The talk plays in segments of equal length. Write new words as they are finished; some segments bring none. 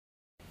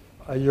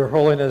Your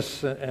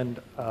Holiness and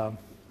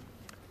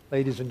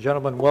ladies and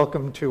gentlemen,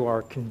 welcome to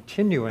our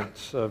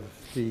continuance of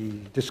the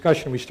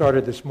discussion we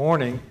started this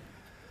morning.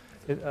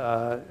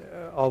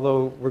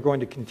 Although we're going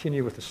to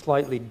continue with a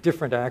slightly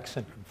different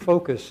accent and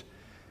focus,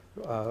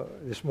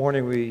 this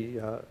morning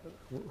we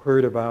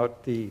heard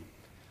about the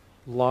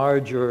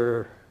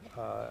larger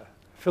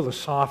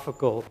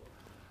philosophical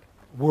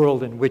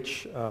world in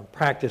which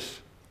practice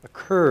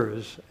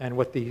occurs and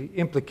what the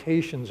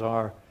implications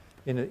are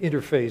in an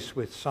interface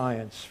with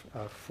science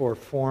for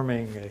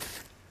forming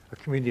a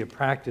community of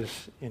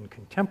practice in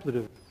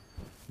contemplative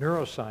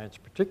neuroscience,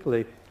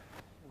 particularly.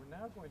 We're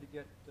now going to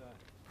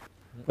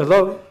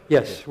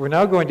get we're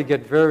now going to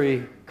get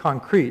very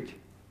concrete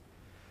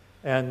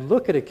and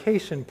look at a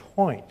case in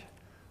point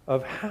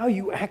of how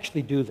you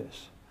actually do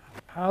this.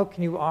 How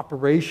can you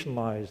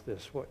operationalize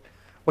this?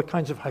 What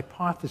kinds of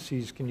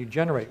hypotheses can you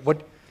generate?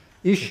 What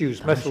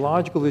issues,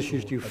 methodological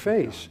issues do you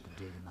face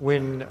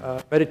when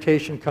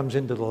meditation comes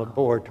into the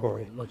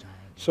laboratory?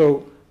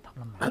 So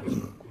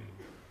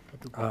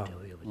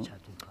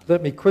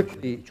let me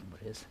quickly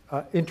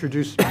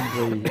introduce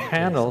the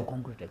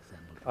panel.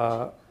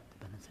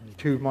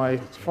 To my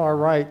far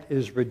right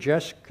is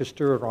Rajesh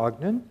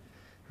Kasturaragnan,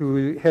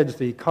 who heads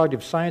the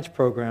Cognitive Science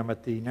program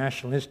at the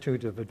National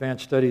Institute of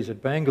Advanced Studies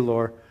at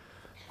Bangalore.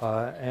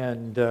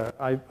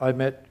 I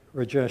met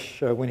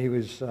Rajesh when he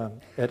was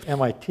at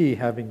MIT,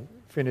 having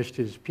finished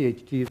his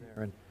PhD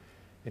there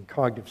in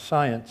cognitive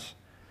science.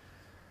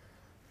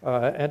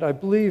 And I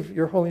believe,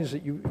 Your Holiness,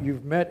 that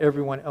you've met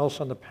everyone else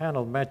on the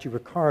panel. Matthew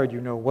Ricard, you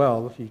know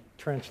well. He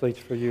translates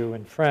for you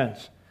in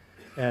France.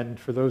 And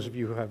for those of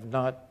you who have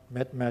not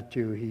met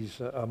Matthew, he's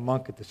a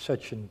monk at the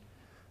Sechen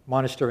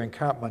Monastery in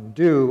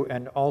Kathmandu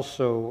and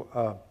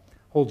also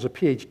holds a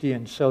PhD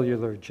in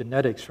cellular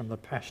genetics from the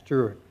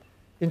Pasteur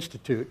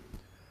Institute.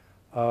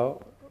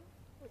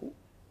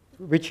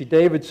 Richie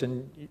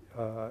Davidson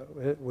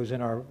was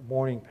in our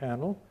morning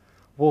panel.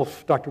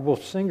 Dr.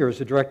 Wolf Singer is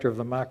the director of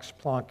the Max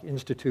Planck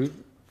Institute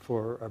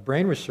for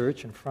Brain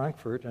Research in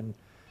Frankfurt and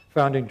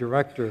founding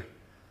director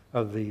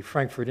of the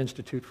Frankfurt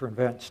Institute for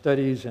Advanced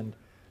Studies and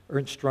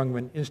Ernst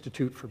Strungman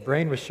Institute for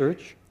Brain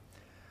Research.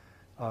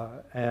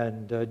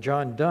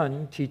 John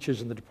Dunn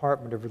teaches in the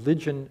Department of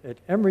Religion at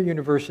Emory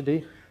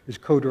University, is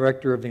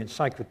co-director of the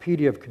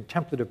Encyclopedia of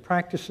Contemplative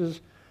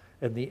Practices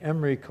and the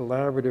Emory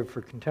Collaborative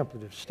for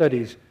Contemplative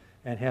Studies,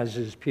 and has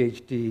his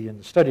PhD in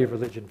the study of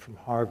religion from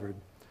Harvard.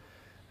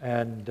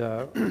 And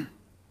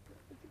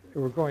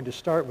we're going to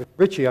start with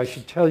Richie. I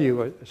should tell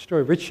you a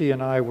story. Richie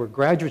and I were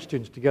graduate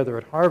students together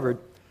at Harvard.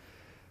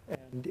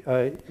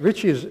 And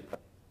Richie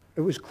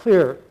it was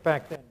clear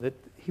back then that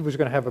he was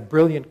going to have a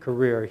brilliant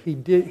career. He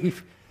did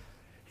his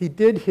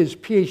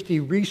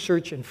PhD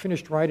research and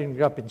finished writing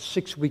it up in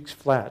 6 weeks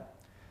flat.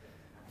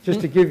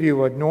 Just to give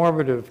you a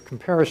normative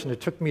comparison,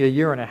 it took me a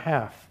year and a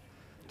half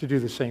to do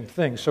the same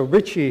thing. So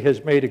Richie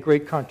has made a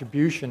great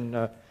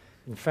contribution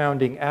in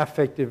founding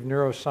affective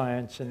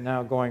neuroscience and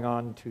now going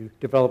on to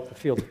develop the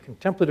field of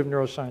contemplative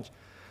neuroscience.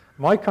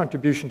 My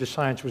contribution to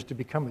science was to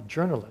become a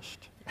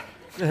journalist.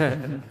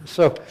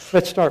 So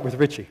let's start with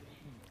Richie.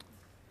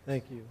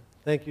 Thank you.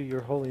 Thank you,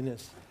 Your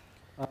Holiness.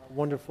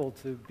 Wonderful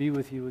to be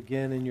with you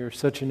again, and you're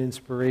such an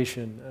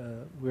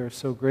inspiration. We're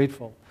so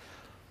grateful.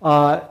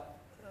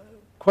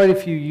 Quite a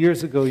few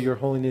years ago, Your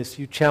Holiness,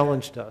 you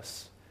challenged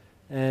us,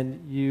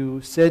 and you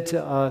said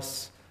to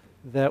us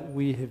that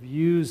we have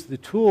used the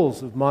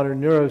tools of modern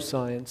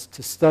neuroscience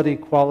to study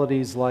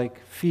qualities like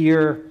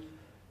fear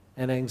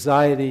and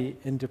anxiety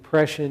and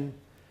depression,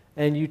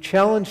 and you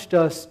challenged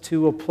us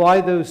to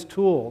apply those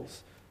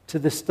tools to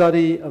the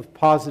study of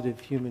positive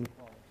human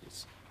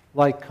qualities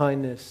like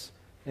kindness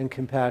and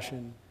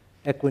compassion,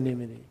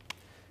 equanimity.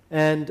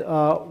 And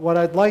what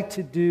I'd like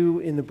to do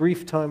in the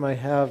brief time I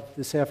have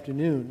this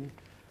afternoon,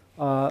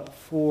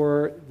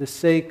 for the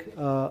sake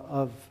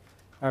of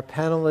our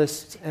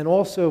panelists and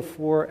also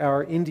for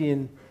our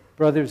Indian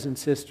brothers and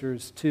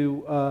sisters,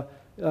 to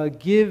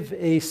give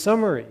a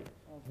summary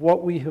of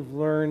what we have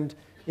learned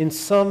in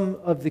some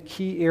of the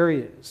key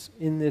areas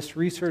in this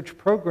research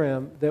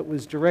program that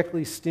was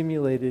directly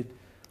stimulated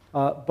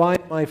by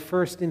my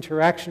first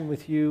interaction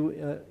with you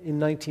in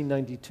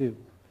 1992.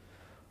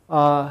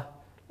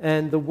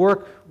 And the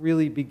work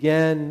really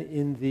began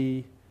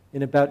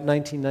in about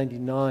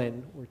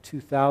 1999 or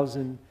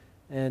 2000,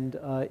 and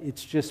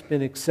it's just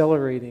been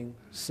accelerating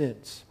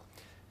since.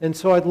 And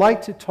so I'd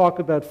like to talk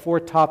about 4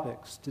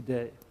 topics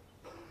today.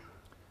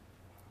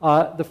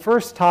 The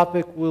first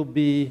topic will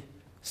be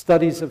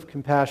studies of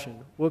compassion.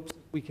 Whoops,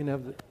 we can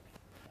have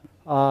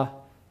the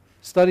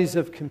studies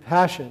of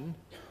compassion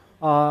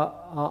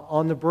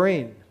on the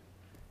brain.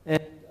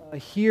 And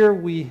here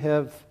we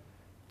have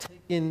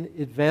taken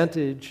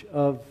advantage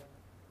of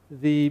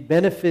the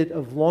benefit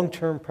of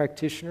long-term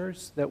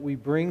practitioners that we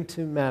bring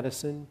to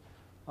Madison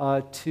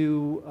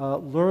to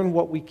learn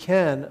what we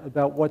can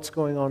about what's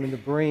going on in the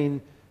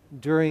brain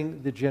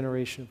during the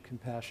generation of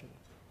compassion.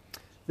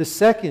 The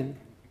second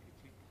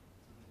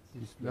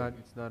It's not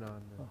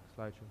on the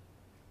slideshow.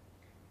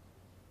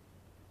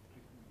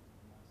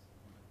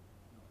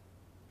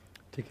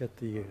 to get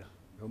the...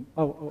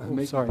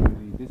 Sorry.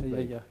 the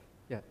display.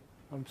 Yeah.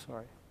 I'm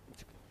sorry.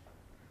 You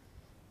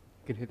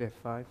can hit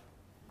F5.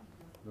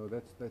 No,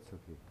 that's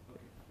okay.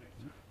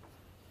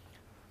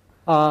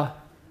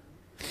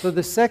 So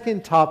the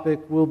second topic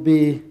will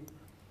be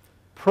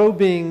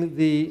probing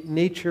the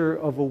nature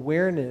of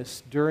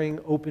awareness during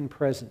open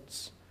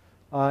presence.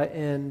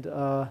 These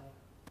are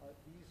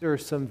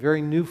some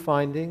very new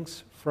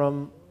findings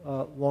from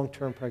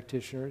long-term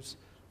practitioners.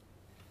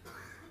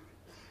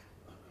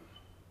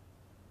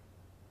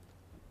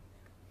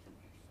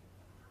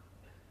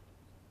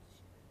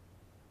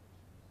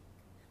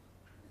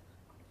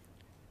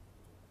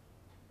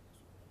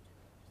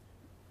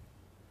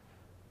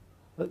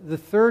 The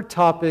third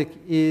topic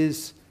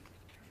is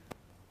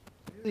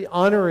really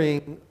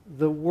honoring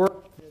the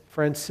work that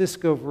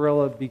Francisco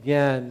Varela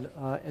began,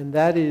 and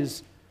that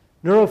is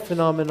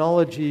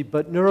neurophenomenology,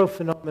 but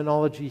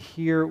neurophenomenology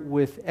here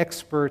with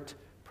expert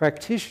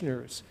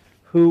practitioners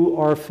who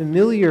are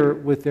familiar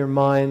with their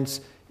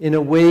minds in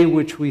a way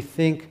which we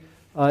think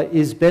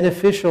is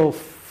beneficial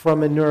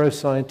from a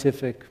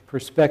neuroscientific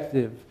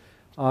perspective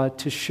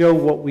to show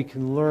what we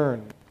can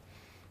learn.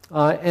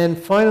 And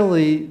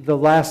finally, the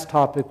last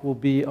topic will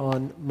be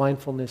on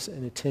mindfulness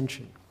and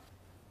attention.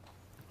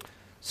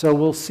 So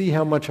we'll see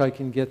how much I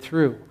can get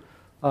through.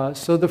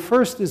 So the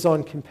first is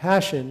on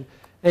compassion.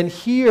 And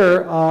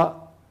here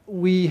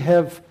we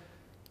have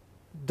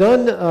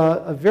done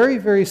a very,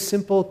 very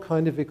simple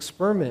kind of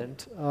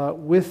experiment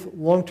with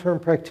long-term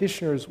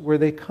practitioners where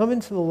they come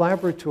into the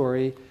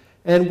laboratory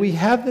and we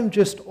have them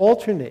just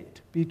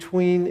alternate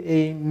between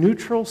a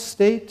neutral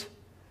state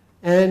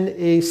and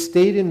a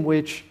state in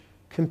which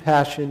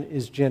compassion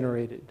is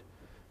generated.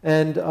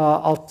 And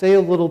I'll say a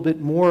little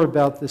bit more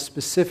about the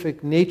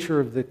specific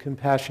nature of the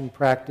compassion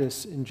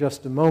practice in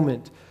just a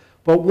moment.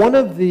 But one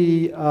of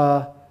the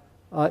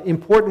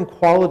important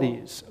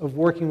qualities of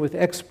working with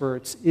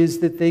experts is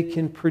that they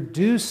can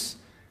produce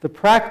the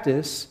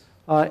practice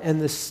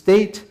and the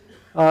state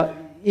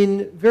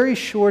in very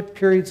short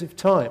periods of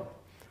time.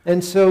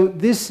 And so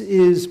this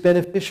is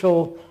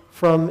beneficial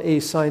from a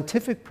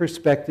scientific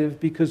perspective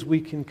because we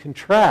can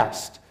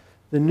contrast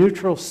the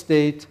neutral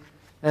state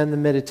and the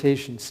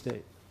meditation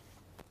state.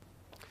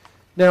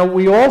 Now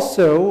we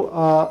also,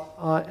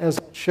 as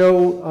I'll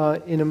show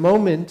in a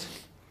moment,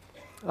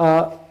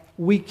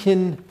 we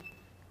can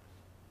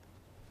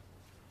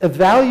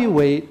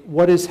evaluate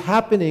what is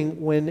happening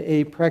when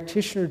a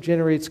practitioner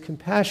generates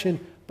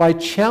compassion by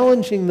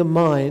challenging the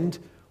mind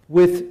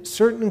with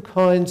certain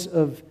kinds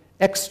of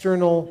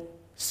external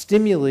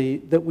stimuli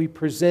that we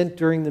present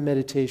during the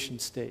meditation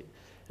state.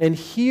 And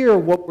here,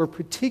 what we're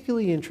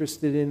particularly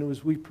interested in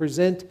is we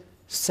present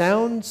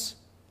sounds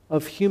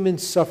of human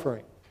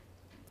suffering.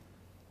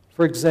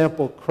 For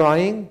example,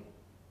 crying,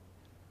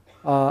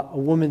 a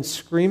woman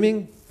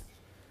screaming.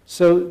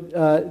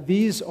 So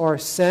these are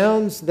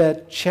sounds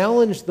that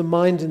challenge the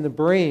mind and the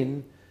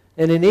brain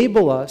and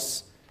enable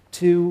us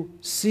to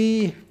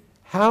see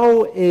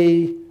how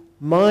a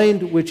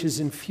mind which is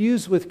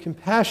infused with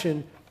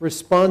compassion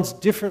responds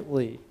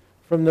differently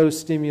from those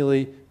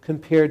stimuli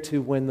compared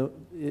to when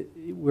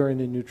we're in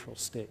a neutral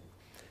state.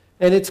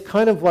 And it's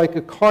kind of like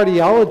a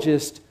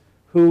cardiologist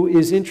who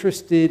is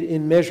interested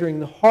in measuring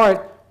the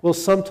heart will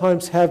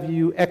sometimes have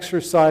you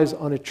exercise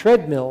on a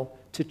treadmill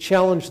to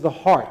challenge the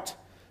heart.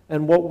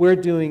 And what we're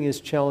doing is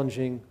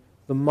challenging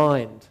the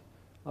mind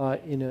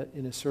in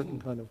a certain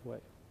kind of way.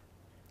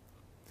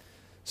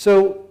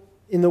 So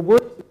in the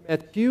words of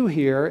Matthew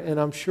here, and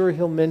I'm sure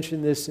he'll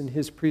mention this in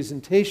his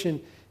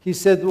presentation, he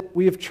said, what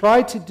we have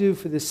tried to do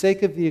for the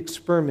sake of the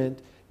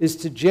experiment is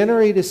to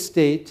generate a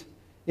state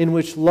in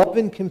which love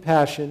and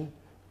compassion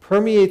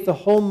permeate the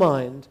whole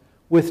mind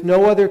with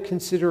no other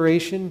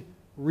consideration,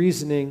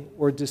 reasoning,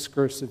 or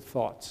discursive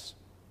thoughts.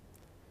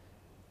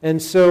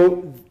 And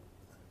so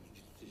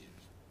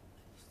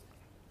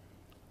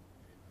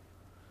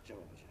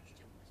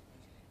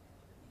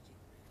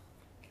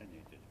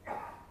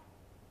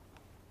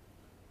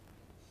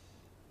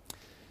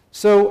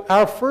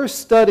our first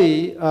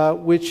study,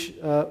 which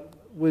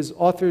was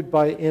authored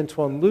by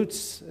Antoine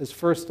Lutz as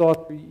first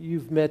author.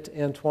 You've met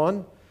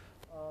Antoine.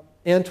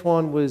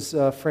 Antoine was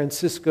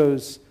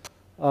Francisco's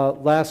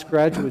last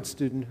graduate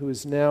student who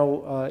is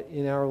now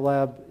in our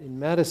lab in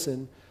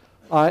Madison.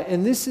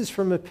 And this is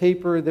from a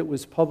paper that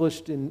was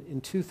published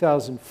in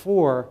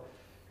 2004.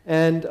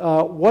 And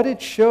what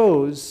it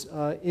shows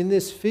in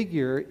this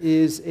figure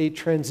is a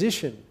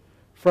transition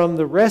from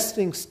the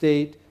resting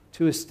state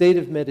to a state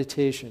of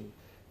meditation.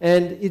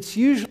 And it's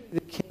usually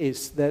the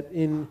case that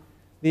in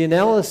the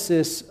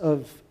analysis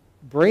of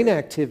brain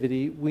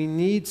activity, we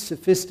need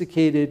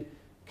sophisticated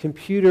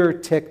computer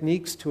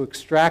techniques to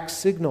extract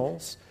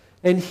signals.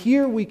 And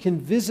here we can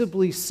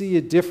visibly see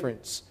a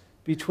difference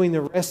between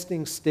the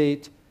resting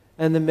state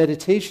and the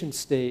meditation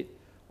state,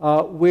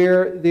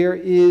 where there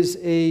is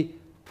a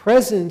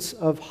presence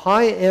of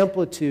high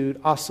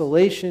amplitude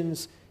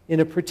oscillations in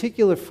a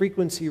particular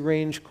frequency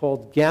range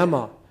called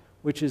gamma,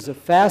 which is a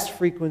fast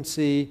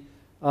frequency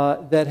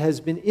that has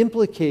been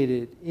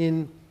implicated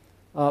in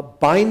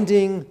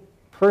binding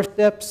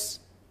percepts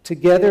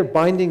together,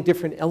 binding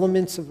different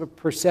elements of a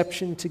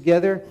perception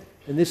together.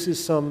 And this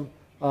is some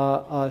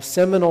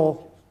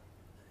seminal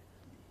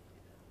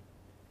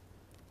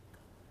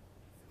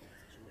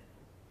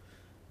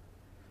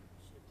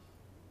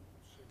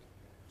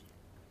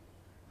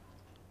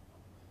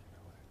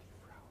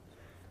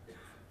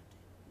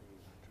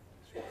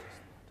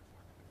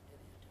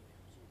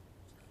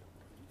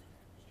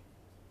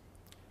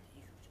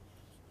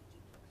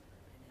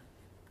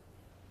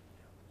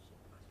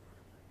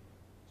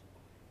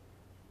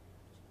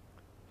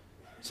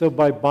So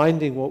by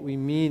binding, what we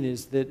mean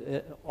is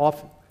that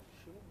often...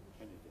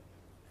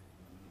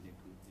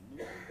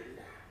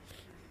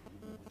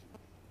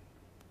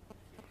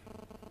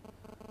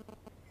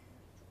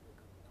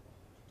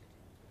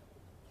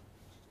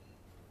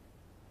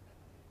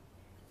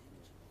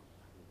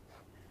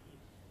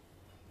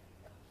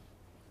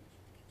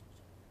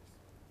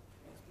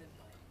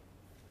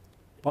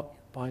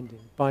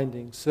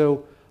 Binding.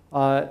 So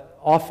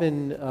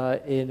often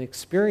an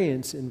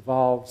experience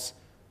involves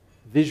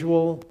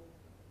visual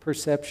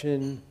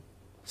perception,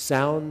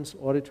 sounds,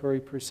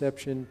 auditory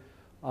perception.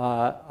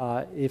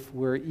 If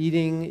we're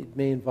eating, it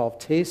may involve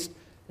taste.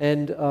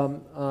 And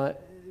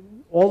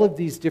all of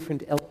these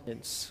different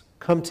elements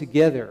come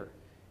together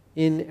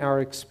in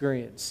our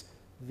experience.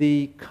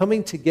 The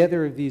coming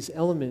together of these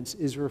elements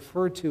is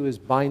referred to as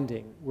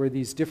binding, where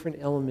these different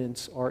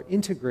elements are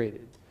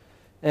integrated.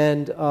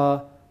 And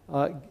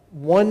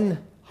one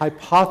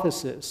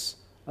hypothesis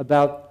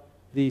about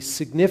the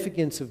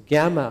significance of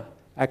gamma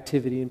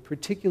activity, and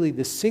particularly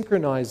the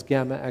synchronized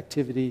gamma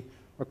activity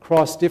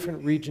across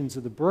different regions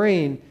of the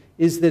brain,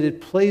 is that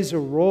it plays a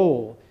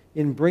role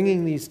in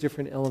bringing these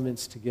different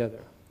elements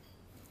together.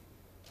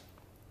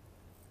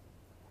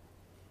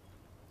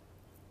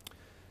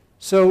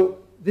 So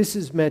this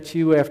is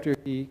Mathieu after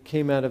he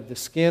came out of the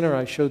scanner.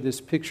 I showed this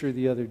picture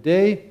the other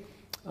day.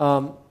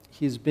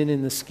 He's been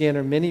in the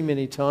scanner many,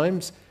 many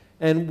times.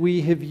 And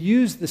we have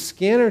used the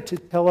scanner to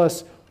tell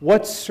us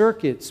what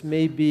circuits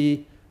may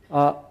be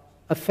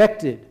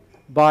affected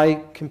by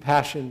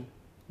compassion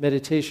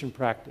meditation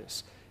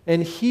practice.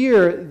 And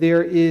here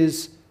there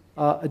is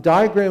a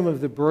diagram of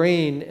the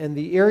brain, and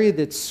the area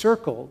that's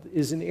circled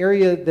is an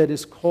area that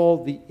is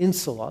called the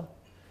insula.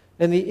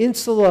 And the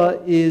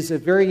insula is a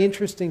very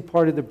interesting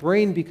part of the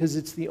brain because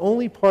it's the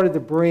only part of the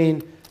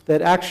brain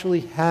that actually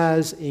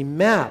has a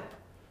map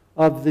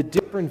of the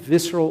different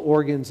visceral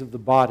organs of the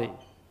body.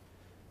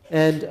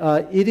 And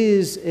it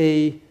is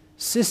a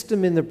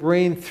system in the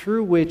brain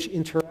through which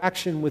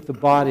interaction with the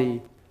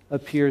body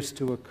appears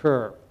to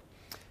occur.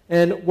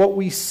 And what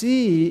we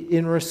see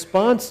in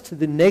response to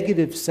the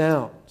negative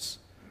sounds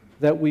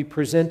that we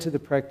present to the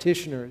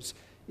practitioners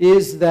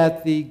is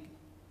that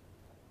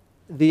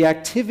the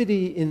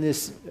activity in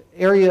this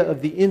area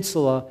of the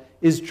insula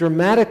is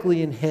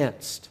dramatically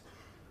enhanced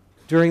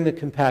during the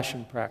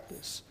compassion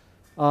practice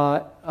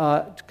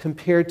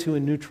compared to a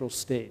neutral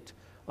state.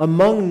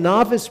 Among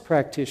novice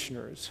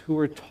practitioners who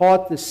were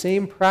taught the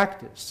same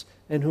practice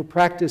and who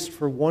practiced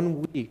for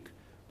 1 week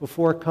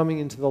before coming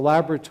into the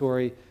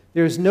laboratory,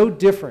 there's no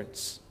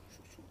difference.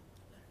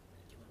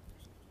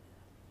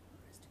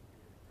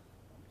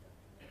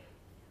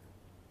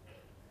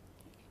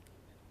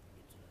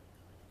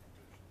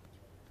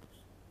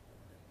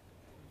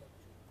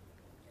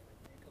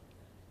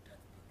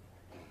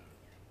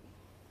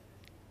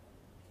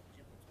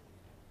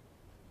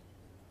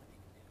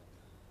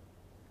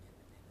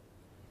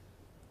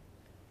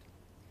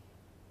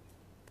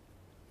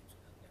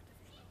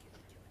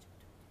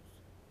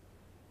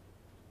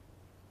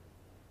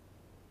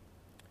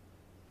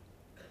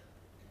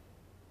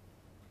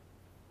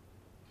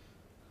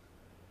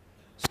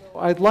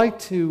 I'd like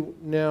to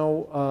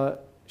now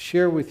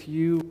share with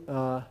you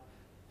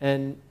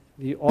and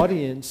the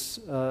audience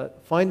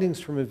findings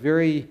from a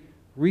very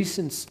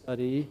recent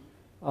study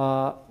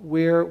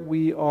where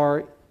we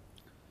are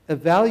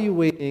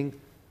evaluating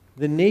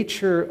the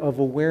nature of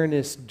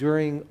awareness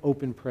during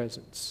open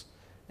presence.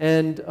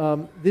 And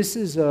this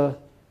is a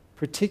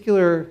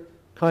particular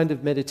kind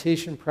of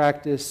meditation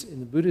practice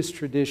in the Buddhist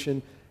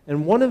tradition.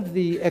 And one of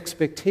the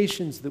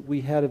expectations that we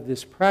had of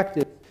this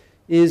practice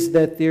is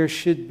that there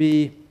should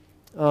be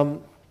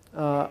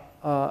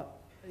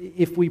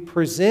if we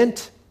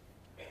present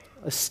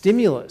a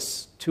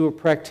stimulus to a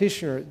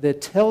practitioner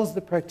that tells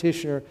the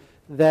practitioner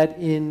that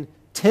in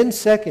 10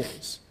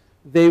 seconds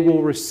they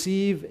will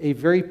receive a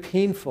very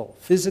painful,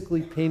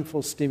 physically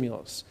painful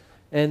stimulus.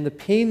 And the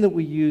pain that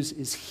we use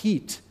is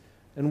heat,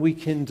 and we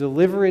can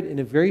deliver it in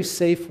a very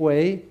safe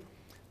way,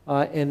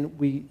 and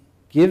we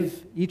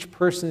give each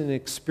person an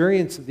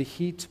experience of the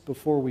heat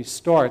before we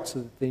start so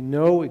that they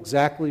know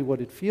exactly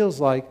what it feels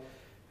like.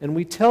 And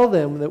we tell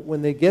them that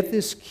when they get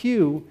this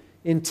cue,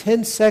 in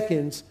 10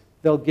 seconds,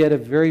 they'll get a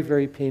very,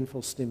 very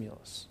painful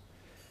stimulus.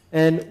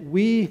 And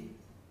we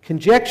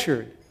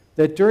conjectured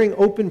that during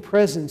open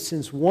presence,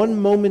 since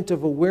one moment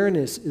of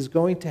awareness is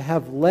going to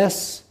have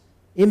less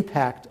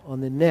impact on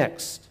the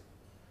next,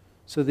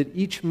 so that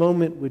each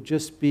moment would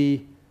just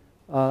be,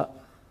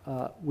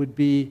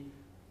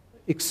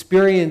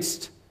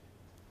 experienced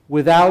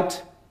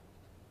without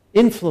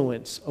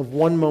influence of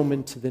one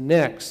moment to the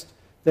next,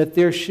 that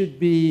there should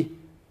be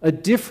a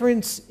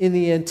difference in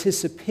the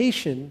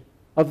anticipation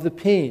of the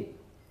pain.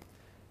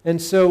 And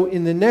so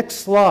in the next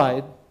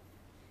slide,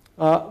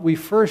 we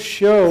first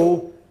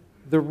show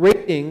the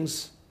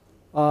ratings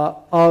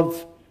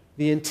of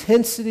the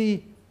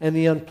intensity and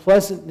the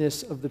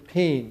unpleasantness of the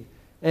pain.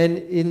 And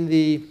in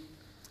the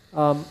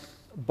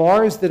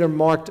bars that are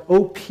marked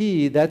OP,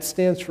 that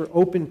stands for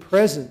open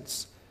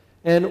presence.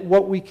 And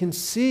what we can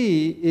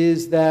see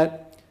is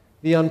that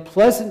the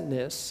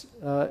unpleasantness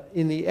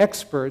in the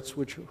experts,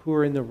 who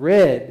are in the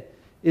red,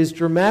 is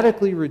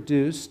dramatically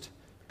reduced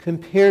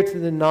compared to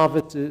the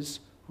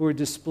novices who are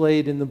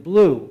displayed in the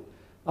blue.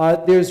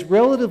 There's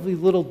relatively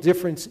little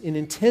difference in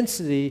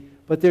intensity,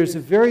 but there's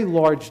a very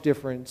large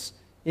difference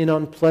in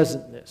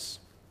unpleasantness.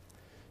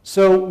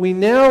 So we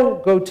now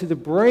go to the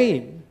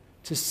brain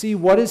to see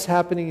what is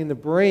happening in the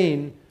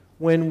brain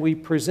when we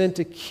present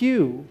a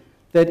cue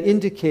that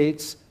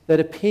indicates that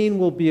a pain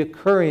will be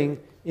occurring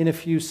in a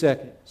few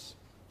seconds.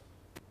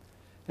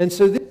 And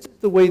so this is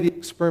the way the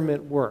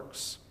experiment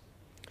works.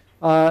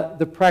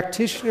 The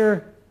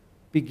practitioner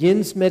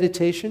begins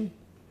meditation,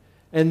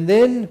 and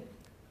then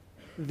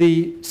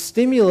the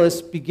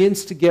stimulus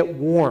begins to get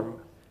warm.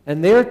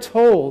 And they're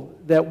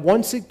told that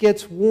once it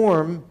gets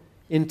warm,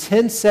 in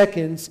 10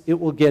 seconds, it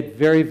will get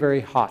very, very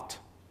hot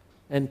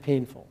and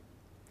painful.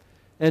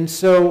 And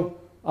so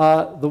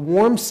the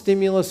warm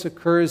stimulus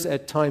occurs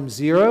at time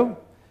 0,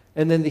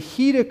 and then the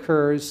heat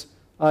occurs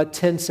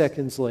 10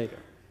 seconds later.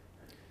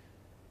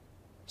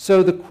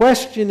 So the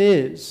question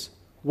is,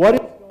 what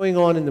is going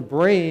on in the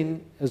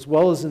brain as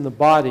well as in the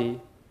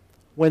body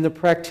when the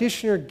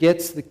practitioner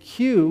gets the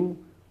cue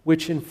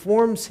which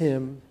informs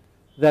him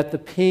that the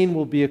pain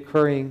will be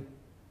occurring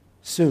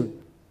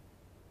soon?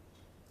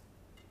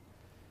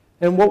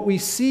 And what we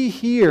see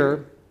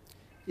here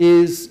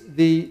is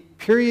the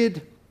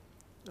period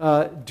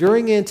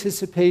during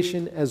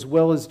anticipation as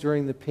well as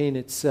during the pain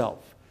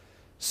itself.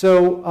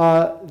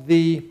 So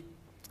the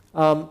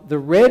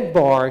red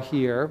bar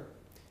here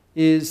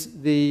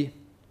is the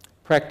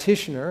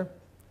practitioner,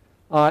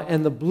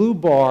 and the blue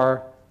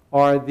bar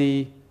are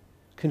the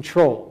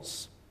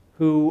controls,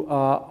 who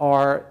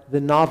are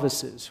the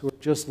novices, who are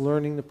just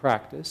learning the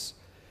practice.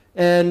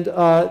 And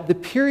the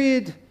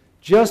period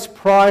just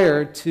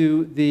prior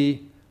to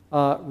the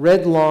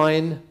red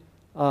line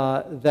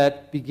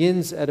that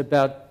begins at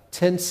about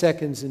 10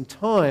 seconds in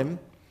time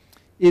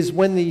is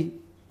when the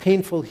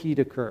painful heat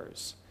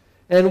occurs.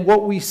 And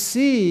what we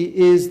see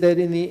is that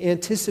in the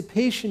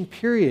anticipation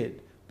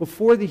period,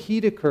 before the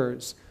heat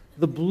occurs,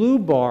 the blue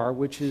bar,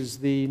 which is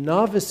the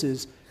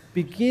novices,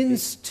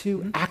 begins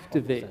to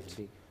activate.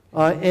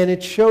 And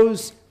it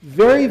shows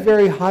very,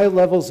 very high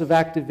levels of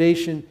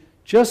activation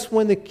just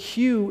when the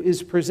cue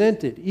is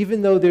presented,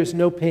 even though there's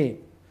no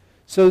pain.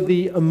 So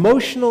the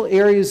emotional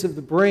areas of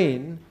the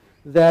brain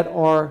that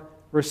are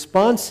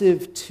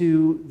responsive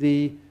to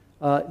the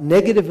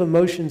negative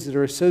emotions that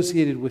are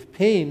associated with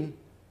pain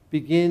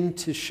begin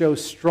to show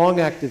strong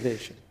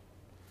activation,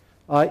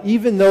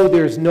 even though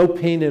there's no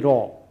pain at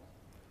all.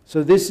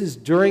 So this is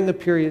during the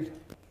period.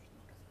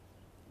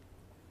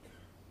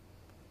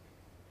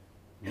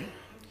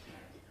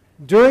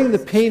 During the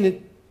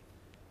pain,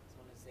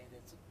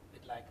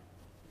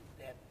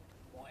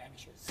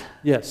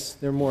 yes,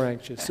 they're more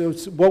anxious. So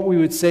what we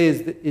would say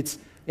is that it's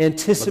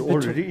anticipatory.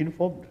 But already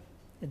informed.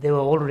 They were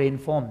already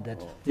informed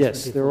that.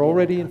 Yes, they're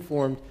already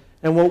informed.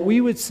 And what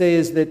we would say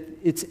is that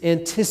it's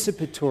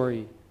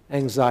anticipatory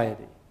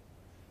anxiety.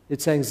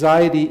 It's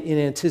anxiety in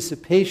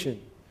anticipation.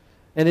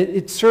 And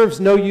it serves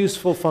no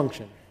useful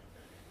function.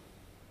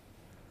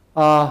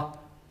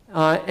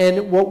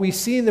 And what we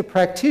see in the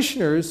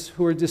practitioners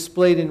who are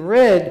displayed in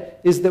red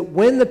is that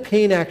when the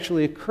pain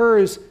actually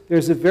occurs,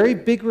 there's a very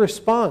big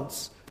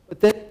response,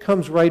 but then it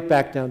comes right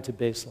back down to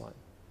baseline.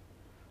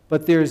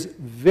 But there's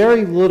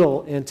very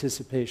little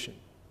anticipation.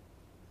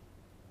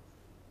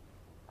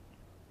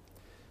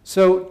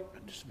 So,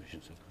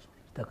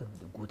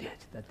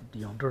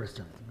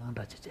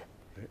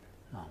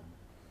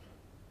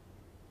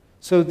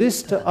 so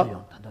this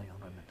to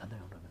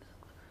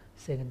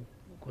second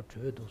go to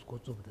those go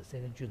to the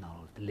second june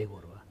or the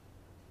lego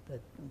that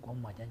go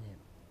ma jan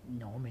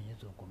no me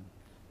so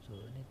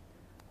ni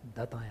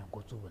data ya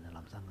go to na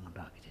lam sang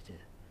da ke che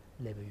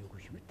lebe yu ku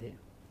shite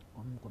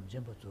kom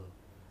jembo to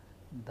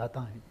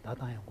data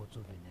ya go to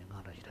ne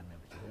nga ra shi ta me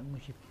mu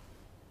shi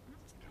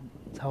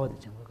chawa de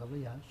jeng ga ba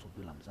ya su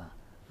bi lam sa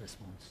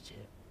response che.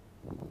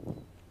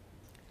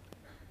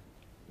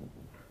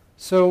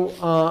 So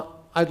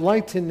I'd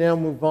like to now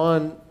move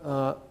on,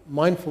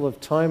 mindful of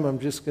time. I'm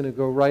just going to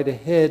go right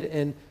ahead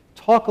and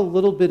talk a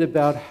little bit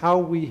about how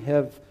we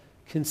have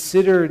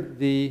considered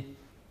the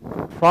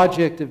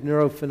project of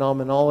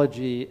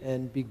neurophenomenology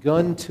and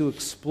begun to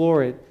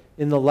explore it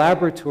in the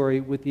laboratory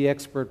with the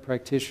expert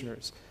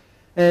practitioners.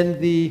 And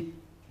the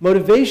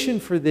motivation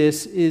for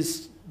this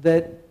is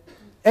that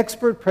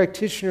expert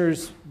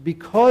practitioners,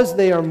 because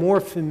they are more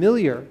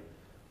familiar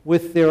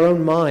with their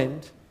own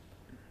mind,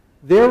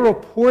 their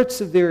reports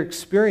of their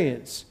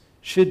experience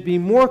should be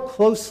more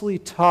closely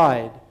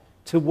tied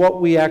to what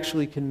we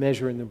actually can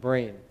measure in the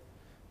brain,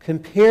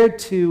 compared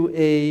to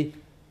a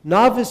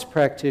novice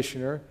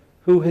practitioner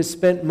who has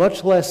spent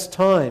much less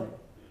time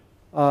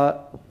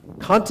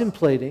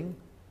contemplating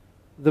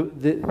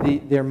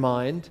their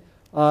mind.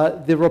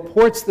 The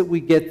reports that we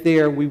get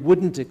there, we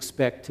wouldn't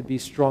expect to be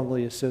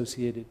strongly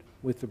associated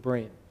with the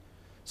brain.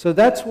 So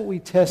that's what we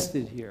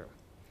tested here.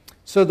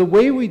 So the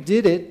way we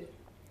did it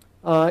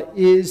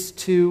is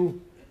to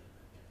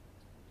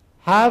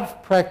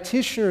have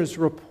practitioners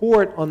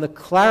report on the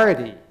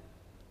clarity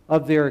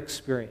of their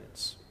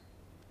experience.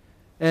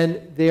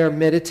 And they are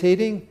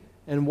meditating,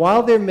 and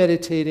while they're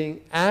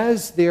meditating,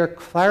 as their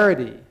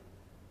clarity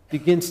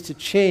begins to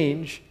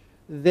change,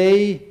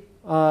 they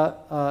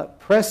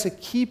press a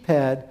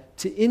keypad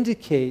to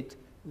indicate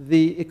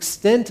the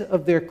extent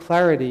of their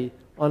clarity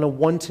on a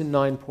 1 to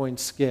 9 point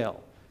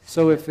scale.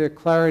 So if their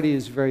clarity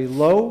is very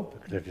low,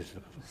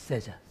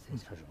 세자.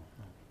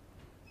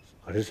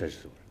 아래서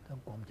했어. 더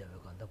곰자가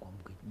간다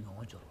곰그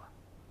영어 줘봐.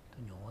 더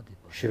영어도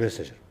봐. 10에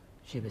세죠.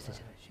 10에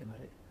세자.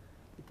 10에.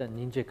 일단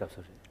인재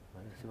값을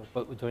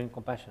but during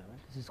compassion,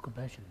 right? This is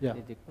compassion. Yeah.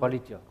 The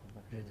quality of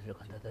compassion. 그래서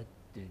간다 더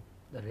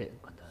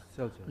간다.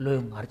 세죠.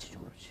 로용 가르치 줘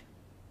그렇지.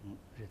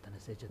 그랬더니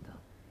세졌다.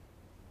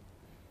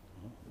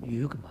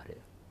 유익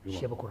말이에요.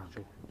 15고랑.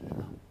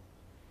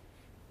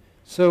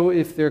 so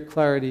if their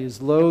clarity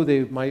is low,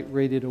 they might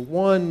rate it a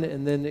 1,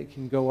 and then it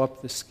can go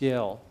up the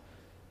scale.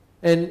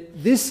 And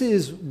this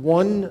is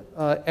one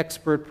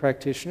expert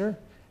practitioner.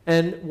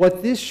 And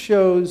what this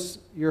shows,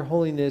 Your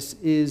Holiness,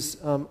 is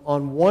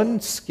on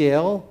one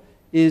scale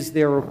is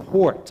their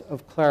report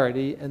of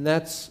clarity, and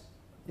that's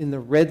in the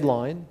red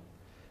line.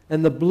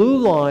 And the blue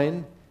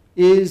line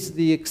is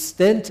the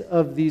extent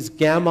of these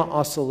gamma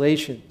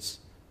oscillations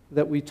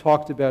that we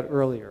talked about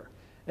earlier.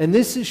 And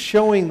this is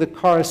showing the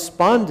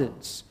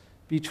correspondence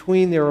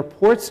between their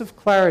reports of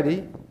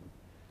clarity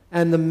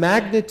and the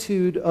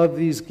magnitude of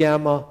these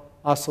gamma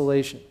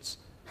oscillations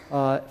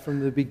from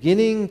the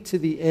beginning to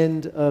the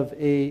end of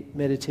a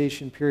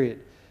meditation period.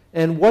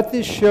 And what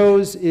this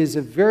shows is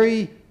a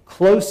very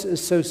close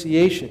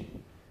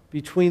association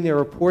between their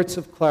reports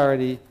of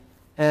clarity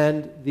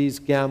and these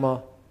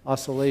gamma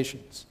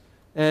oscillations.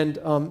 And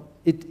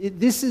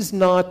this is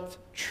not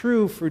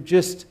true for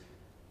just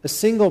a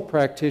single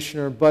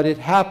practitioner, but it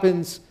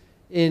happens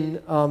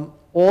in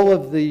all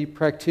of the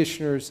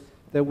practitioners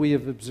that we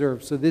have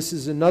observed. So this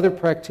is another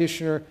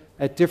practitioner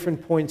at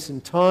different points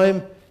in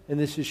time, and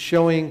this is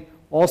showing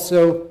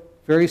also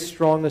very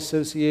strong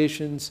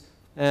associations.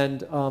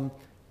 And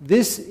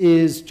this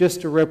is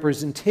just a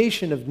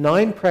representation of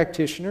 9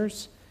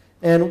 practitioners,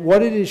 and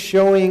what it is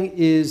showing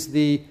is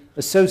the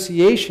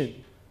association,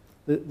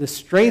 the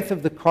strength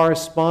of the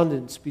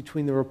correspondence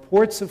between the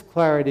reports of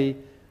clarity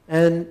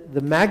and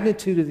the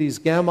magnitude of these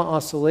gamma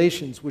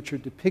oscillations, which are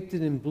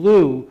depicted in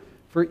blue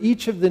for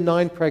each of the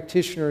 9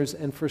 practitioners.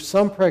 And for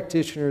some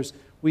practitioners,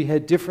 we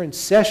had different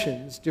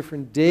sessions,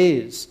 different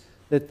days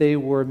that they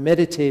were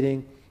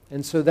meditating.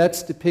 And so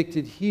that's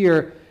depicted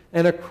here.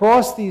 And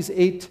across these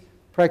 9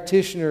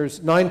 practitioners,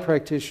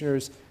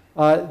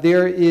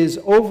 there is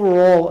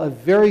overall a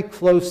very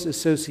close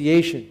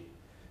association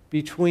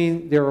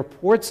between their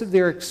reports of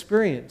their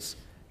experience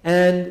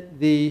and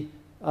the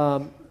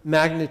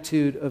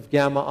magnitude of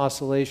gamma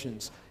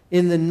oscillations.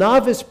 In the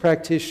novice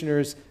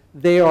practitioners,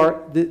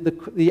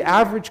 the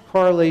average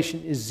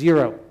correlation is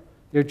 0.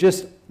 They're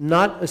just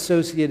not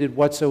associated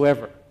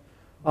whatsoever.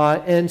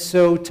 And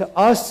so to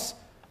us,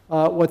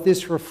 what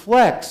this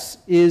reflects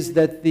is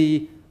that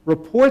the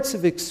reports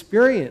of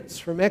experience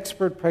from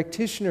expert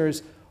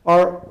practitioners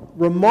are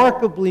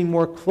remarkably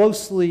more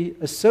closely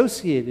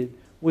associated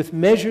with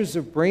measures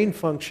of brain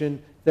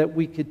function that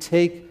we could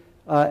take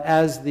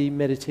as the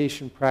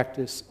meditation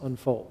practice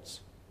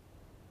unfolds.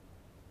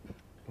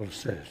 5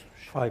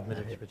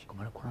 minutes, Richard.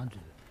 그만에 고난도.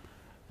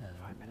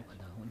 5 minutes.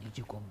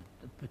 니지 곰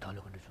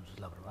부탈로 근데 좀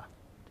슬라버와.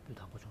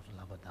 부탈고 좀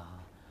슬라버다.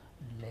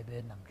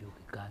 레벨 남주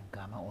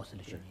가마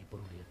오슬레션이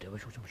보르리 대버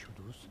쇼좀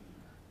쇼도스.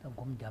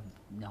 곰담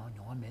냐원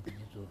영화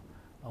매드니도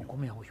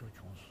곰이 하고 쇼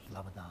좀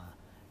슬라버다.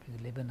 그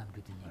레벨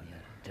남주더니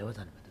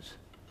대화자는 메드스.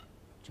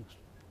 즉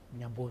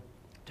냥보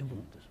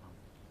tembudos.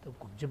 또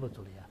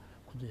곰집어들이야.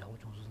 군도 하고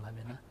좀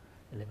슬라면은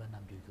레벨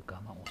남주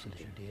가마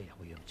오슬레션 대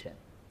하고 염체.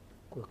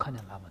 그 칸에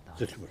남았다.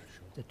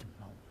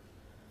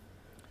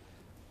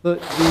 The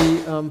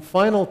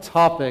final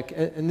topic,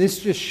 and this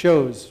just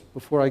shows,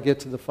 before I get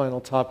to the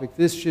final topic,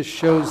 this just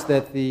shows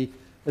that the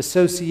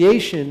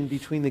association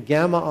between the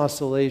gamma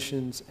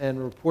oscillations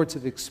and reports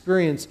of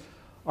experience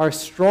are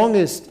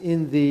strongest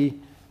in the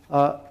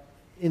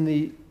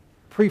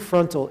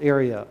prefrontal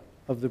area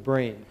of the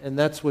brain. And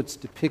that's what's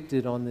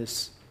depicted on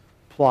this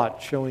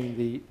plot, showing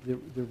the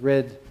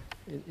red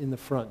in the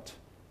front.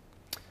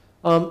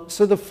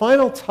 So the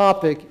final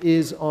topic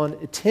is on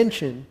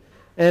attention.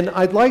 And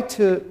I'd like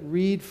to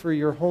read for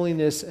Your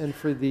Holiness and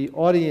for the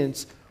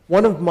audience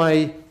one of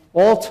my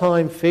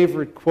all-time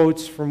favorite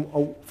quotes from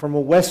a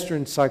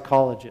Western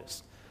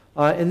psychologist.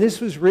 And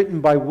this was written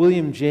by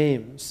William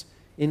James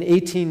in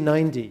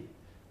 1890.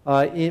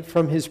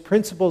 from his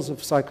Principles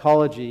of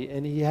Psychology,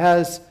 and he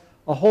has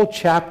a whole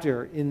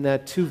chapter in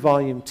that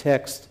 2-volume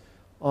text,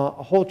 a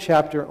whole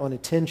chapter on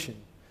attention.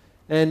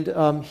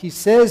 And he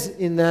says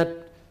in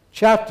that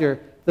chapter,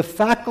 the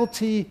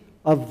faculty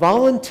of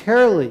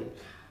voluntarily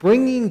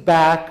bringing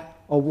back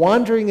a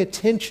wandering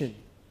attention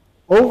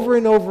over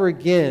and over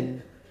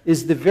again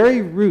is the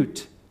very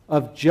root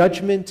of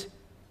judgment,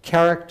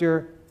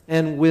 character,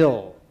 and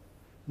will.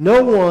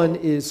 No one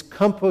is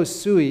compos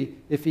sui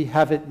if he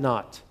have it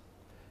not.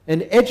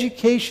 And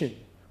education,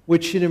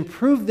 which should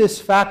improve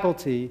this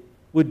faculty,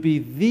 would be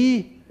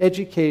the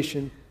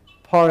education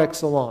par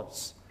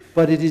excellence.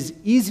 But it is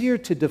easier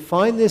to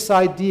define this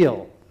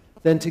ideal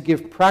than to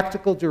give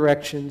practical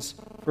directions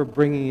for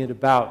bringing it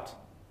about.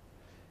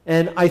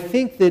 And I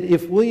think that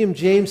if William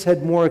James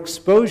had more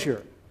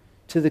exposure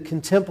to the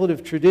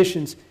contemplative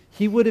traditions,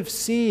 he would have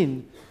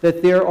seen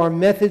that there are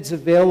methods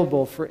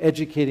available for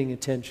educating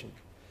attention.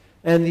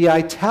 And the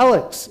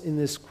italics in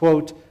this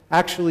quote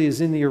actually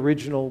is in the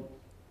original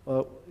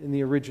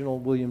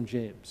William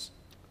James.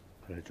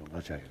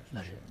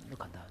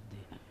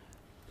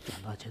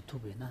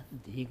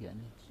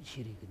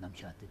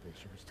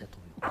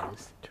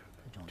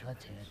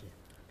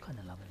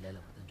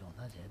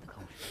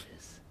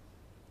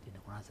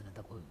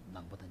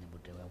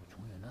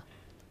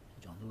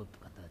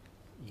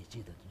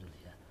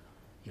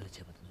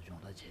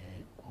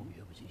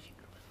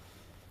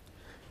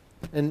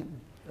 And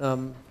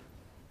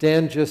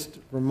Dan just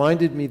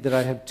reminded me that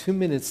I have 2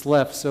 minutes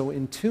left. So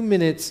in 2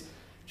 minutes,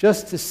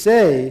 just to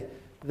say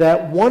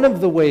that one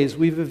of the ways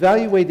we've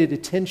evaluated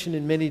attention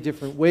in many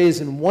different ways,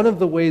 and one of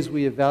the ways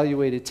we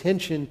evaluate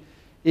attention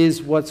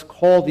is what's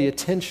called the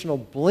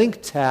attentional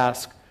blink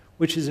task,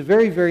 which is a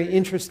very, very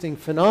interesting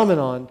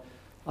phenomenon.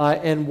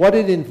 And what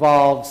it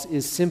involves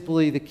is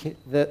simply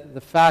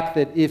the fact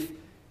that if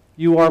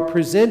you are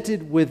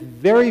presented with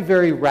very,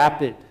 very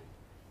rapid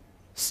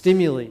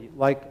stimuli,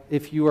 like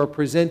if you are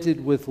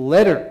presented with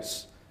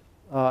letters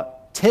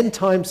 10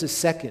 times a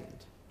second,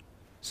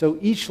 so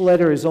each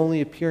letter is only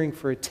appearing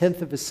for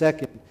 1/10 of a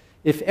second.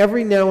 If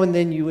every now and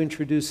then you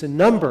introduce a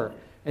number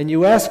and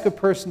you ask a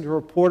person to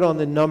report on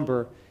the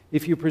number,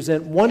 if you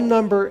present one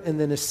number and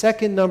then a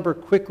second number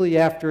quickly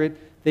after it,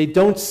 they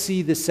don't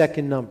see the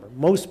second number.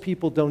 Most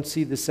people don't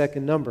see the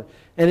second number.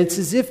 And it's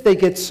as if they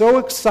get so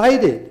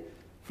excited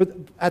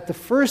at the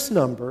first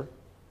number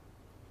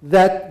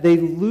that they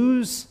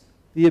lose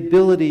the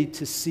ability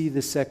to see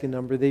the second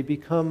number. They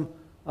become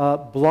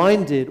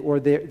blinded, or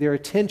their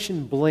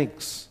attention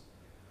blinks.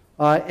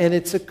 And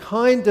it's a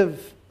kind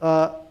of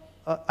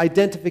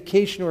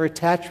identification or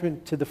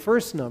attachment to the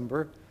first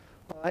number,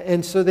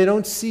 and so they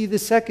don't see the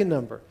second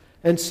number.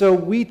 And so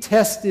we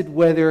tested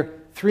whether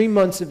 3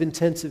 months of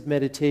intensive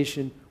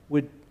meditation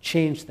would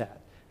change that.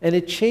 And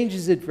it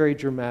changes it very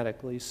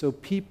dramatically. So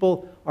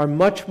people are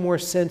much more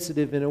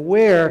sensitive and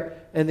aware,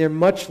 and they're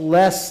much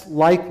less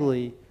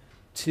likely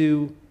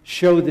to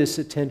show this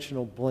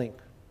attentional blink.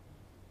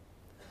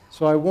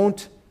 So I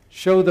won't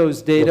show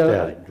those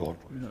data.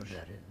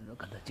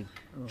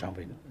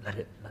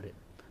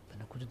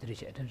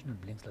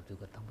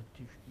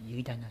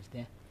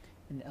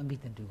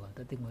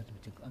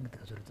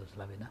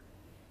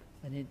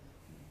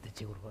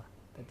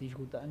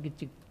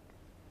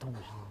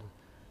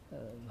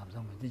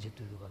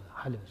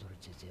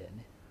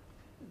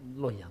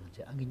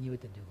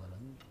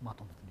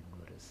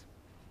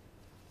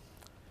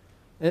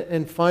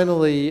 And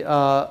finally,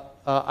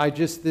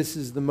 this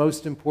is the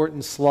most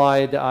important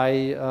slide.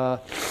 I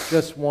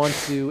just want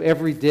to,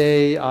 every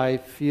day I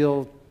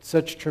feel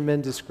such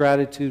tremendous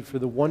gratitude for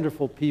the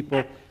wonderful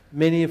people,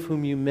 many of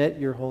whom you met,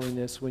 Your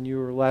Holiness, when you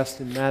were last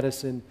in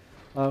Madison,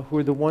 who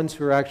are the ones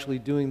who are actually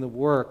doing the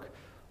work.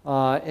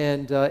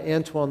 And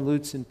Antoine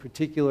Lutz in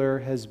particular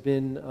has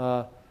been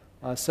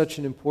such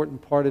an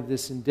important part of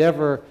this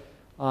endeavor.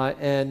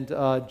 And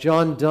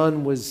John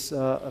Dunn was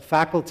a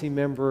faculty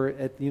member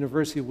at the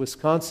University of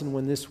Wisconsin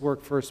when this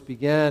work first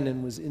began,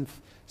 and was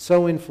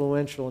so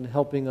influential in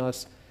helping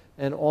us.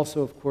 And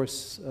also, of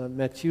course,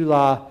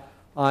 Matula,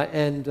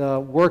 and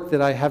work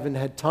that I haven't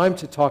had time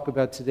to talk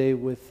about today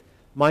with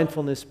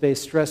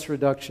mindfulness-based stress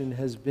reduction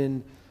has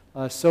been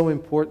so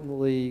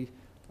importantly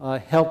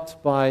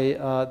helped by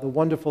the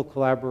wonderful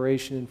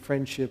collaboration and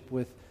friendship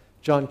with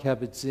John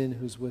Kabat-Zinn,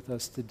 who's with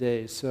us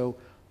today. So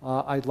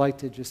I'd like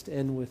to just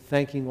end with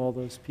thanking all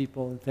those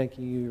people and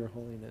thanking you, Your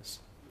Holiness.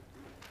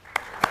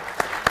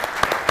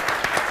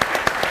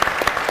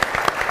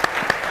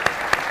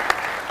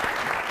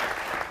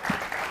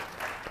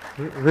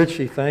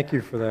 Richie, thank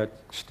you for that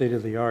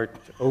state-of-the-art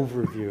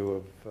overview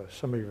of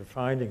some of your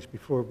findings.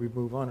 Before we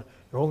move on,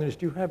 Your Holiness,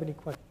 do you have any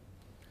questions?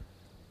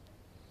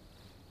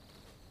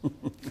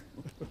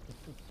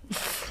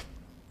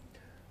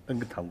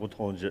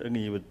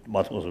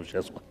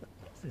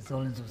 His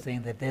Holiness was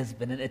saying that there's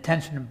been an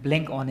attention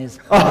blink on his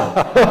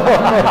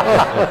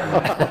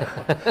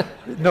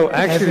No,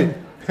 actually,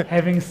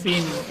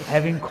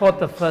 having caught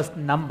the first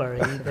number,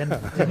 he then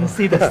didn't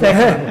see the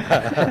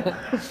second.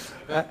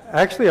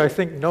 actually, I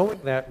think knowing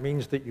that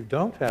means that you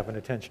don't have an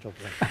attentional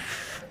blink.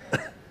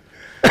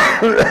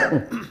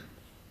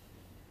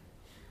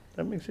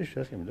 That makes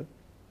sense, Himdo.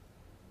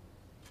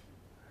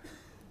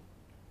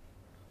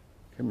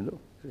 Himdo.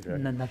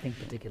 Nothing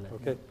particular.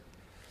 Okay.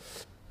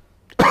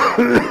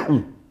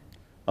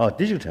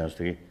 Digital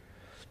transfer.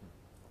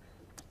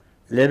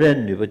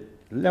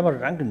 Level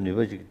rank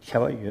nivel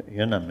chava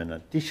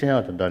yonamena.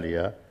 Dishaya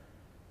tandalia.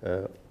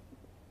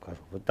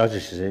 Daji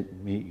se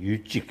mi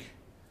yujik.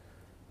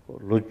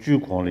 Loju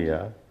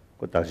konlia.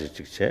 Ko daji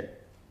chikche.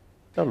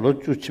 Da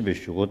loju chibe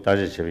shugo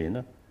daji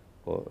chebina.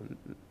 Ko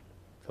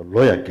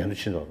loya genu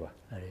chinorba.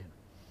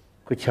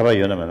 Ko chava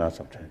yonamena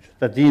sometimes.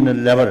 Da dina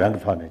level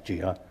rank thane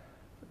jiga.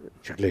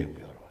 Chikleyum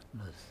yorba.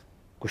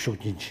 Kushuk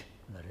jinchi.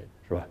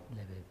 Right.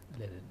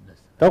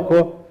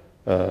 Tako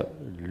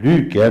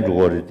lu gyan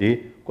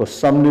rugoridi ko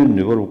samlu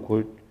nivaru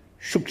ko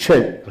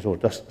shukche kaso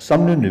da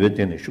samlu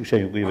nivedene shukche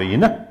yugo iwa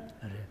ina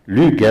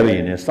lu gyawa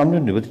ina samlu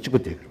nived chigo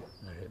dekro.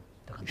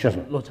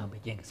 Shaso. Lo changbe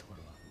jengis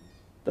korwa.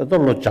 Da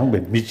lo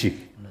changbe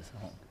michigi.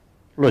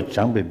 Lo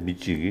changbe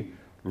michigi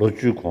lo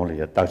ju kongla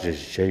ya dakje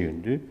she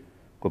yundu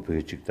ko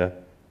pege chigda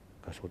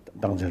kaso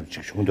dangzhen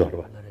chig shungdo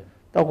harwa.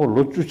 Tako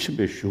lo ju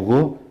chibe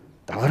shugo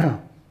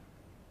dagarang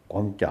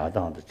곰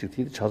자당도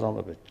직티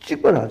차상도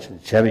찍을 하신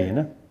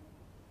제비나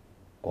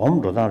곰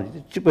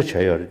로당 찍어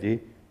쳐야지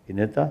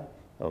이내다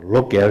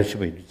로게르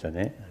싶어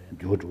있잖아요.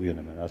 요도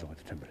우연하면 나서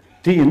같은 템플.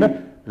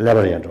 뒤에는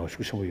레버리안 더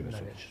쉬고 싶어.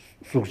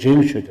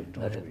 숙제를 쉬어야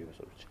된다.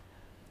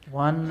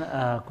 One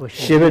question.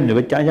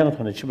 시베는 짱짱한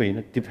톤에 집에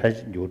있는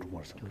딥해진 요도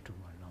말씀.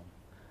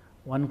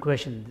 One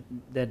question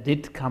that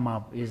did come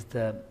up is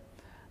the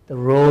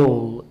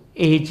role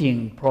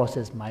aging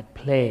process might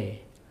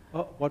play.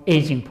 What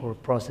Aging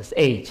process,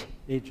 age.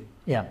 aging?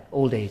 Yeah,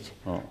 old age.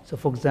 Oh. So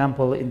for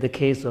example, in the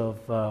case of,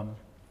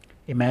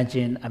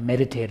 imagine a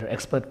meditator,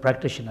 expert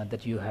practitioner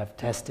that you have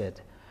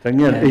tested.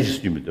 당연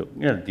에이스님도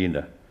그냥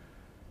딘다.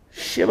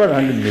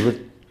 시바라는 니버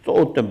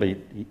또 때문에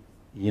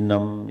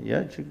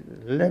이남야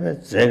지금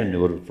레벨 제일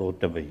니버로 또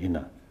때문에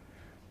이나.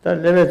 다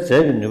레벨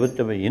제일 니버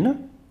때문에 이나.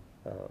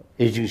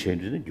 에이징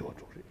쉐인드는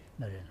요도 그래.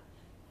 네.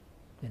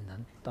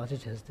 난 다시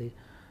제스트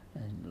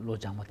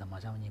로장마다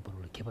마장이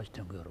버를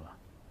개발했던 거로.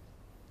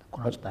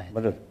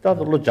 맞아.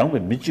 다들로 장배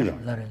미치라.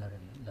 라레.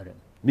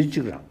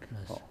 미치라.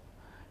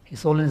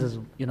 His Holiness is,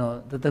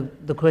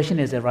 the question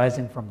is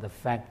arising from the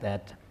fact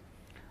that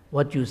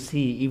what you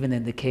see, even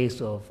in the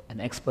case of an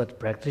expert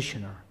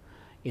practitioner,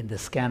 in the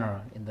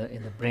scanner, in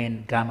the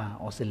brain gamma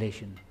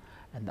oscillation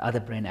and the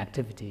other brain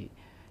activity,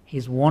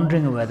 he's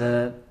wondering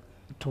whether,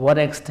 to what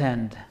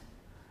extent,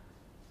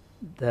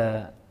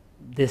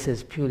 this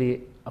is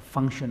purely a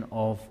function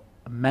of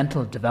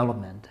mental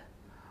development,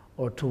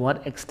 or to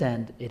what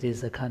extent it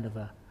is a kind of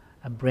a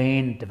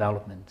brain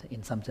development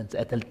in some sense.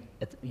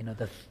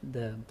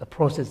 The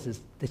process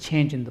is, the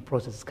change in the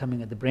process is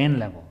coming at the brain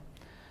level.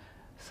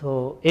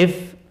 So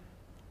if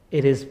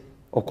it is,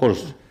 Of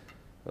course,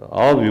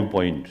 our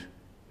viewpoint,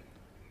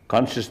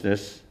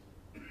 consciousness,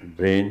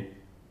 brain,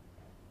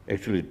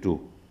 actually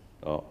do.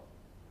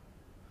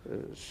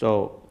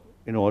 So,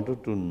 in order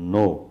to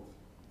know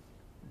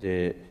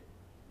the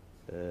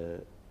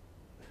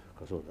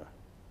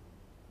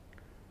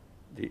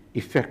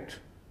effect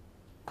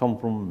come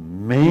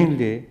from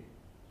mainly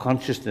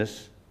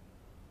consciousness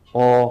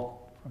or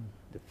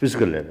the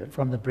physical level.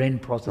 from the brain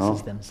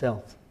processes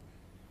themselves.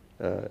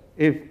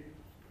 If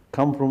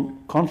come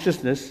from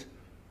consciousness,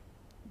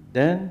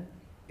 then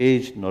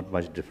age not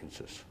much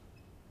differences.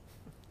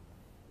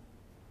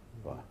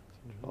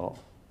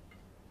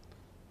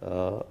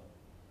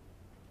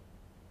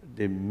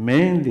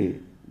 Mainly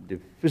the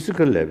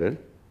physical level,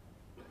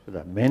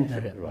 the main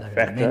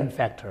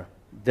factor,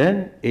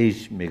 then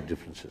age make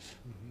differences.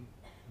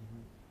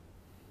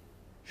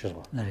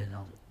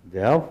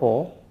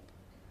 Therefore,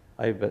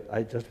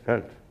 I just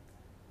felt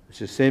it's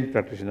the same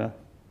practitioner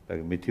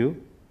like Matthew.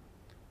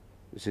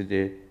 It's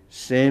the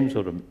same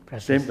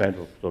kind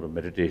of sort of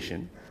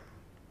meditation.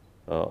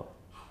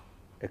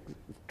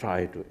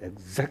 Try to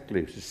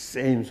exactly the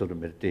same sort of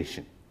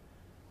meditation.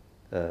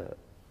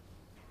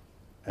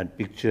 And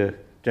picture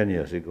 10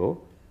 years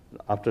ago.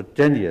 After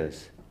 10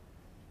 years,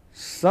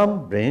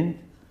 some brain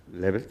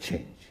level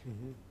change.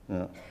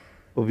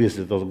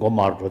 Obviously, it doesn't go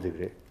more to the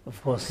degree. Of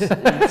course,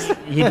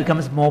 he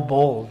becomes more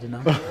bold,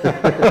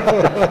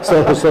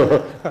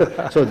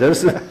 So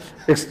there's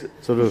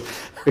sort of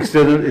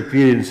external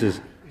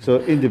appearances. So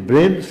in the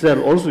brain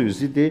cell also you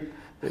see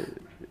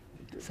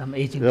some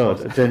aging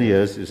process. 10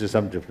 years you see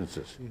some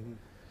differences.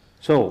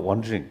 So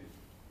wondering,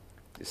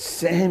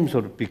 same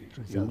sort of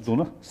picture,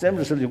 same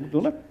result,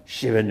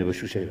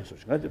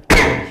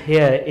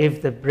 Here,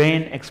 if the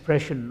brain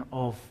expression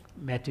of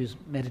Matthew's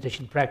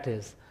meditation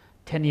practice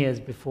 10 years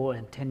before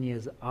and 10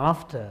 years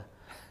after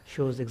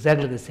shows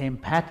exactly the same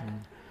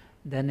pattern,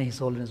 then His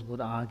Holiness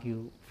would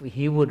argue,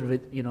 he would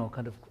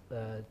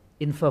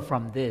infer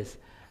from this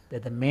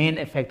that the main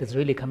effect is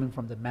really coming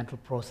from the mental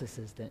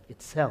processes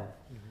itself.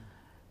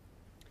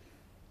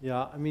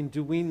 Yeah, I mean,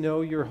 do we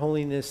know, Your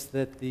Holiness,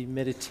 that the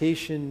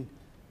meditation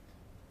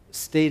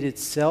state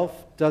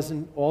itself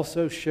doesn't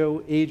also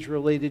show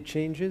age-related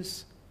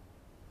changes?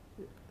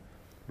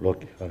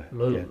 Loki.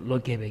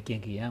 로케베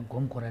겐기야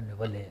곰코라는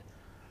원래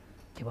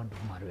기본도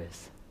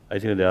말해서. I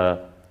think there are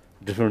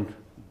different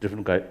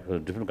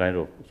kind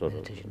of sort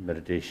of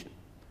meditation.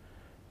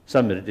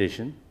 Some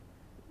meditation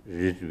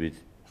related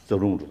with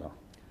zarungruda.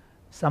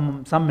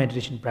 Some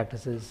meditation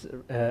practices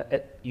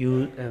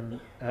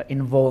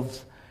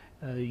involves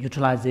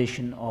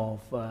utilization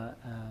of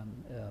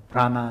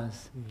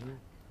pranas.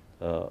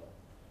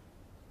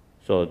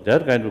 So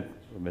that kind of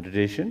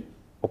meditation,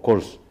 of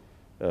course,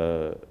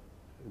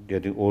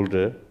 getting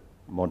older,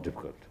 more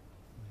difficult.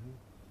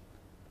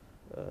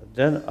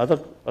 Then other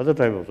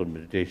types of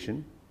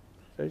meditation,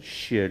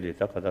 share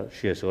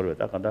sorry,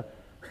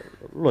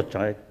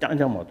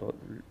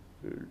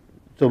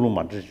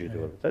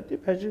 that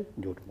depends.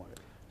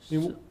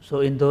 So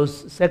in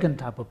those second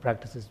type of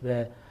practices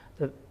where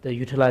the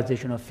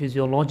utilization of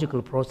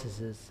physiological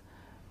processes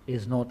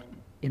is not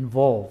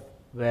involved,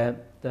 where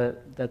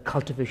the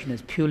cultivation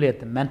is purely at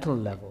the mental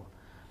level,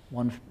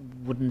 one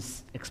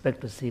wouldn't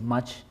expect to see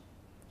much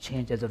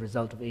change as a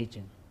result of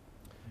aging.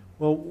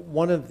 Well,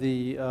 one of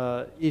the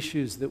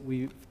issues that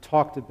we've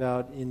talked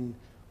about in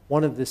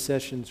one of the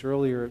sessions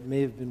earlier, it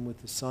may have been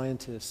with the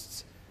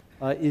scientists,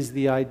 is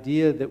the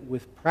idea that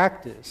with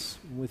practice,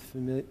 with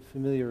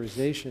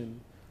familiarization,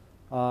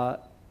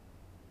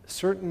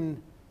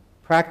 certain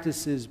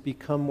practices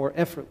become more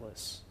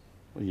effortless.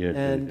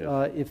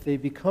 If they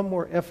become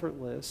more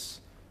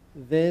effortless,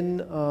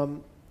 then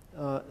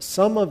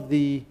some of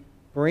the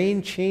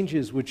brain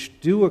changes which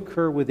do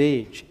occur with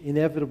age,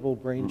 inevitable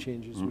brain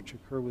changes which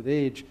occur with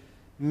age,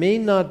 may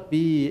not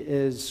be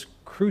as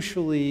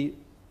crucially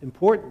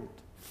important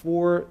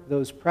for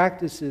those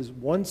practices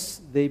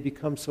once they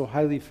become so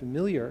highly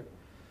familiar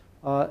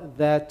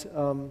that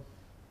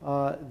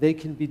they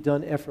can be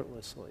done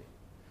effortlessly.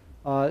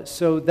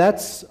 So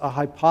that's a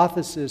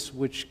hypothesis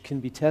which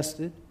can be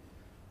tested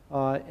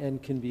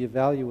and can be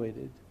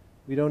evaluated.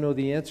 We don't know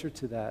the answer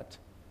to that.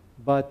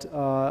 But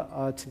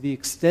to the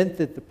extent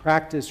that the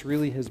practice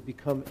really has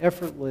become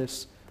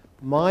effortless,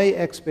 my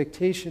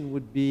expectation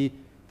would be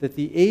that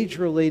the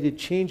age-related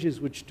changes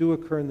which do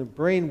occur in the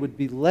brain would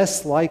be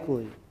less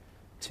likely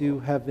to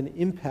have an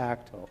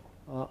impact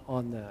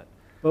on that.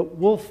 But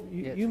Wolf,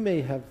 you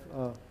may have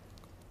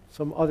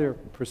some other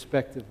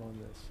perspective on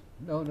this.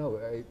 No,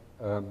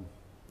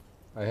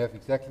 I have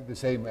exactly the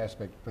same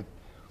aspect, but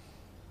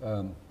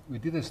we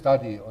did a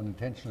study on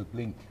attentional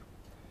blink,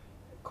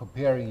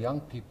 comparing young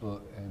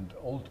people and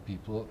old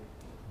people,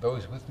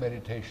 those with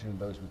meditation and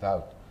those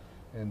without.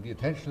 And the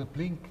attentional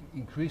blink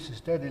increases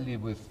steadily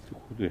with...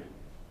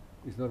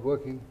 It's not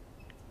working?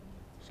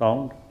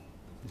 Sound?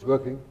 It's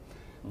working.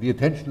 The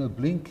attentional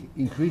blink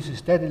increases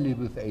steadily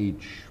with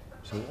age.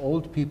 So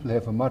old people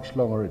have a much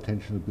longer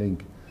attentional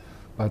blink.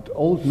 But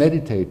old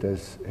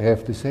meditators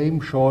have the same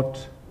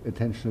short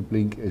attentional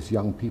blink as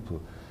young people.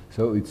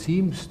 So it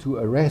seems to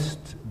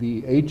arrest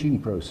the aging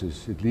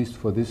process, at least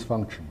for this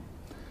function.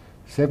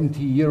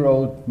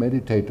 70-year-old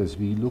meditators,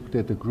 we looked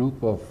at a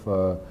group of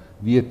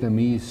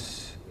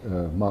Vietnamese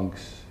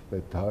monks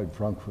that are in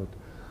Frankfurt,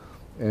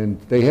 and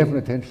they have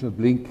an attentional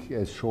blink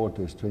as short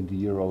as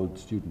 20-year-old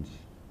students.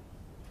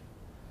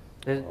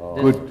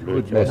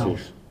 Good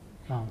message.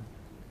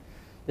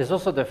 There's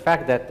also the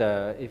fact that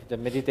if the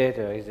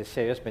meditator is a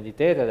serious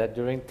meditator, that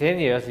during 10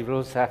 years he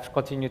will have to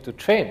continue to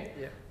train.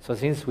 Yeah. So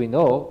since we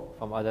know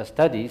from other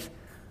studies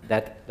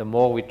that the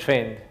more we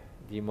train,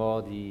 the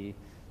more the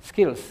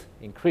skills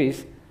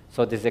increase,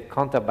 so there's a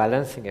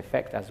counterbalancing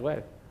effect as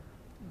well.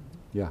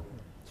 Yeah.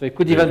 So it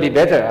could even be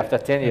better after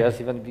 10 years,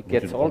 even if it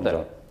gets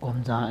older.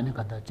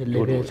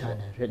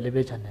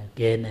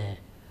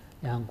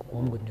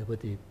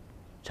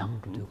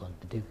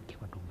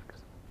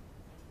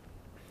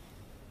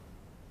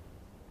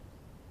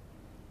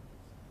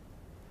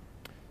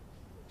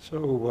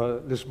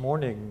 So this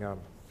morning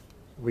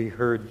we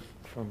heard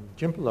from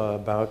Jimpala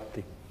about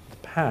the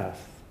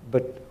path,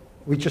 but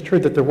we just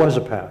heard that there was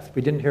a path.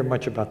 We didn't hear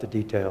much about the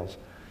details.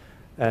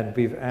 And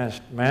we've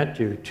asked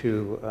Matthew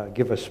to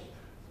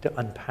to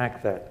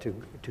unpack that,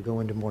 to go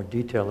into more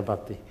detail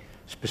about the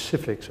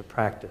specifics of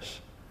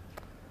practice,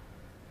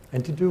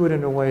 and to do it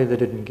in a way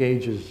that it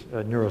engages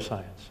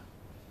neuroscience.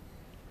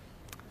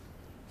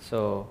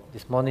 So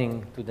this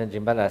morning, student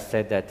Jimbala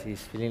said that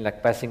he's feeling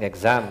like passing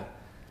exam,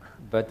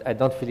 but I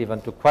don't feel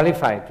even to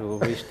qualify to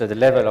reach the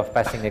level of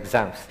passing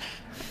exams.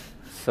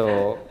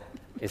 So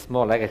it's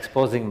more like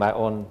exposing my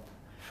own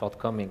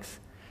shortcomings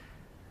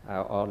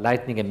or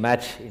lighting a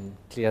match in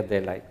clear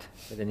daylight.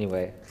 But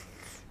anyway,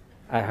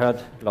 I heard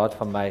a lot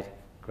from my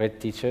great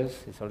teachers,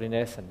 His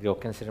Holiness and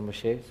Gyoken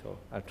Sri, so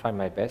I'll try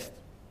my best.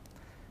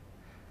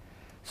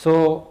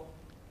 So,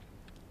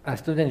 as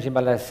student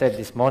Jimbala said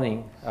this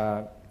morning,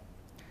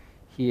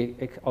 he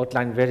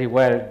outlined very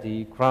well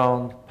the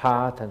ground,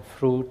 path, and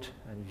fruit,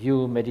 and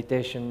view,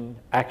 meditation,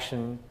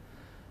 action,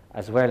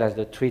 as well as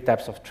the 3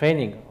 types of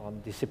training on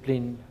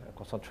discipline,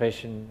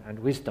 concentration, and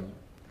wisdom.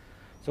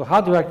 So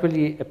how do we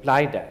actually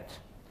apply that?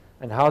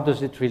 And how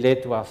does it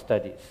relate to our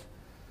studies?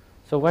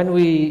 So when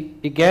we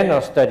began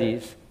our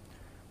studies,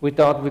 we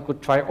thought we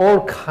could try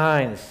all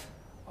kinds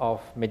of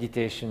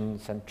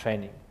meditations and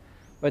training.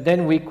 But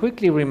then we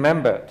quickly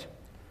remembered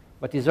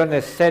what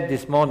Isone said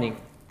this morning,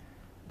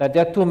 that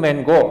there are two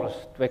main goals: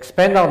 to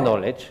expand our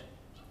knowledge,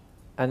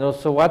 and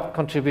also what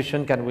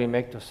contribution can we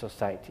make to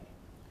society.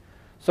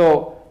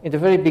 So in the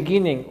very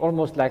beginning,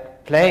 almost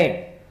like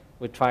playing,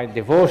 we tried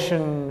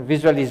devotion,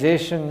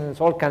 visualizations,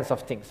 all kinds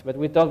of things. But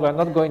we thought we're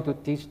not going to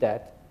teach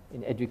that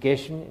in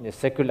education in a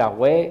secular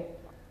way.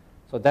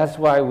 So that's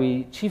why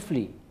we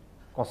chiefly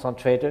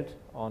concentrated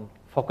on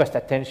focused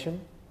attention,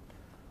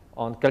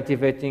 on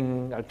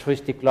cultivating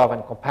altruistic love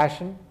and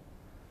compassion,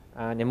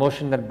 and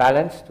emotional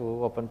balance to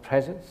open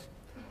presence,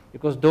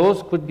 because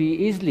those could be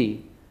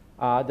easily,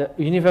 the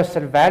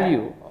universal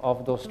value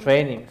of those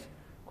trainings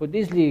could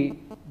easily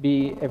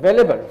be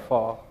available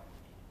for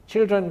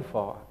children,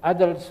 for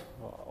adults,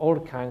 for all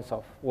kinds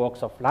of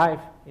walks of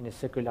life in a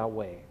secular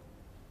way.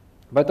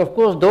 But of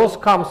course, those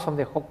comes from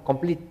the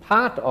complete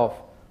part of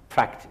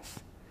practice.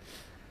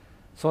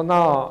 So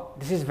now,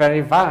 this is a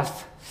very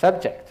vast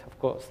subject, of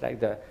course, like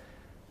the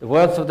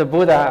words of the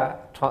Buddha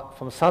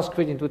from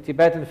Sanskrit into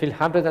Tibetan fill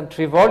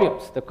 103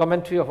 volumes. The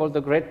commentary of all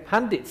the great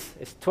pandits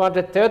is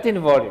 213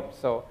 volumes,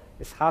 so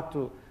it's hard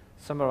to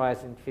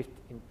summarize in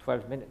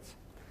 12 minutes.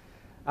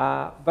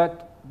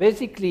 But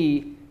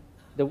basically,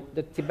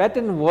 the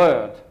Tibetan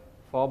word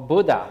for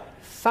Buddha,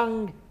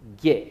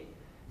 Sangye,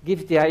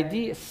 gives the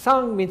idea.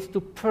 Sang means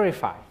to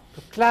purify,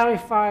 to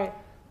clarify,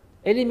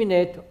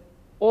 eliminate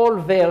all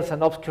veils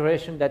and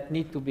obscuration that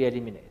need to be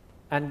eliminated.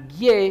 And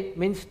Gye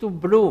means to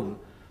bloom,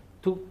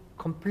 to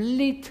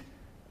complete,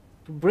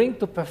 to bring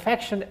to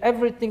perfection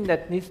everything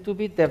that needs to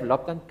be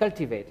developed and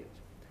cultivated.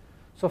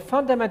 So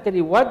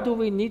fundamentally, what do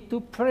we need to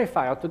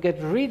purify or to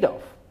get rid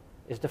of?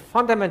 Is the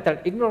fundamental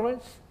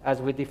ignorance, as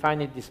we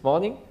defined it this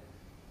morning,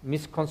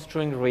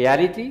 misconstruing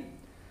reality,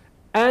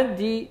 and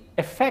the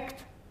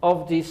effect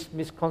of this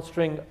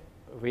misconstruing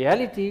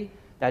reality,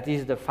 that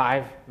is the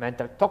 5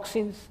 mental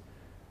toxins,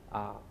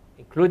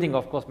 including,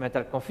 of course,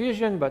 mental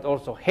confusion, but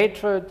also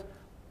hatred,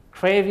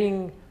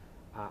 craving,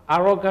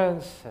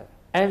 arrogance,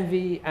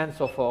 envy, and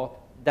so forth,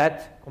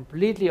 that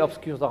completely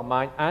obscures our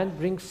mind and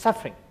brings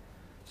suffering.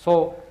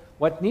 So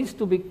what needs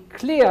to be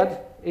cleared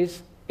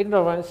is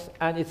ignorance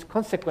and its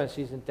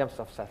consequences in terms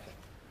of suffering.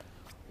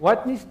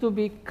 What needs to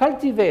be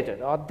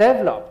cultivated or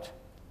developed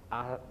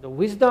are the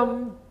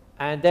wisdom,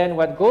 and then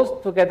what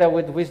goes together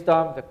with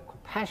wisdom, the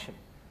compassion.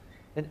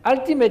 And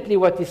ultimately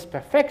what is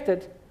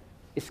perfected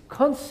is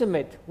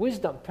consummate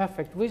wisdom,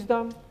 perfect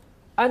wisdom,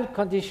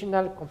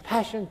 unconditional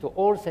compassion to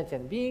all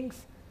sentient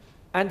beings,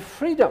 and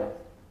freedom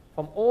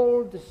from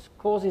all the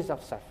causes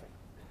of suffering.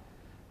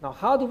 Now,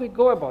 how do we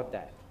go about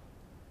that?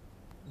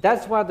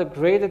 That's where the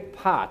graded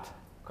part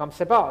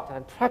comes about,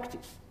 and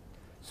practice.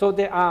 So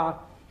there are,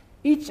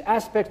 each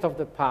aspect of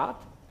the part,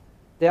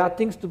 there are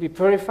things to be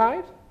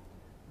purified,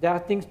 there are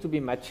things to be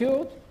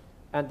matured,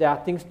 and there are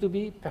things to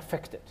be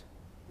perfected.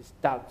 It's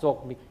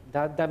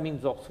that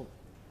means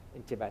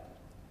in Tibetan.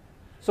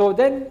 So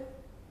then,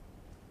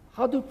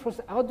 how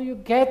do you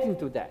get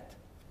into that?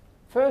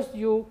 First,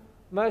 you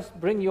must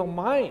bring your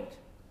mind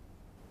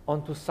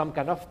onto some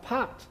kind of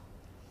path.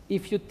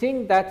 If you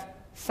think that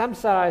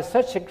samsara is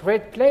such a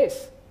great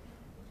place,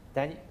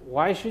 then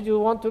why should you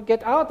want to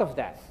get out of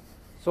that?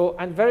 So,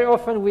 and very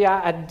often we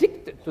are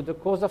addicted to the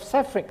cause of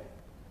suffering.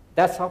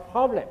 That's our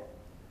problem.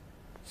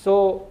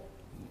 So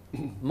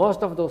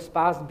most of those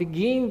paths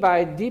begin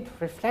by deep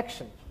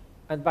reflection.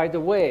 And by the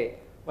way,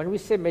 when we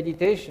say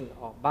meditation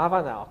or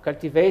bhavana or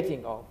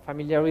cultivating or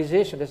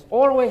familiarization, there's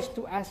always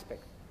 2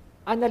 aspects.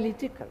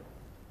 Analytical.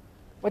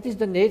 What is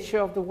the nature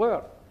of the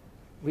world?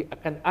 We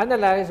can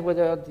analyze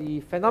whether the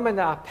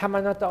phenomena are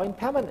permanent or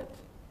impermanent.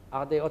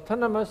 Are they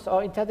autonomous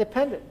or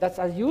interdependent? That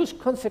has huge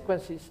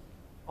consequences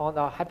on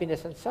our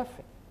happiness and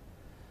suffering.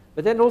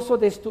 But then also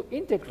there's to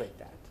integrate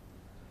that.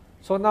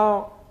 So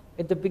now,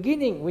 at the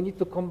beginning, we need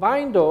to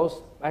combine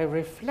those by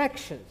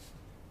reflections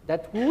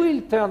that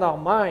will turn our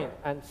mind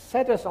and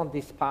set us on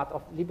this path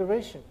of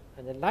liberation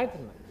and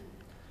enlightenment.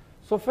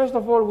 So first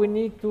of all, we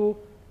need to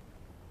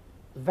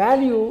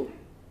value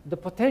the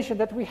potential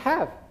that we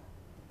have,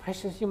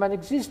 precious human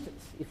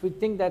existence. If we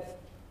think that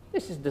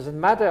doesn't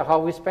matter how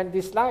we spend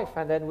this life,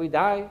 and then we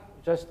die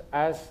just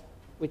as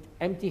with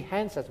empty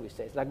hands, as we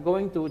say. It's like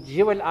going to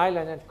Jewel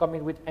Island and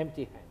coming with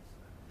empty hands.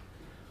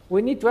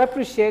 We need to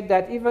appreciate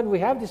that even we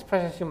have this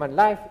precious human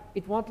life,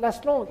 it won't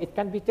last long. It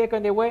can be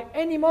taken away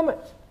any moment.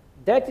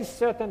 That is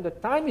certain, the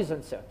time is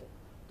uncertain.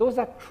 Those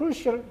are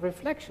crucial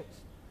reflections.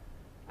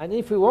 And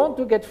if we want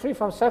to get free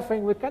from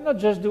suffering, we cannot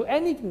just do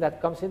anything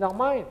that comes in our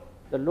mind.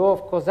 The law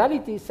of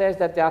causality says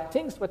that there are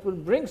things that will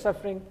bring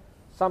suffering,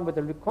 some that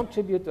will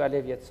contribute to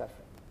alleviate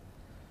suffering.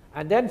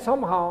 And then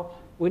somehow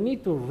we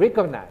need to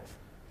recognize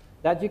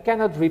that you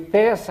cannot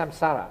repair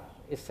samsara.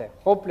 It's a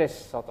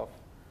hopeless sort of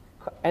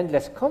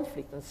endless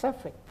conflict and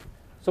suffering.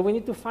 So we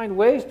need to find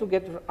ways to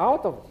get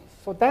out of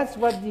this. So that's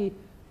what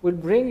will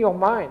bring your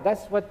mind.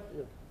 That's what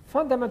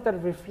fundamental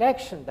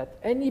reflection that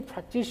any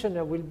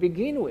practitioner will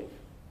begin with.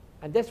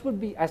 And this will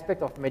be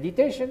aspect of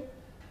meditation.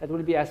 That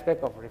will be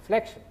aspect of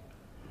reflection.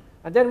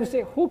 And then we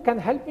say, who can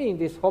help me in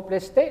this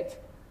hopeless state?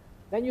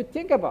 Then you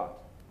think about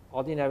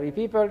ordinary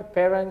people,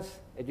 parents,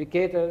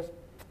 educators,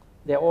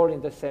 they're all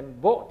in the same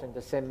boat, in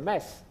the same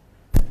mess.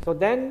 So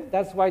then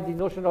that's why the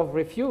notion of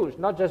refuge,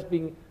 not just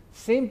being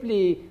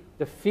simply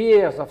the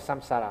fears of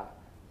samsara,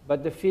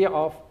 but the fear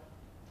of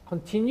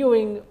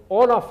continuing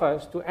all of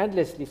us to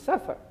endlessly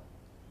suffer.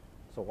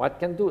 So what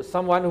can do?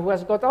 Someone who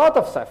has got out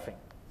of suffering.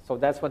 So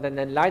that's what an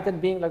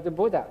enlightened being like the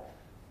Buddha.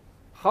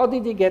 How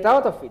did he get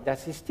out of it?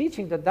 That's his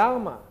teaching, the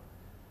Dharma.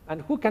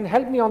 And who can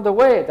help me on the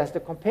way? That's the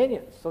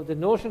companion. So the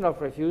notion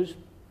of refuge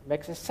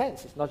makes a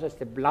sense. It's not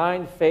just a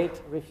blind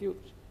faith refuge.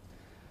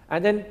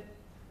 And then,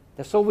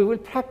 so we will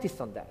practice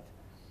on that.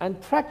 And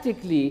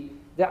practically,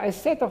 there are a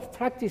set of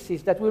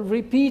practices that will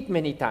repeat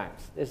many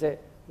times. There's a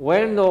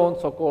well-known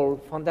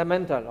so-called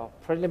fundamental or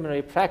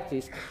preliminary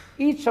practice.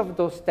 Each of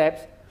those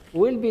steps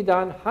will be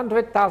done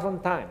 100,000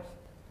 times.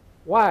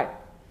 Why?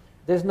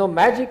 There's no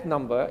magic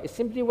number. It's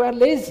simply we're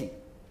lazy.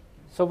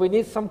 So we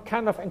need some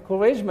kind of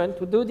encouragement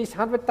to do this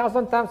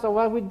 100,000 times,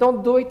 or we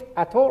don't do it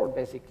at all,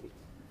 basically.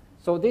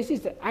 So this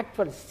is the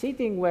actual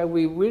sitting where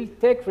we will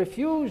take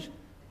refuge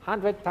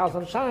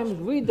 100,000 times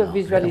with the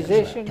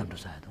visualization,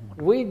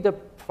 with the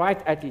right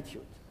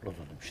attitude.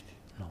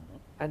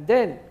 And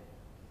then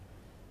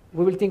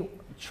we will think,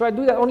 should I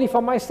do that only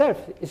for myself?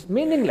 It's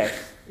meaningless.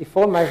 If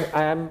all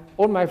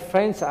my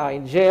friends are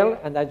in jail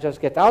and I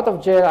just get out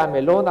of jail, I'm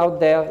alone out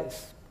there, it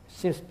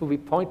seems to be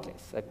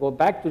pointless. I go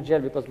back to jail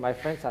because my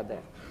friends are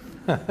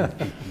there.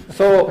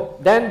 So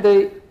then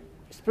the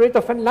spirit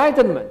of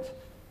enlightenment,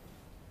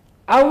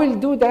 I will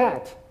do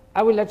that.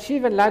 I will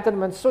achieve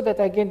enlightenment so that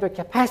I gain the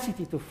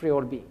capacity to free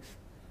all beings.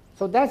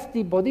 So that's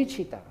the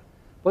bodhicitta.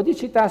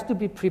 Bodhicitta has to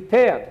be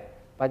prepared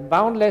by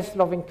boundless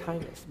loving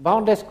kindness,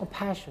 boundless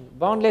compassion,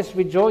 boundless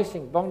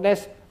rejoicing,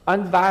 boundless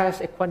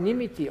unbiased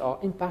equanimity or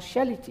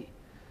impartiality.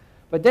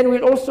 But then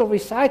we'll also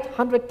recite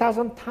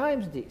 100,000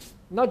 times this,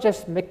 not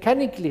just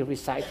mechanically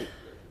reciting,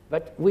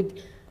 but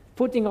with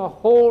putting our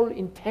whole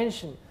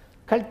intention,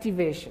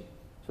 cultivation.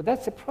 So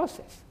that's a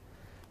process.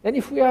 Then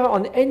if we are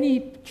on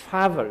any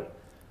travel,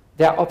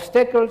 there are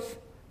obstacles,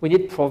 we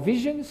need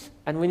provisions,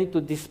 and we need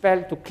to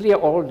dispel, to clear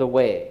all the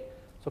way.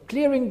 So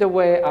clearing the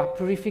way are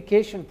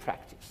purification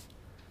practice.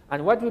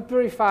 And what we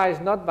purify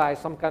is not by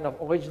some kind of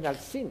original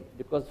sin,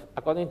 because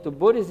according to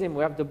Buddhism,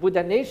 we have the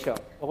Buddha nature,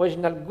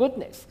 original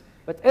goodness.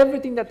 But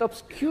everything that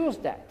obscures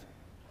that,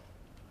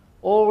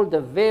 all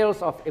the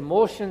veils of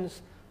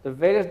emotions, the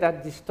veils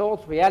that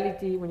distort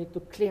reality, we need to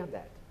clear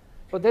that.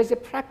 So there's a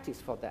practice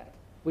for that,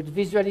 with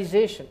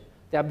visualization.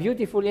 There are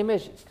beautiful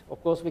images.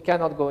 Of course, we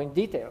cannot go in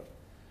detail.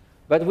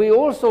 But we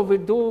also will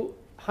do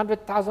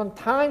 100,000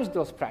 times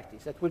those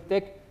practices. That will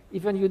take,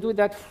 even you do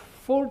that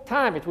full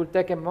time, it will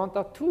take a month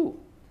or two.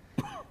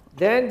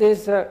 Then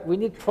we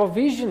need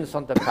provisions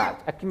on the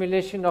path,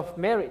 accumulation of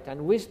merit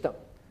and wisdom.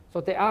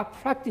 So there are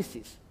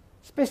practices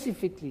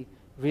specifically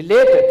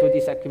related to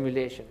this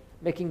accumulation,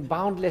 making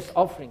boundless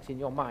offerings in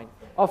your mind,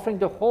 offering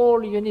the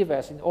whole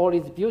universe in all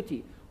its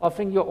beauty,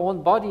 offering your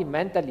own body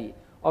mentally,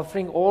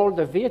 offering all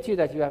the virtue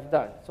that you have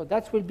done. So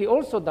that will be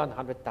also done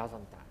 100,000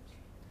 times.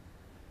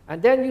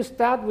 And then you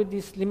start with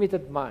this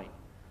limited mind.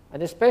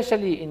 And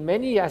especially in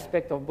many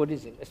aspects of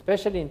Buddhism,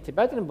 especially in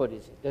Tibetan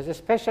Buddhism, there's a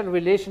special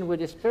relation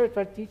with a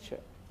spiritual teacher,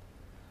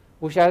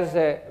 which has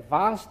a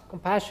vast,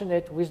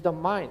 compassionate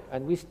wisdom mind.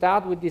 And we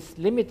start with this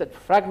limited,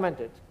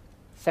 fragmented,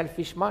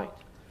 selfish mind.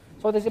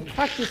 So there's a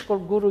practice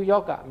called Guru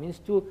Yoga. It means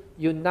to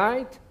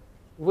unite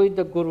with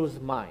the Guru's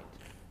mind.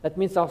 That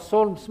means our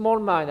small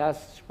mind,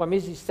 as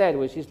Swamiji said,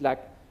 which is like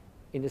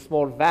in a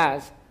small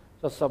vase,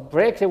 so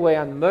breaks away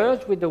and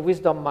merge with the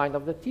wisdom mind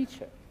of the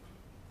teacher.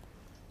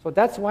 So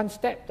that's one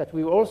step that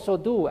we also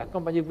do,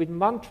 accompanied with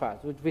mantras,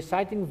 with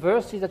reciting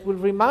verses that will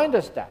remind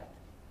us that.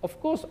 Of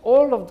course,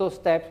 all of those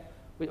steps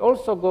will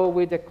also go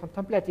with the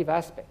contemplative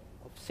aspect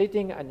of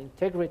sitting and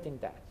integrating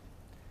that.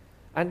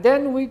 And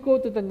then we go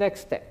to the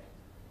next step,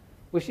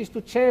 which is to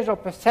change our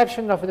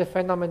perception of the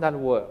phenomenal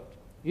world.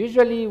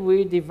 Usually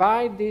we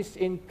divide this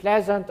in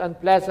pleasant,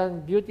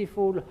 unpleasant,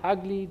 beautiful,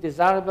 ugly,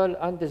 desirable,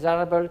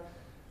 undesirable.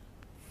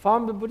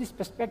 From the Buddhist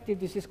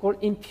perspective, this is called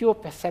impure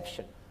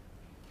perception.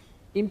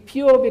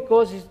 Impure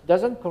because it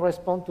doesn't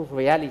correspond to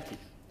reality.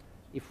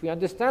 If we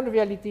understand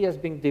reality as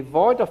being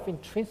devoid of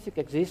intrinsic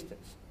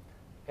existence,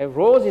 a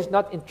rose is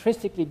not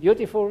intrinsically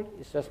beautiful,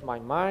 it's just my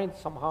mind,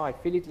 somehow I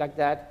feel it like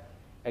that.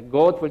 A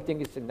goat will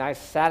think it's a nice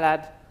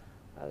salad,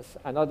 as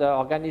another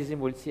organism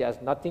will see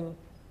as nothing.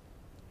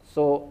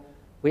 So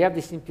we have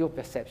this impure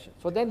perception.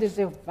 So then there's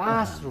a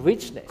vast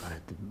richness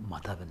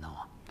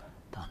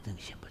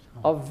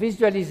of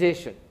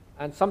visualization.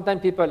 And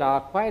sometimes people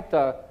are quite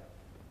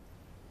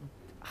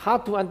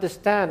hard to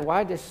understand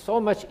why there's so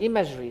much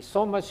imagery,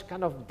 so much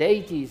kind of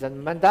deities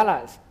and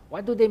mandalas.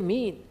 What do they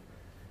mean?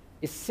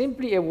 It's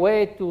simply a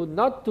way to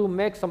not to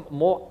make some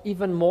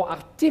even more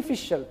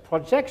artificial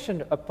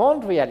projection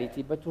upon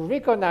reality, but to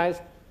recognize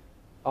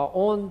our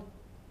own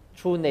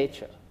true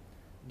nature.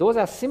 Those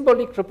are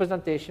symbolic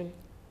representations.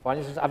 For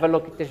instance,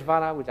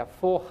 Avalokiteshvara with the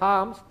 4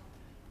 arms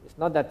It's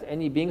not that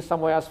any being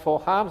somewhere has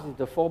four arms, it's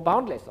the four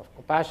boundless of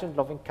compassion,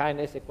 loving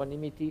kindness,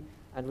 equanimity,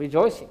 and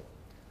rejoicing.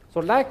 So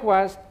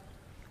likewise,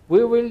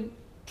 we will,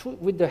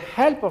 with the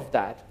help of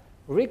that,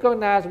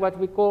 recognize what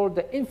we call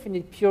the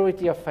infinite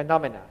purity of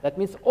phenomena. That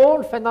means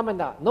all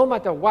phenomena, no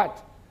matter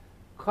what,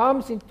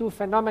 comes into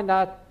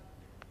phenomena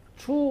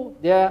through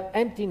their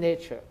empty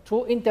nature,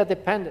 through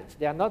interdependence.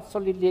 They are not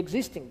solidly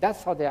existing.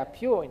 That's how they are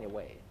pure in a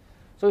way.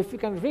 So if you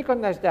can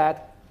recognize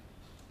that,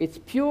 it's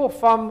pure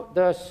from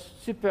the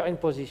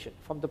superimposition,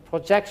 from the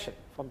projection,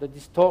 from the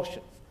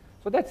distortions.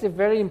 So that's a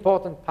very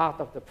important part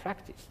of the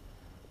practice,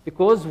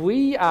 because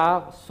we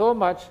are so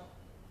much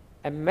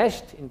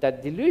enmeshed in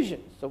that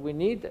delusion, so we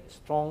need a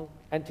strong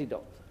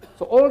antidote.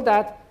 So all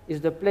that is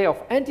the play of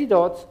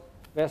antidotes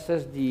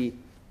versus the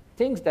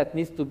things that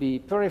needs to be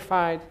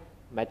purified,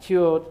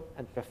 matured,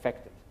 and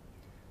perfected.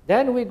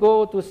 Then we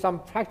go to some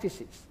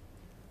practices.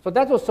 So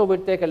that also will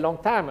take a long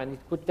time, and it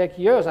could take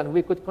years, and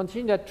we could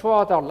continue that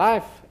throughout our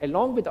life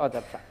along with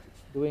other practices,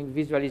 doing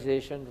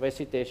visualization,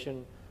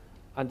 recitation,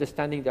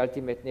 understanding the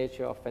ultimate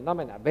nature of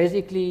phenomena.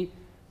 Basically,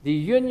 the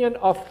union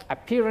of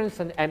appearance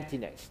and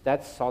emptiness.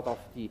 That's sort of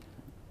the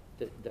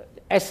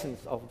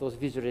essence of those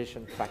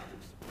visualization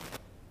practices.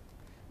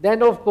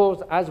 Then, of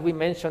course, as we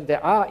mentioned,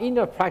 there are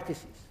inner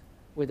practices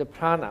with the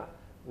prana,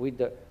 with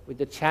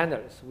the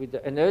channels, with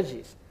the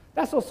energies.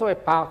 That's also a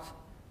part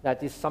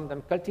that is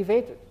sometimes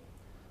cultivated.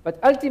 But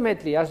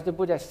ultimately, as the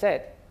Buddha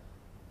said,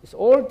 this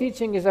whole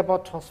teaching is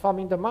about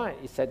transforming the mind.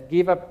 He said,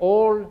 give up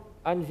all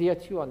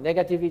unvirtue or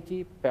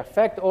negativity,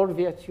 perfect all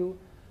virtue,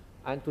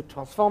 and to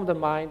transform the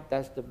mind,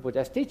 that's the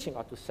Buddha's teaching,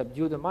 or to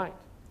subdue the mind.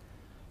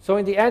 So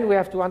in the end, we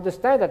have to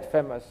understand that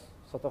famous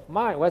sort of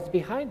mind, what's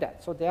behind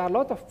that. So there are a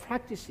lot of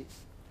practices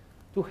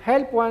to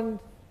help one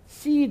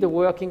see the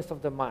workings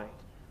of the mind,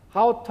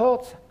 how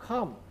thoughts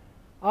come,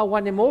 how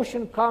one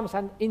emotion comes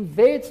and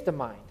invades the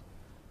mind,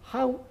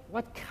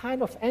 what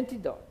kind of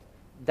antidote,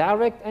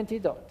 direct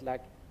antidote,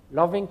 like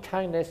loving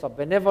kindness or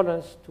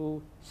benevolence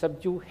to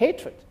subdue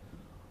hatred,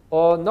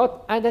 or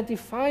not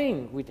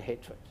identifying with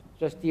hatred,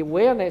 just the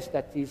awareness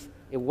that is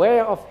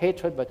aware of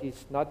hatred, but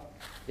it's not,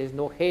 there's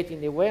no hate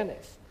in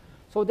awareness.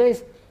 So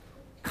there's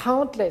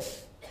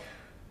countless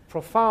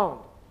profound,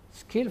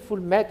 skillful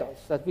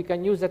methods that we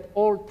can use at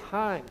all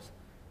times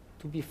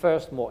to be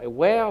first more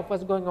aware of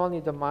what's going on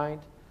in the mind,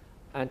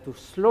 and to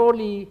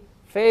slowly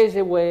phase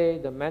away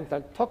the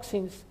mental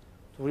toxins,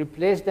 to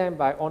replace them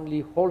by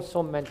only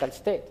wholesome mental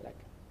state, like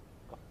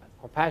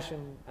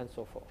compassion and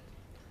so forth.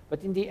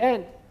 But in the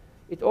end,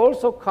 it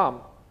also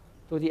comes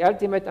to the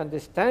ultimate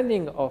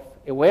understanding of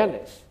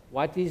awareness.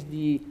 What is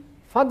the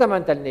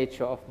fundamental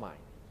nature of mind?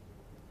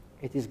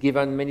 It is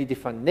given many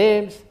different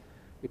names.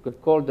 We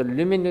could call the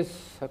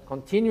luminous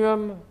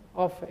continuum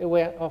of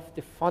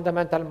the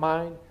fundamental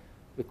mind.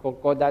 We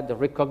could call that the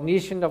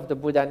recognition of the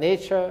Buddha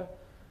nature.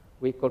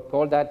 We could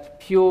call that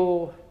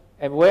pure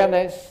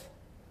awareness,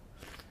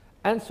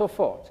 and so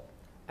forth.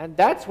 And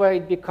that's where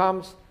it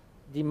becomes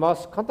the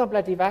most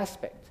contemplative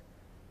aspect.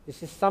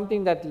 This is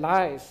something that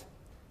lies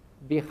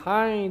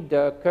behind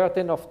the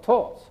curtain of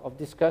thoughts, of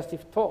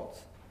discursive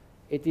thoughts.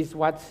 It is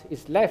what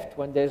is left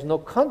when there is no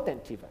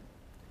content even.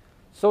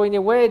 So in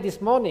a way,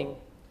 this morning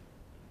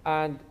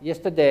and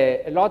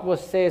yesterday, a lot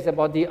was said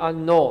about the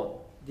unknown,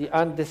 the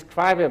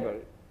undescribable,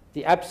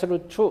 the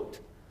absolute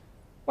truth.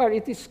 Well,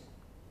 it is,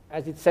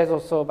 as it says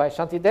also by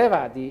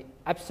Shantideva, the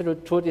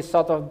absolute truth is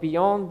sort of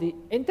beyond the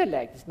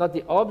intellect. It's not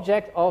the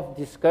object of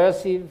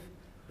discursive,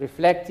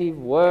 reflective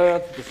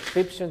words,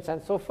 descriptions,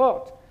 and so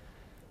forth.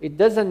 It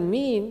doesn't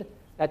mean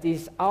that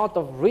it's out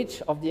of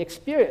reach of the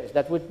experience.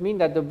 That would mean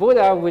that the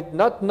Buddha would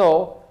not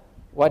know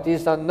what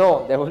is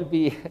unknown. There will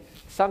be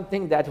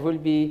something that will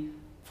be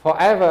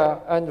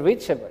forever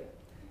unreachable.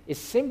 It's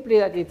simply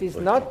that it is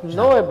not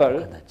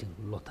knowable.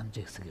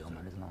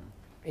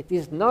 It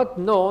is not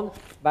known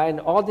by an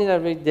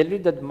ordinary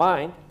deluded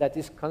mind that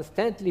is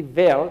constantly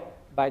veiled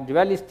by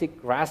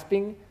dualistic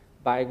grasping,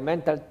 by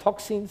mental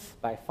toxins,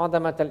 by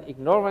fundamental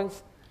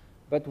ignorance.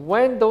 But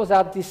when those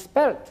are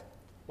dispelled,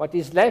 what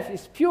is left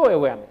is pure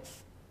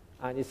awareness.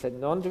 And it's a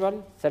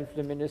non-dual,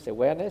 self-luminous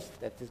awareness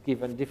that is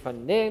given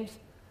different names.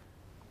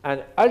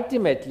 And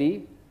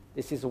ultimately,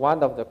 this is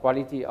one of the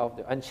qualities of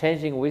the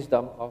unchanging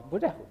wisdom of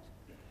Buddhahood.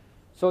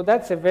 So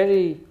that's a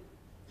very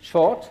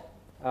short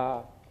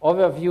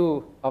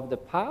overview of the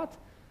path.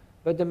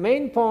 But the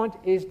main point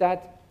is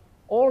that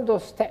all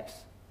those steps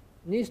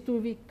need to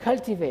be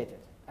cultivated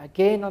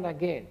again and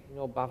again. You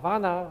know,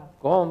 bhavana,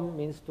 gom,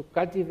 means to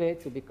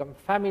cultivate, to become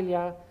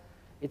familiar.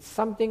 It's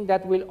something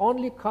that will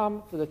only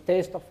come to the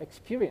taste of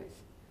experience.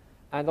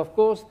 And of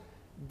course,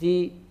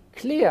 the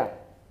clear,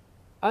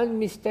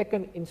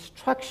 unmistaken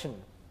instruction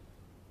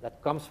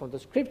that comes from the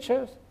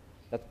scriptures,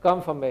 that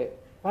come from a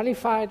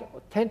qualified,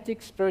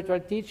 authentic spiritual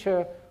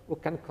teacher who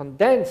can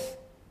condense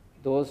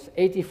those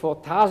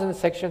 84,000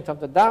 sections of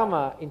the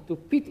Dharma into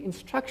pit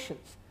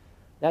instructions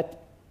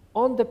that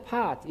on the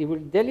path he will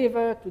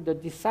deliver to the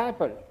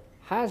disciple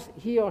as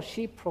he or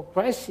she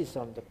progresses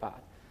on the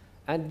path,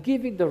 and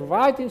give it the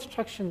right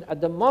instruction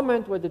at the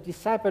moment where the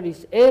disciple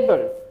is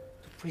able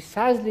to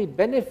precisely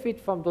benefit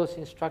from those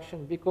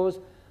instructions because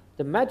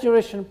the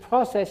maturation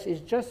process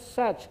is just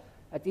such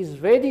that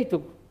is ready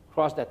to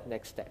cross that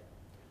next step.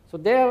 So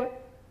there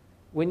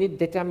we need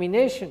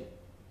determination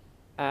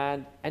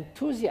and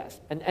enthusiasm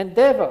and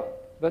endeavor,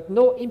 but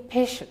no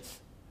impatience.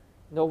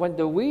 You know, when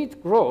the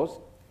weed grows,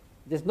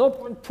 there's no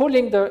point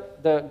pulling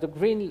the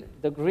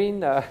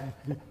green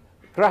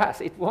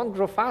grass. It won't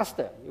grow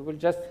faster. You will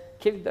just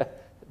kill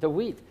the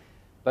weed.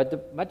 But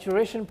the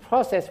maturation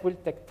process will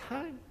take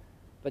time.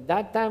 But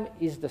that time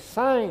is the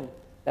sign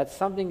that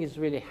something is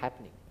really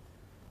happening.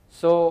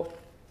 So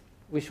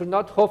we should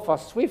not hope for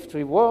swift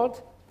reward,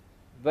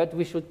 but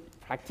we should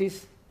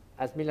practice,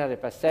 as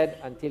Milarepa said,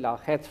 until our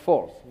head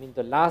falls, I mean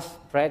the last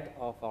breath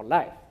of our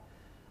life.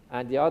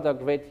 And the other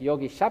great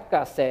yogi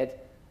Shapka said,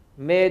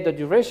 may the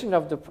duration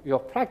of your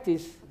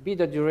practice be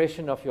the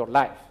duration of your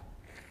life.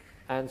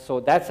 And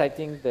so that's, I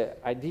think, the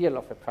ideal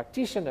of a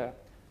practitioner.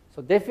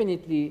 So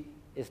definitely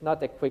it's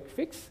not a quick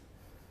fix,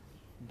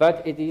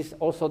 but it is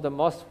also the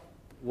most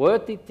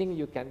worthy thing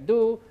you can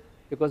do,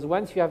 because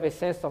once you have a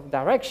sense of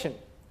direction,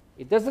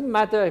 it doesn't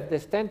matter if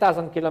there's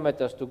 10,000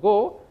 kilometers to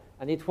go,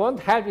 and it won't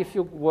help if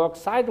you work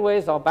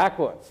sideways or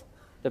backwards.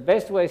 The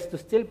best way is to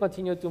still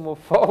continue to move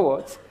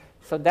forwards.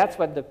 So that's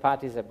what the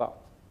path is about.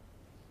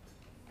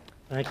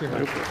 Thank you,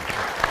 Matthew.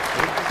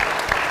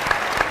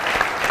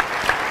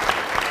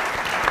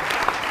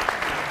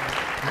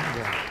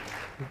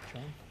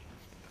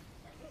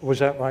 Was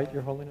that right,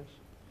 Your Holiness?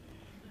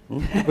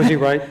 Was he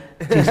right?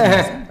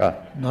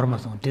 Normal.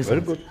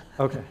 Very good.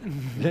 Okay.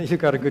 You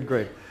got a good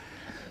grade.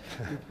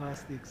 You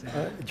passed the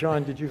exam.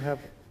 John, did you have?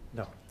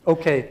 No.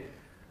 Okay.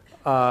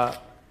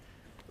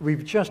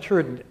 We've just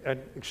heard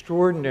an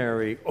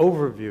extraordinary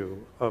overview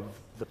of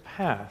the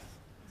path,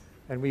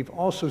 and we've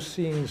also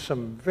seen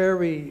some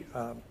very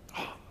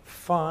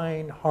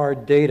fine,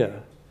 hard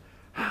data.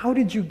 How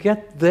did you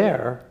get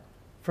there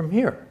from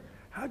here?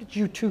 How did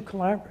you two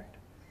collaborate?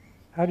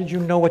 How did you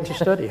know what to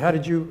study? How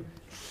did you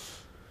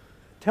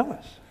tell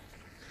us?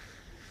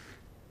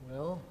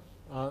 Well,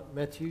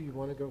 Matthew, you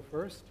want to go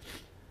first?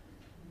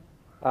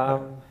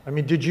 I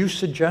mean, did you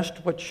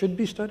suggest what should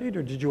be studied,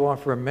 or did you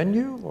offer a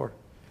menu, or?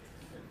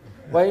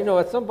 Well, you know,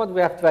 at some point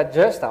we have to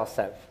adjust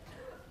ourselves,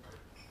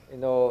 you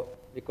know,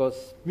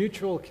 because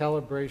Mutual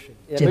calibration.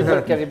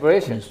 mutual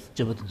calibrations,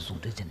 저부터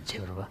송대전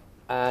제거봐.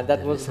 and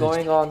that was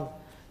going on.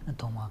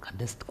 동마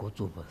간데스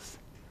고주버스.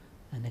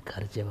 아니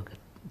가르제가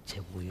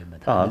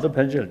제부유면. 안도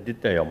편지를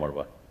뒷대야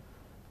말봐.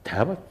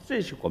 대바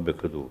쎄시 건배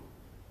그도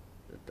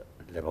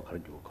레바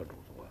가르고 가르고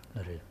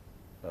그래.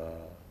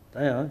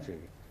 다양 저기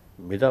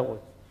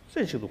미다고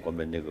쎄시도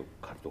건배 내가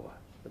가르고 와.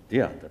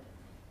 뒤안다.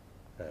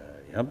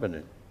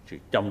 양반은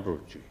지 잠도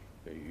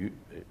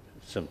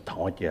좀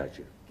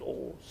당황해야지.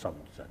 또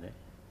삼잖아요.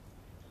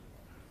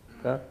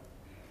 그러니까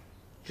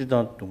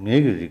지단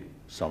동네들이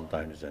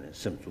삼다니잖아요.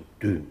 sem주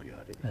düğün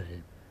거야.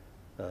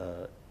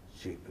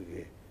 지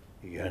그게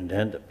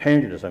연단의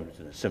팬들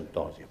삼잖아요.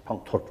 sem도지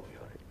방토르 거야.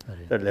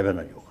 그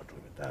레벨은 요가 좀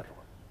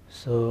다르고.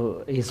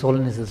 So His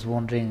Holiness is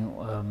wondering,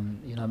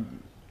 you know,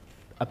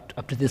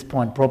 up to this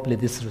point, probably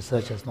this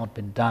research has not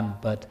been done,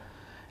 but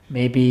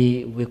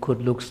maybe we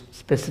could look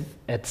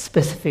at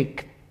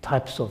specific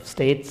types of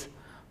states.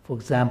 For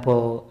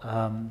example,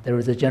 there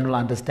is a general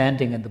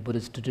understanding in the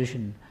Buddhist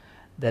tradition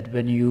that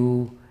when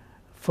you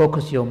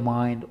focus your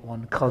mind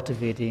on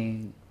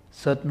cultivating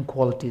certain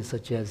qualities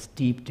such as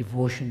deep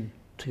devotion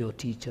to your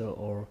teacher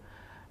or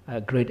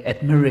great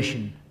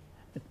admiration,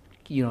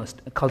 you know,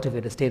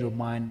 cultivate a state of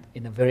mind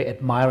in a very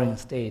admiring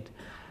state,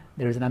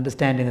 there is an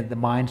understanding that the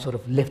mind sort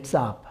of lifts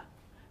up.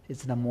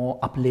 It's in a more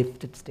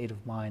uplifted state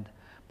of mind.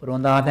 But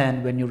on the other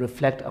hand, when you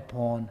reflect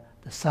upon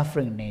the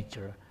suffering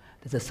nature,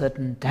 there's a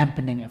certain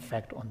dampening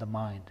effect on the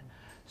mind.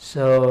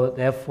 So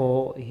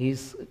therefore,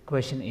 his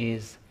question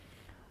is,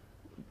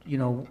 you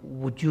know,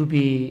 would you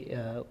be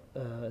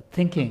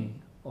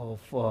thinking of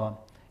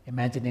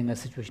imagining a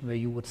situation where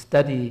you would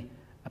study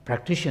a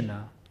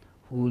practitioner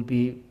who will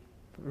be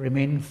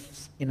remain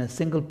in a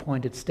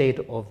single-pointed state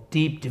of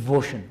deep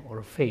devotion or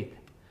of faith,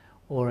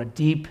 or a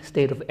deep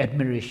state of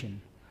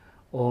admiration,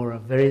 or a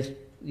very,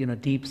 you know,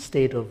 deep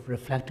state of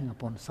reflecting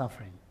upon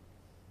suffering?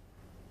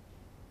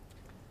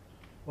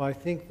 Well, I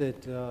think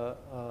that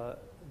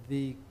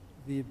the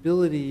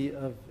ability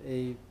of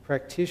a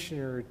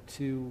practitioner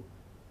to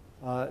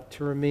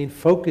remain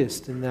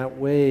focused in that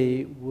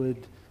way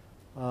would,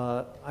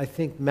 I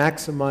think,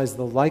 maximize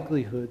the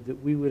likelihood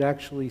that we would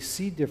actually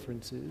see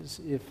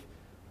differences if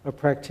a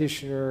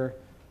practitioner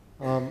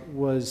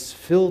was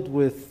filled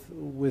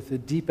with a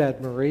deep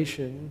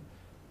admiration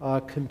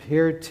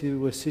compared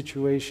to a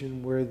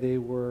situation where they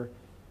were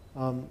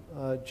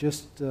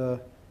just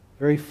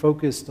very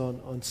focused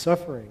on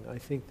suffering. I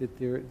think that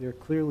there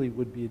clearly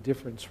would be a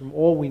difference. From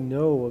all we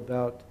know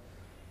about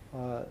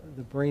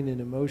the brain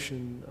and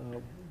emotion,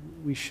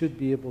 we should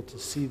be able to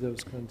see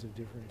those kinds of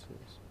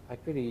differences.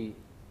 Actually,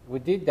 we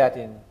did that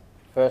in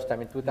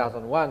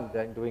 2001,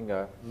 then doing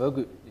a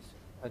Mögu,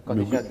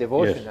 unconditional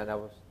devotion, yes. and I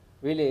was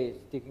really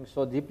thinking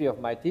so deeply of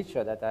my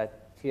teacher that I had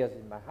tears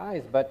in my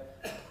eyes. But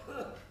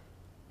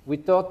we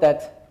thought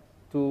that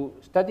to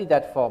study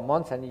that for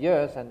months and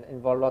years and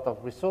involve a lot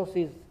of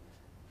resources,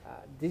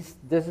 this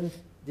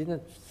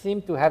didn't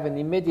seem to have an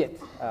immediate,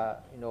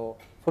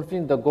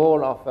 fulfilling the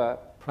goal of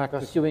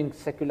pursuing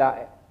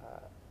secular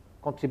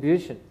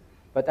contribution.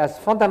 But as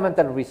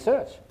fundamental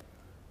research,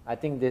 I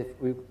think that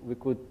we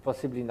could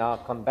possibly now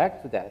come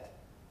back to that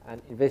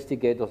and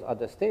investigate those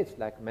other states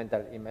like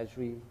mental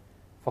imagery,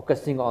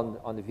 focusing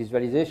on the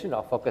visualization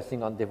or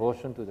focusing on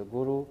devotion to the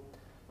guru.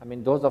 I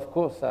mean, those, of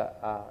course,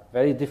 are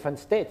very different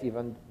states,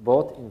 even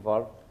both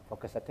involve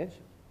focused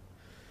attention.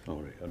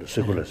 the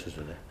secular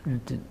system.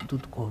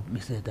 Tutko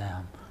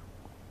miseda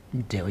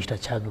deoista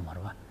chagu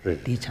marwa.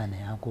 Di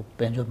chane aku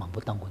penjo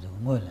mangbo tango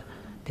ngoile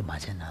di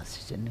machena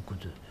sichen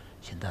kuju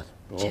shinda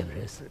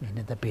chebres.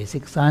 Ine the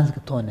basic science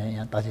ko tone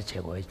ya taje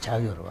chego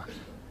chagu ro.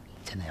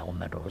 Chene ya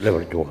omero.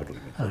 Level 2 hadu.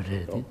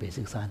 The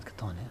basic science ko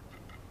tone.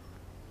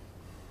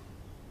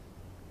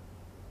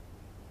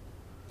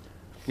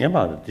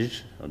 Nyama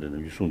dis ande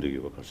nu sundegi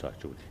wa sa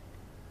chudi.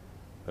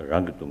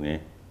 Rang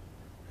tunge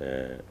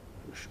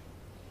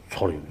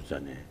소리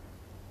유자네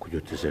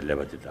구조태세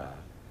레바디다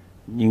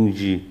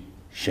닝지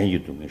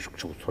셴유동의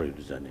숙청 소리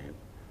유자네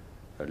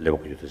레바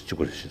구조태세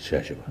지구를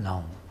시야셔 봐.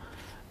 No.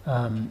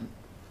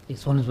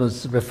 One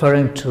was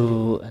referring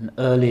to an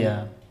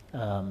earlier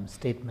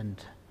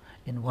statement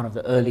in one of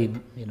the earlier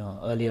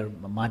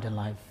mind and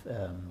life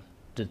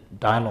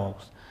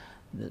dialogues.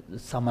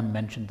 Someone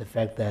mentioned the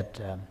fact that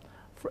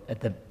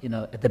at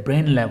the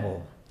brain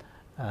level,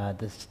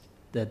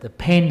 the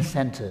pain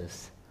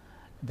centers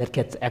that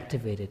gets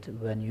activated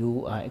when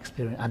you are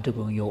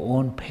undergoing your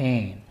own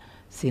pain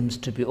seems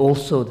to be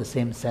also the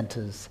same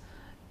centers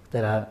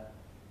that are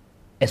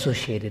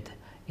associated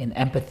in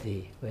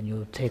empathy when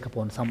you take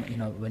upon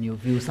when you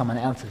view someone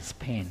else's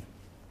pain.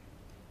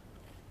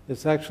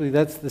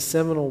 That's the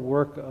seminal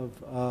work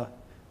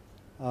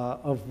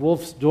of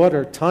Wolf's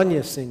daughter,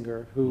 Tanya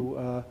Singer,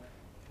 who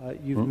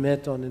you've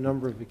met on a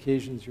number of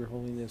occasions, Your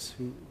Holiness,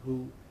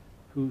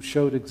 who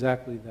showed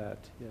exactly that.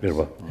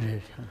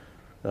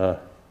 Yes.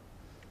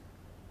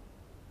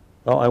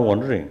 Now I'm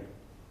wondering,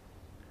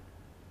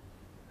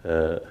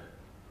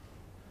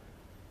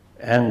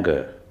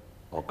 anger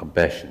or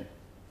compassion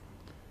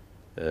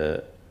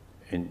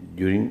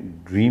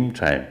during dream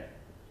time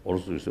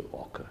also is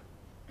occur.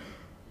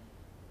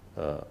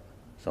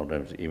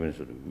 Sometimes even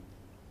sort of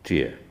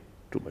tear,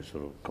 too much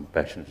sort of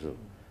compassion sort of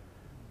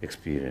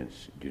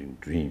experience during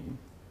dream,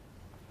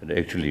 and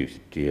actually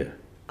tear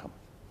come.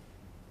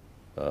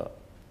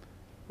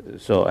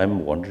 So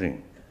I'm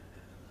wondering,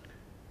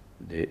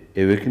 the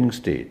awakening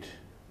state,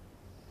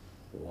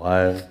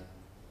 while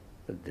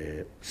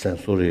the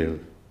sensorial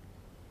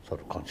sort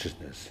of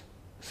consciousness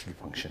still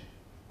function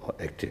or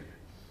active,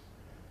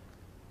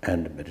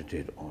 and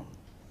meditate on,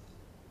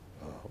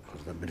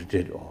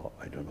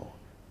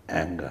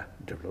 anger,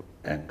 develop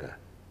anger,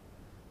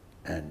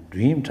 and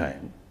dream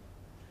time,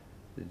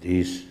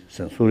 these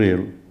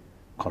sensorial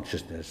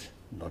consciousness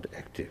not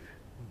active.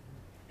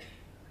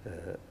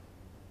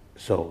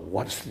 So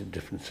what's the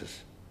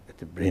differences at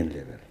the brain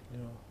level? Yeah.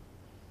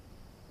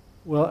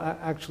 Well,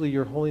 actually,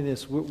 Your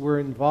Holiness, we're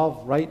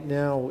involved right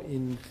now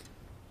in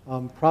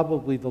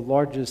probably the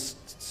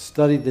largest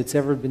study that's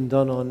ever been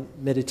done on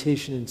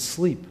meditation and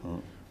sleep,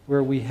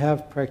 where we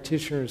have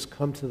practitioners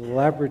come to the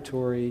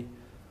laboratory,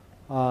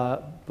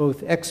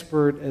 both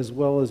expert as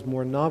well as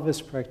more novice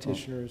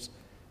practitioners.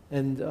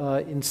 And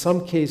in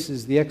some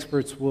cases, the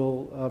experts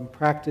will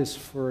practice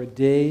for a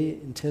day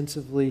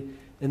intensively,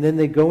 and then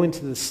they go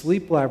into the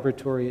sleep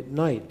laboratory at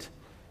night.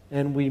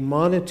 And we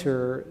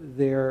monitor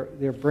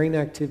their brain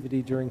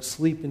activity during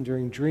sleep and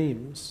during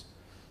dreams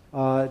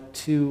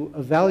to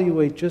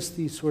evaluate just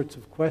these sorts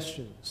of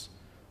questions.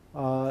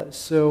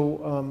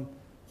 One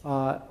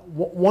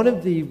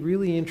of the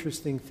really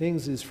interesting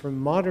things is from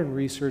modern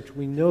research,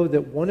 we know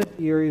that one of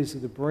the areas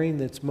of the brain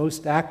that's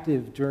most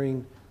active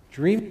during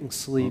dreaming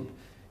sleep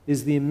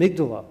is the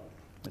amygdala.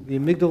 The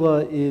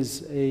amygdala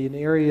is an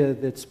area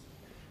that's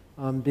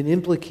been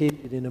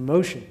implicated in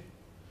emotion.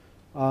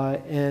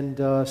 It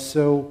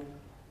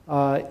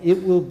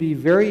will be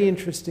very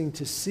interesting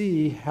to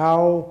see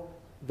how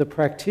the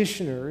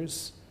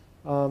practitioners,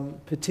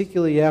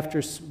 particularly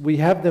after we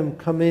have them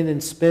come in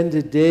and spend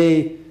a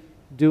day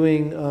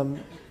doing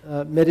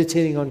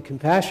meditating on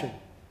compassion,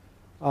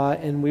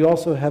 and we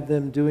also have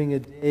them doing a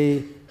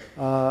day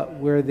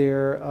where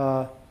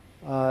they're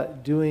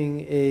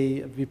doing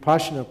a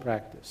vipassana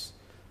practice,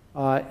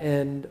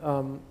 and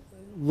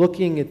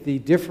looking at the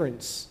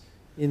difference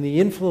in the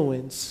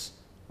influence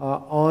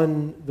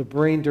on the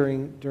brain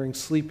during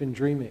sleep and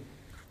dreaming.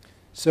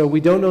 So we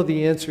don't know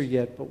the answer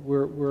yet, but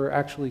we're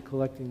actually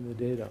collecting the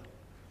data.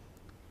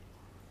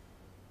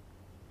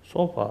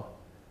 So far,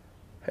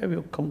 have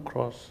you come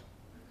across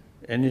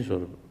any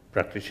sort of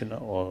practitioner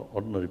or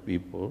ordinary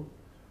people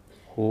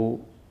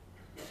who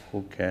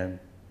can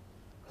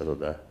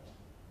develop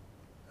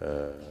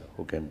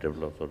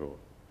sort of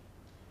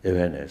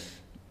awareness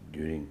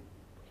during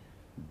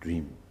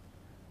dream?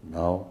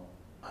 Now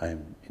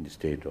I'm in the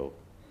state of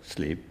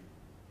sleep,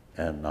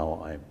 and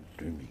now I'm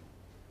dreaming.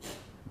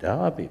 There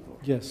are people.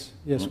 Yes,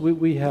 yes,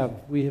 we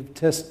have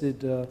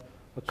tested a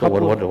So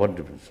couple. what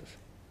differences?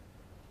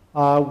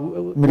 Uh,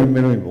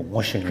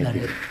 washing Yeah.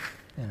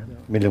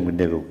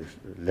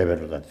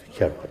 level that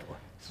here.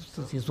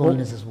 So His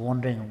Holiness is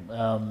wondering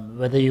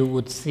whether you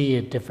would see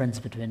a difference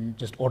between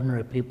just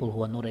ordinary people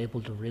who are not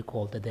able to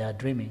recall that they are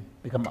dreaming,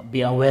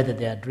 be aware that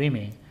they are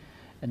dreaming,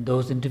 and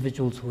those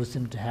individuals who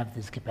seem to have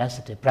this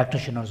capacity,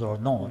 practitioners or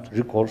not,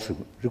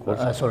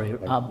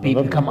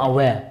 become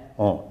aware.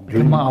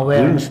 Become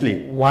aware during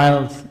sleep.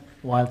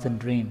 whilst in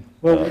dream.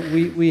 Well,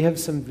 we have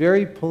some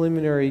very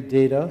preliminary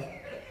data,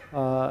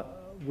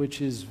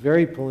 which is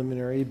very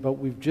preliminary, but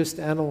we've just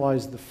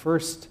analyzed the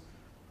first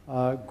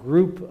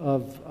group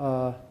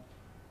of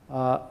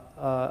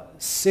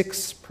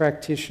 6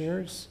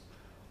 practitioners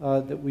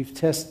that we've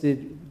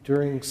tested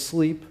during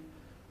sleep,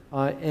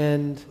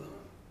 and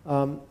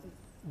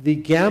the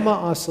gamma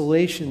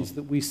oscillations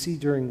that we see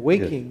during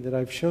waking that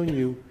I've shown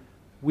you,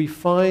 we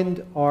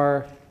find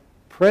are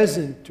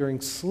present during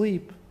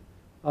sleep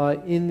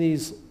in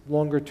these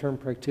longer-term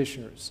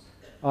practitioners.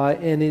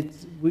 And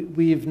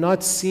we have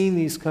not seen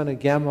these kind of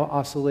gamma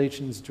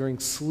oscillations during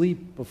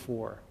sleep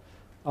before.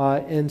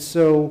 And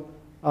so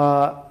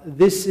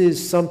this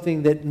is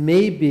something that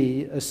may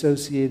be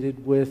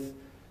associated with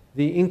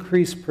the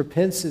increased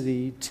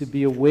propensity to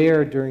be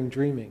aware during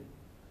dreaming.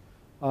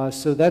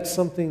 So that's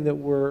something that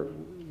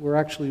we're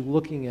actually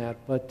looking at.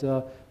 But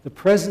the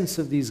presence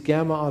of these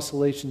gamma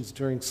oscillations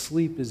during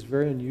sleep is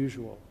very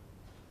unusual.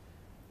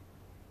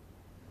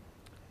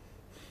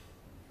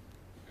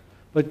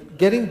 But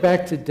getting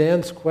back to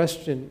Dan's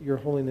question, Your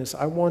Holiness,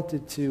 I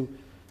wanted to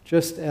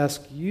just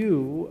ask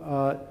you,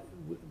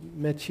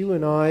 Mathieu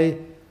and I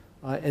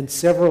and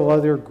several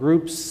other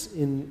groups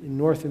in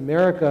North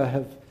America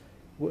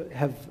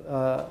have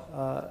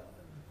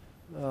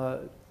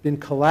been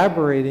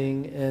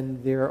collaborating,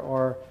 and there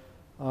are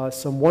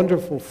some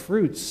wonderful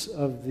fruits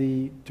of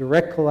the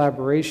direct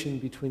collaboration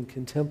between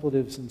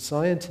contemplatives and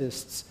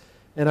scientists.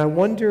 And I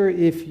wonder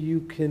if you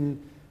can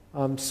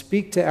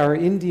speak to our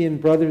Indian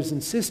brothers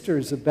and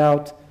sisters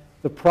about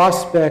the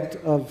prospect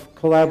of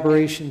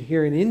collaboration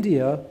here in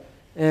India,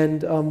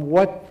 and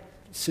what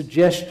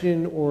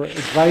suggestion or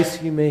advice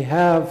you may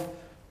have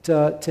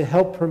to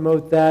help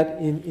promote that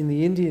in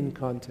the Indian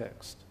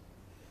context.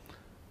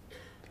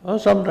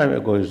 Some time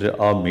ago,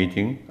 our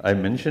meeting, I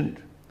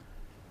mentioned,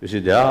 you see,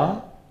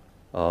 there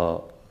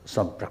are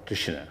some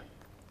practitioners,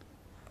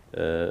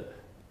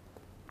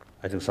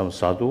 I think some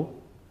sadhu,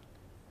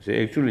 see,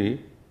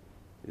 actually,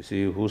 you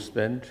see, who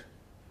spent,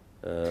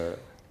 I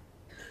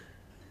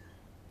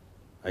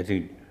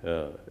think,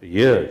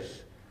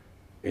 years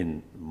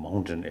in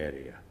mountain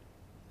area.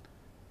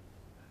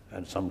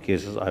 And some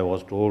cases I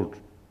was told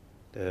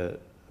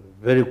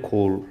very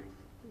cold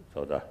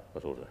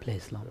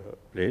place,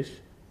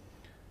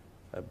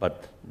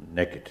 but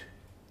naked.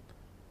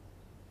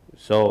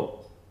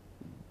 So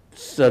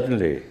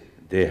certainly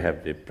they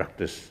have the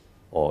practice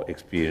or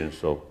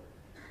experience of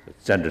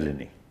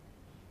Chandalini,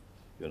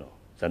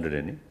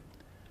 Chandalini.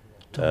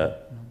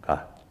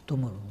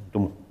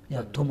 Tumu.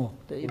 Yeah, Tumu.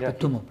 The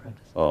Tumu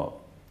practice.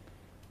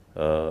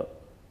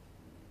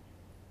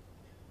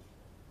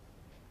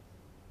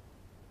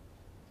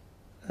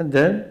 And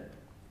then,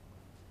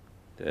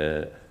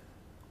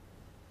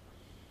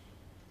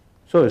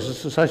 so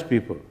such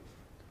people,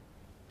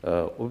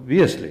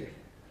 obviously,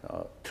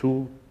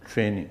 through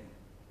training,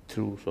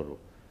 through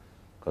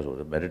because of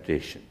the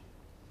meditation,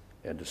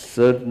 and a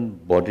certain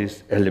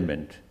body's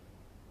element,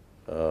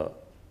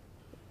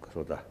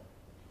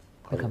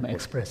 Become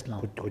expressed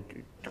now.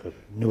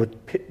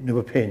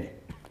 Never pain.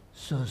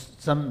 So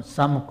some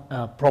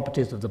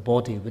properties of the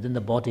body, within the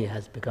body,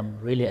 has become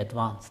really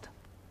advanced.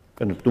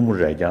 And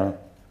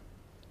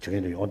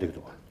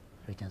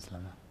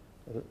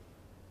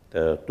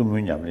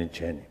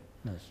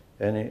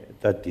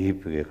that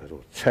deep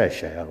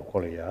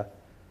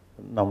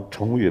nam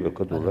chongyu be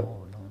kodula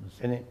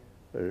any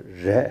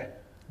re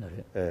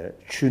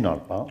chunal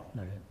ba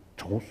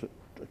chong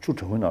chu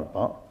chongnal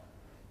ba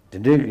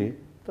dindegi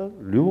ta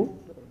lu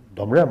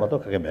domra ma to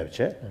kage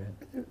mebche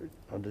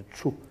and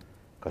chu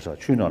kasa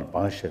chunal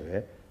ba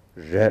shebe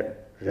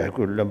re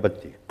ko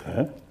lambati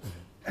ka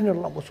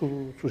and la bo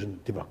su sin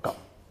dibaka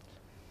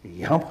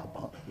yang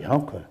ba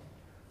yang ko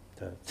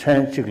ta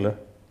chen chigla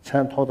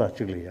chen thoda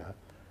chigli ya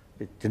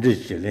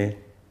dindegi jile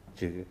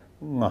ji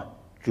nga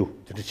chu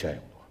dindegi chai.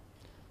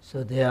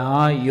 So there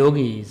are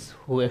yogis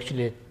who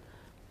actually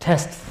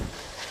test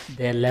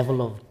their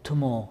level of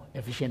tumo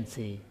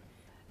efficiency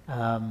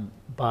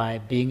by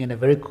being in a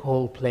very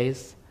cold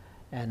place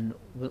and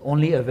with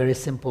only a very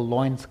simple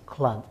loins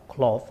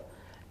cloth,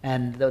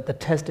 and the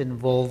test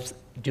involves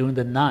during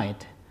the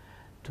night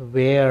to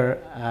wear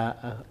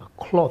a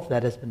cloth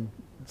that has been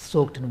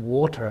soaked in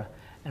water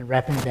and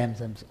wrapping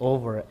themselves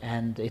over,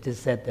 and it is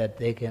said that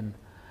they can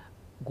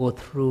go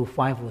through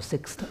 5 or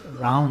 6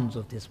 rounds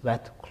of this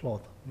wet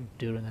cloth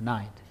during the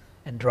night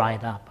and dry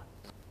it up.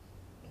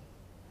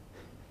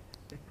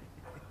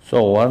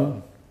 So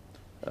one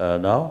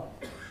now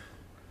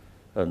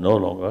no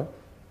longer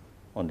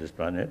on this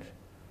planet,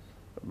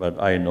 but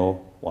I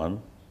know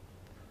one.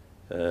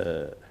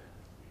 It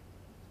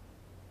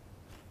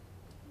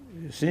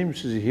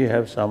seems he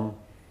has some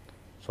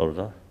sort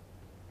of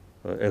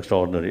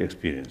extraordinary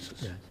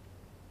experiences. Yes.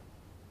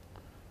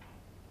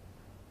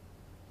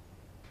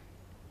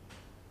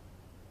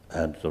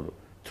 And so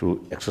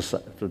through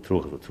exercise,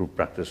 through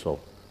practice of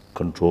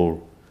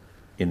control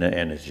inner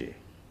energy,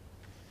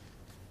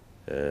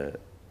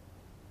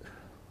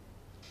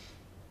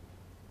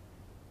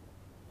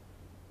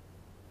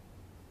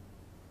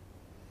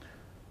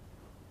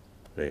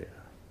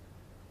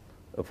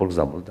 for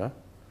example,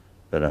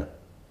 when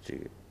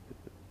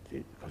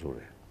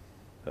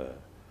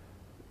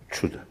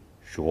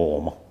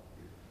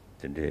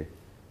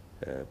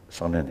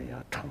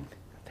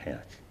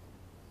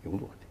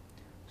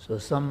So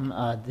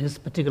this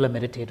particular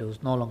meditator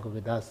who's no longer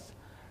with us,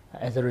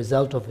 as a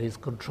result of his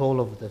control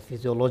of the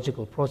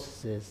physiological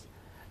processes,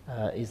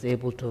 is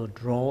able to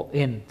draw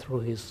in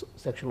through his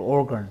sexual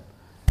organ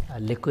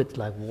liquids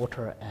like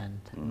water and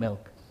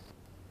milk.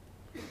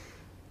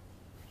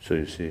 So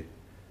you see,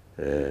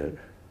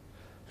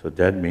 so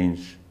that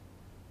means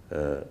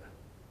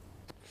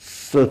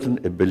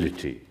certain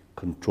ability,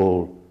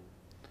 control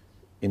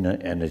inner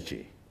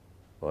energy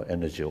or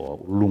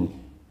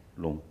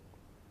lung.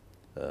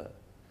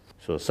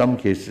 So some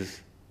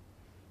cases,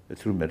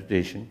 through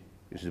meditation,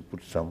 you should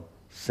put some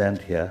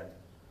sand here,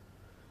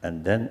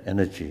 and then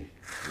energy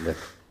left.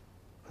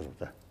 So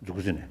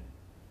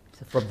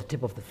from the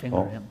tip of the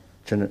finger,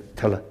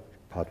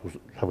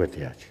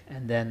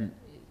 and then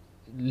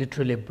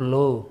literally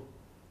blow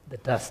the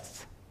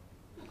dust,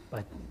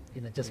 but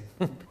just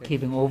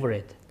keeping over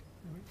it.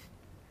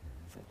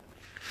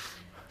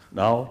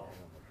 Now,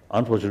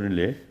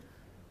 unfortunately,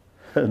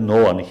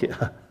 no one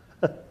here.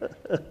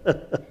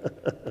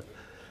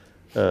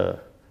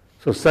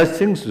 So such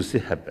things you see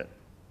happen.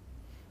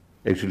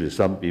 Actually,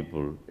 some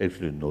people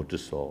actually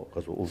notice or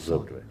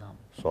observed it.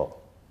 So,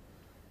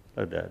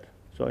 like that.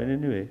 So in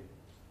any way,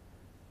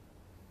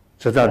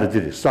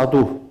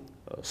 sadhu,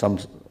 some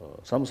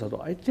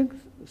sadhu, I think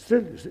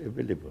still is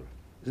available,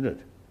 isn't it?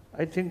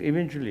 I think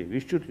eventually we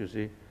should, you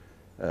see,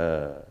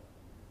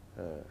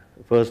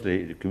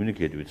 firstly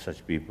communicate with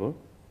such people.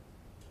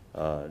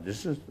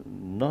 This is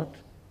not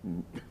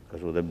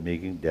because of them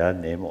making their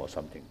name or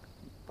something,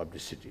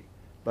 publicity,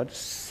 but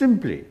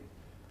simply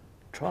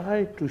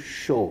try to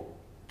show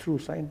through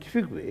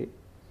scientific way,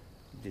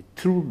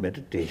 through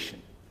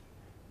meditation,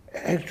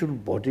 actual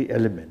body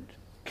element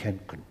can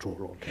control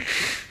or can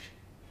change.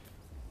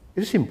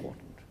 It is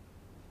important.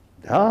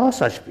 There are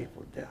such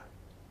people there.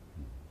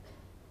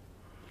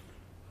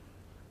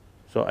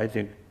 So I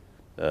think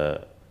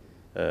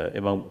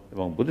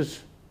among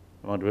Buddhists,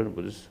 among devout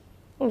Buddhists,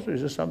 also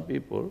is some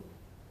people,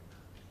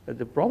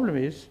 the problem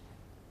is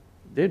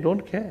they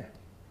don't care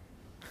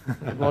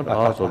about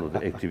our sort of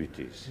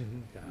activities.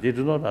 They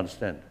do not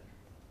understand.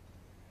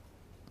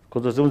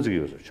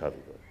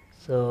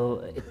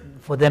 So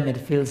for them it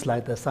feels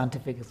like the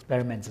scientific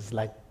experiments is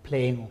like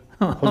playing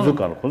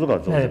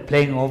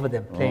playing over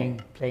them,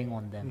 playing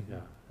on them.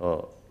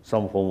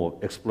 Some form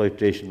of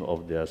exploitation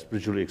of their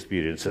spiritual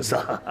experiences.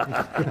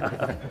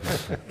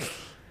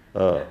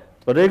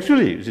 But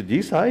actually, you see,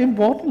 these are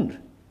important,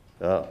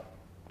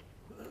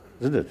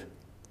 isn't it?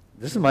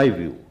 This is my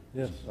view.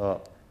 Yes.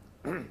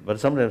 But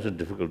sometimes it's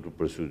difficult to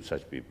pursue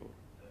such people.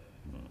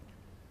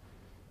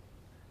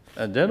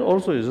 And then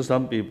also, is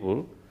some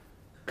people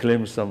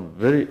claim some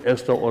very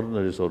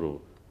extraordinary sort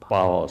of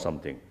power or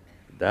something.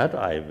 That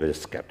I am very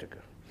skeptical.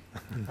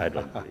 I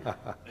don't believe.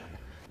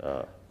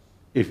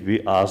 If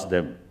we ask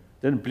them,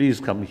 then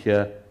please come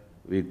here,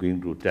 we're going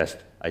to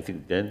test. I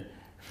think then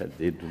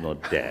they do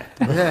not dare.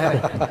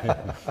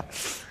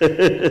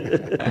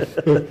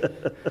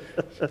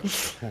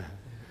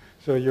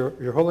 So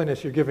Your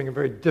Holiness, you're giving a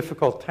very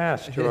difficult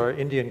task to our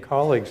Indian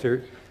colleagues.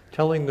 They're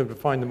telling them to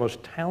find the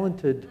most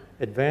talented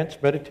advanced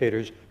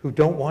meditators who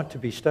don't want to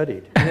be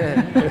studied.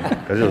 Yeah.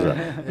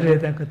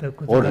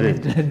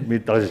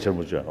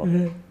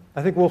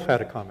 I think Wolf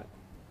had a comment.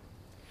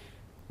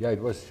 Yeah, it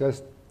was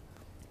just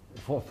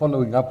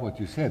following up what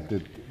you said,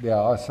 that there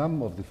are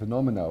some of the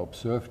phenomena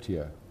observed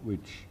here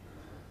which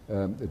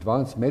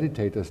advanced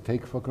meditators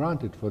take for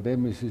granted. For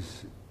them, this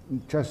is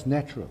just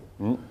natural.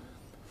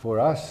 For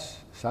us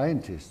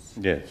scientists,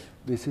 yes,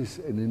 this is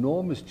an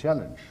enormous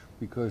challenge,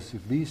 because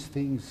if these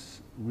things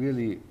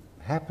really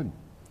happen,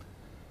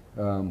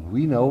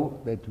 we know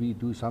that we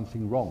do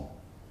something wrong,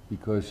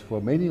 because for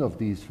many of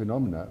these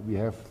phenomena we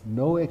have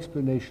no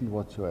explanation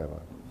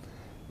whatsoever.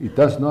 It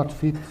does not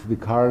fit the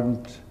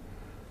current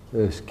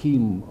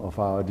scheme of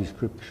our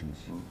descriptions.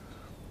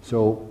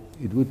 So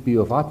it would be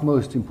of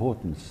utmost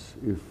importance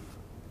if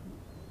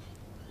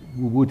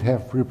we would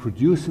have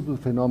reproducible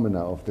phenomena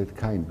of that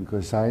kind,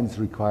 because science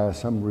requires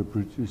some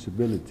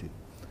reproducibility,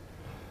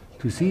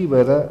 to see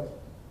whether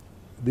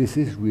this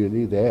is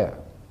really there.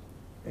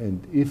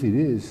 And if it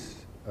is,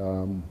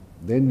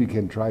 then we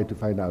can try to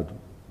find out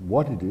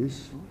what it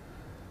is.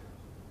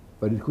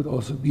 But it could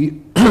also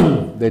be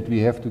that we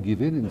have to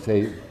give in and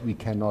say we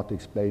cannot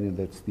explain, and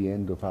that's the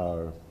end of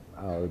our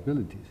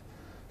abilities.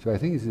 So I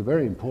think it's a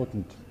very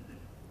important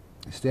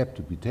step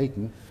to be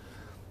taken.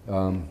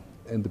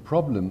 And the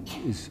problem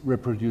is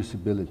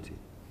reproducibility.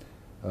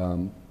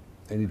 And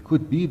it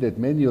could be that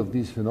many of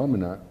these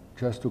phenomena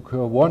just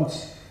occur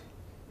once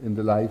in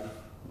the life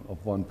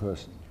of one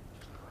person.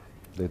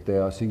 That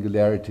there are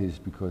singularities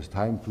because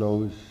time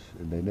flows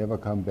and they never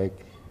come back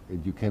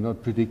and you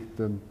cannot predict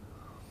them.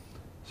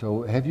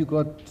 So have you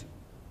got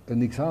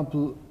an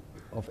example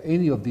of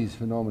any of these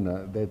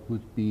phenomena that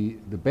would be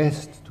the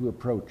best to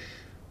approach?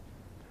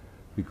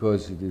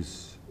 Because it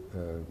is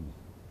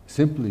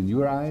simple in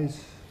your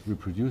eyes,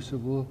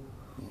 reproducible.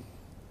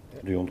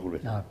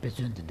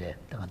 배준인데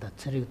내가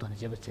처리도는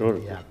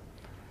제버야.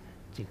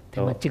 즉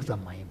대만 직접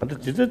많이. 근데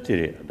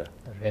지저들이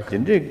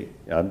근데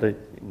안데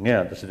내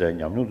안데서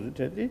냠누도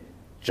되지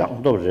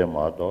장도를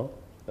마도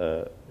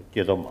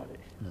계도 말이.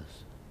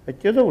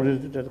 계도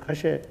우리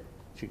가시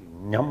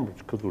지금 냠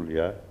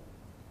그들이야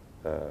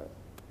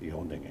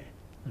용등에.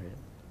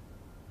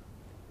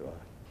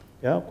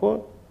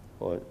 야고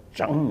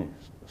장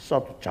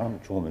장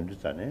좋으면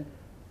되잖아요.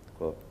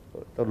 또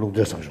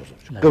롱대 상쇼서.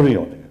 그런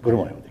용등에.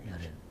 그런 용등에.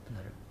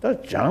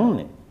 다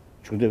장네.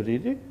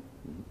 중대들이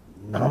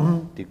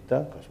남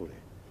딕다 가소래.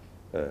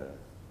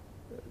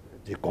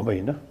 제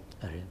고메이나.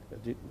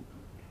 지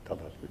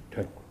다다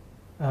되.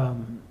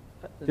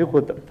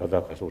 되고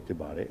다다 가서 때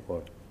말에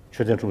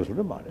최대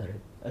중에서는 말에.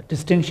 A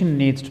distinction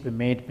needs to be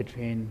made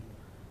between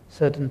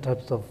certain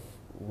types of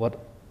what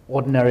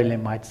ordinarily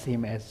might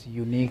seem as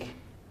unique,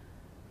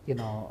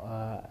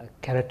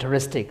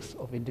 characteristics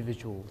of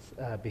individuals'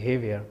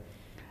 behavior.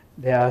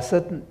 There are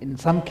certain, in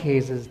some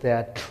cases, there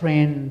are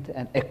trained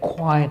and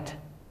acquired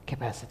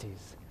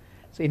capacities.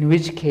 So in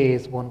which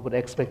case one would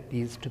expect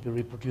these to be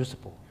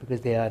reproducible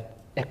because they are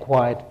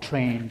acquired,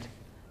 trained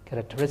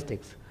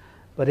characteristics.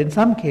 But in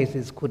some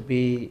cases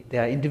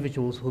there are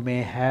individuals who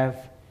may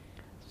have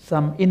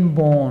some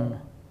inborn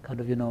kind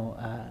of,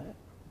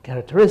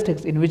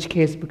 characteristics, in which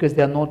case, because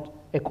they are not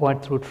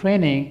acquired through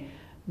training,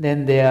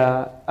 then they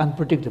are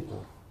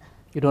unpredictable.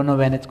 You don't know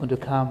when it's going to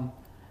come.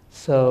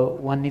 So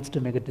one needs to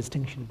make a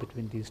distinction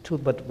between these two.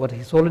 But what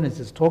His Holiness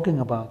is talking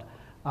about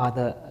are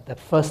that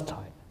first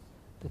type,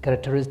 the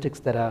characteristics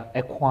that are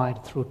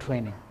acquired through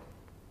training.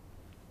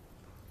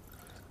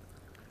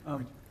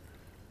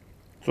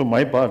 So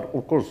my part,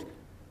 of course,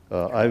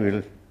 I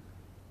will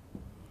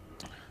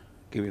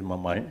give in my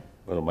mind,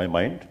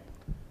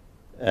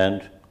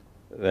 and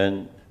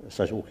when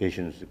such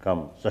occasions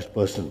come, such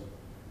person,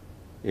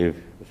 if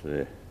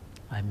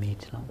I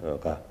meet,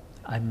 yeah.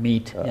 I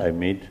meet,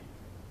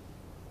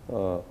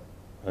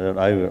 and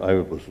I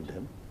will pursue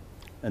them,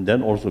 and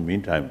then also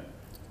meantime,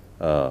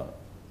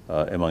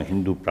 among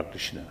Hindu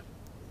practitioner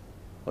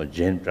or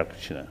Jain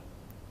practitioner,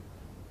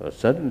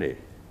 certainly,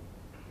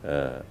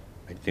 I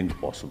think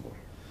possible.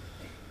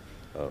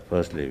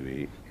 Firstly,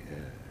 we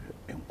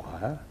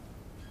inquire,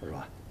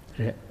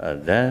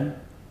 then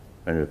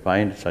when we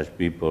find such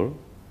people,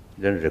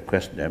 then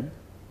request them.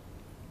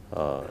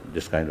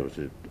 This kind of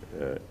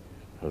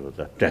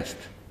the test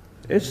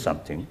is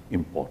something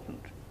important,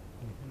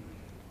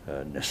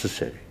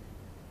 necessary.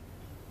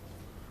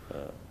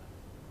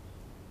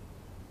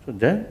 So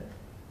then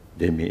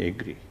they may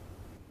agree.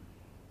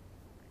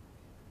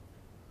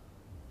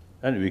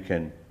 And we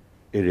can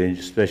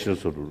arrange special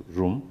sort of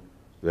room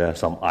where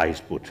some ice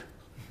put.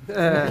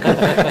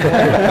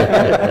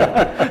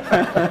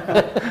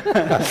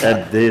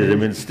 And they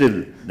remain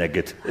still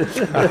naked.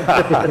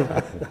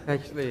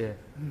 Actually,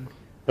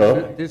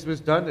 Oh? this was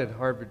done at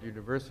Harvard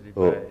University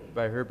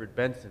by Herbert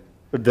Benson.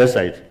 But that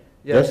side.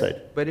 Yes, That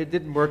side. but it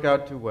didn't work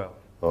out too well.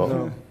 Oh.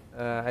 No.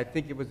 I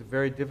think it was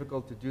very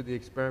difficult to do the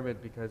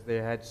experiment because they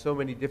had so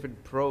many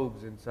different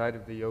probes inside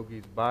of the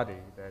yogi's body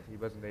that he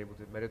wasn't able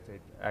to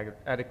meditate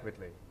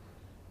adequately.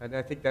 And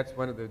I think that's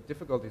one of the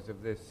difficulties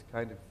of this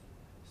kind of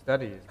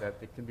study, is that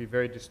it can be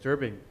very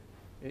disturbing.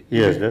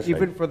 Yes, that's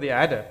even right. for the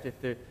adept,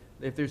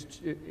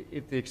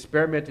 if the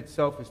experiment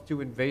itself is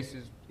too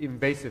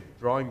invasive,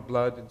 drawing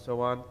blood and so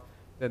on,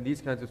 then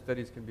these kinds of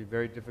studies can be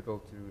very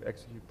difficult to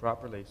execute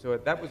properly. So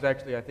that was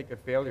actually, I think, a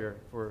failure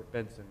for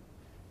Benson.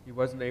 He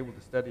wasn't able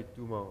to study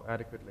Tummo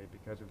adequately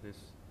because of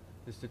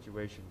this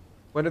situation.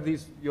 One of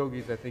these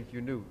yogis, I think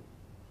you knew.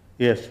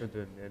 Yes.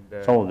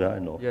 And, Some of them I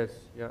know. Yes,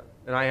 yeah.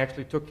 And I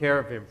actually took care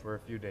of him for a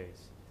few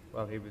days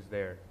while he was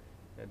there.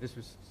 And this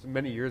was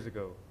many years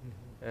ago.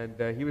 Mm-hmm.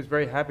 And he was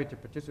very happy to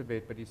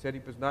participate, but he said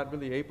he was not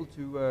really able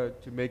to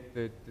make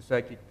the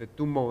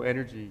Tummo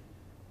energy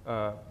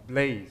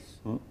blaze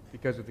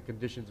because of the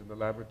conditions in the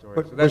laboratory.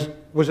 But So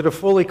was it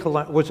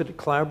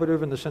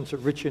collaborative in the sense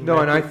of rich in no,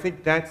 and I method?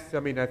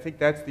 think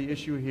that's the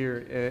issue here,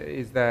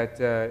 is that,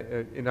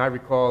 and I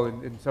recall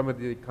in some of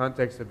the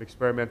context of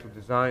experimental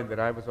design that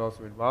I was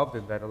also involved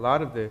in, that a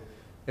lot of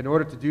in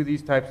order to do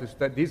these types of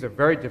studies, these are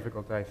very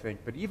difficult, I think,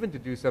 but even to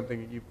do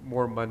something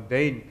more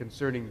mundane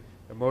concerning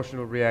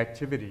emotional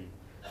reactivity,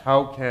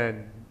 how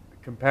can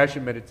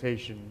compassion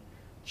meditation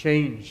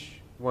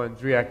change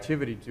one's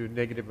reactivity to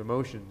negative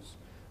emotions?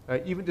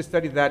 Even to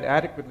study that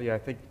adequately, I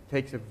think,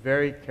 takes a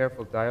very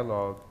careful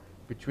dialogue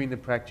between the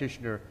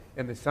practitioner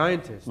and the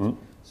scientist,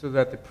 so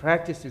that the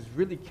practice is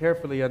really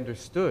carefully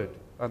understood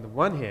on the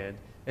one hand,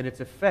 and its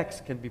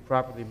effects can be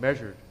properly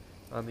measured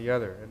on the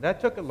other. And that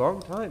took a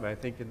long time, I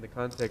think, in the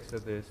context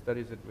of the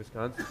studies at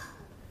Wisconsin.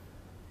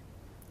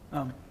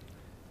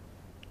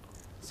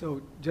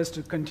 So just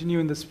to continue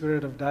in the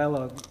spirit of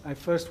dialogue, I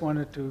first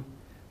wanted to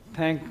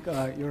thank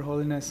Your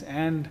Holiness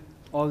and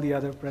all the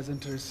other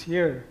presenters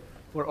here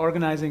for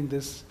organizing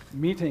this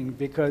meeting,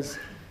 because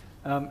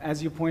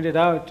as you pointed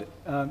out,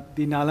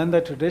 the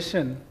Nalanda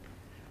tradition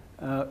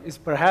is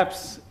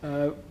perhaps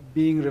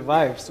being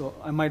revived. So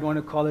I might want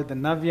to call it the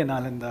Navya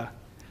Nalanda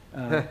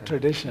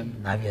tradition.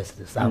 Navya is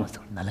the Sama,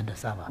 Nalanda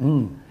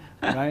Sama.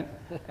 Right?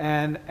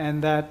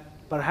 And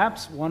that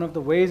perhaps one of the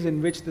ways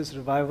in which this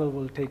revival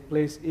will take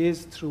place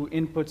is through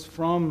inputs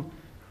from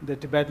the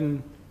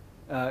Tibetan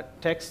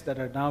texts that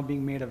are now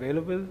being made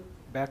available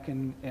back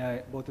in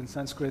both in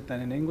Sanskrit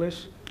and in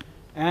English,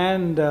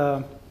 and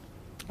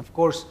of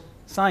course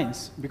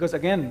science, because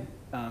again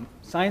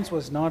science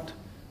was not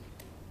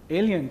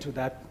alien to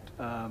that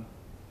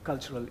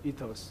cultural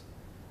ethos.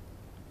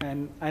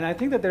 And I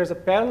think that there's a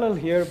parallel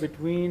here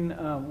between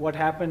what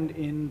happened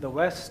in the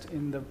West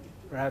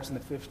perhaps in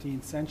the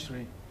 15th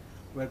century,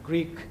 where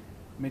Greek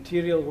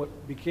material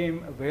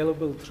became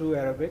available through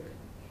Arabic,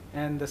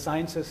 and the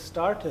sciences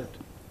started.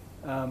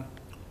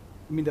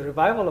 The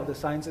revival of the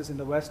sciences in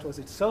the West was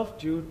itself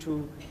due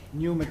to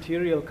new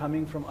material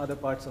coming from other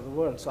parts of the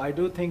world. So I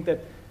do think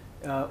that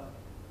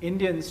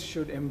Indians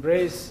should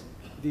embrace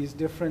these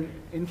different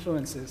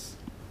influences,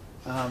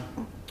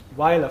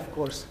 while, of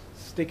course,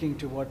 sticking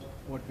to what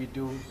we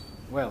do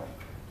well.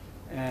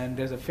 And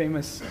there's a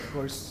famous, of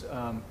course,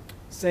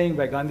 saying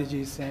by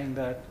Gandhiji saying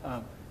that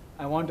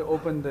I want to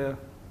open the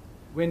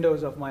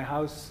windows of my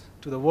house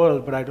to the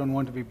world, but I don't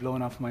want to be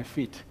blown off my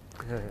feet.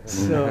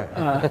 So,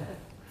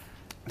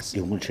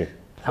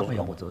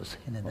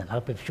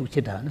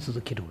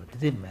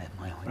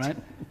 right?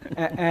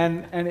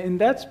 And in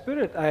that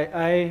spirit,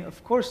 I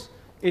of course,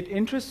 it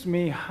interests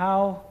me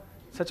how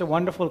such a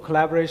wonderful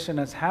collaboration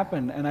has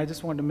happened, and I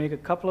just want to make a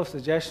couple of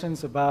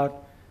suggestions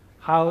about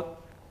how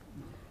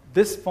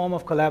this form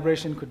of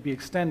collaboration could be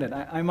extended.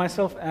 I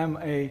myself am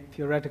a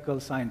theoretical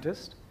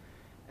scientist,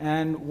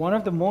 and one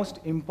of the most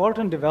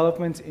important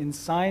developments in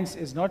science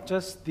is not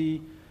just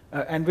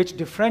and which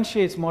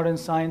differentiates modern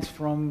science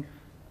from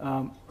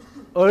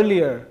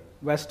earlier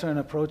Western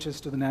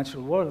approaches to the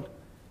natural world,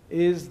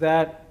 is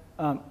that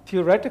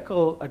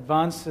theoretical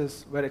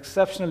advances were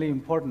exceptionally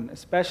important,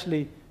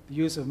 especially the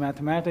use of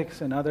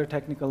mathematics and other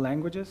technical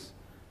languages.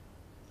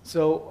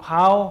 So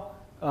how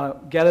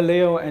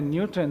Galileo and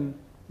Newton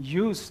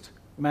used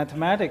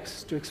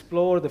mathematics to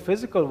explore the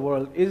physical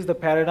world is the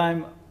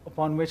paradigm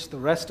upon which the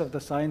rest of the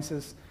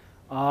sciences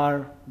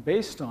are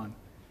based on.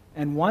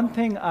 And one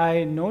thing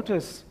I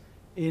notice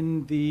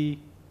in the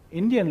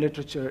Indian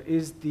literature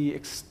is the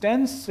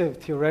extensive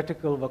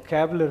theoretical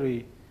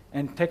vocabulary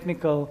and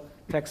technical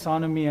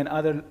taxonomy and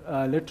other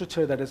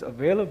literature that is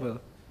available.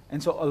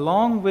 And so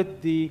along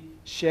with the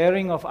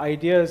sharing of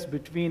ideas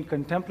between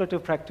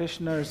contemplative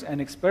practitioners and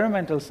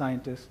experimental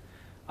scientists,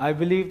 I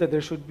believe that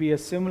there should be a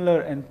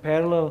similar and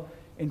parallel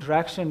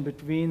interaction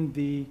between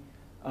the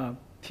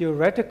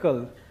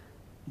theoretical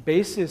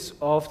basis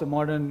of the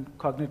modern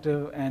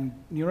cognitive and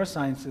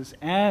neurosciences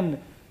and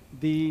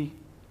the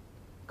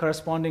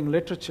corresponding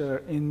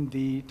literature in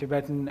the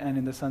Tibetan and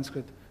in the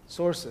Sanskrit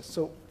sources.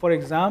 So, for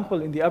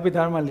example, in the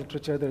Abhidharma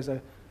literature, there's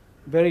a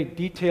very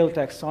detailed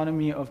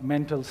taxonomy of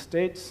mental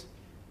states,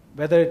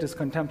 whether it is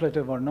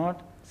contemplative or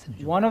not.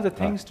 One of the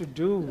things to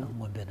do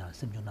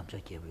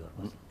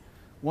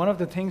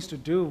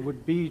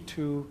would be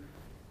to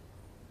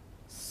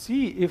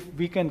see if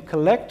we can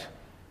collect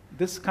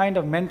this kind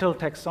of mental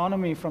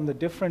taxonomy from the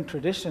different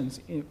traditions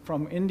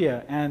from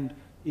India and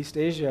East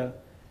Asia,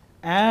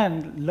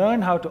 and learn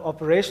how to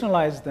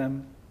operationalize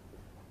them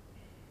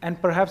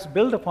and perhaps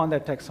build upon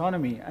that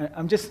taxonomy.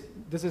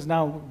 This is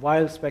now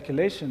wild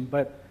speculation,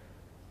 but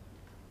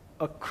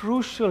a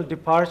crucial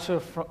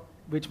departure from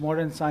which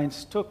modern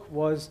science took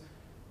was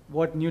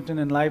what Newton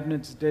and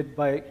Leibniz did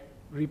by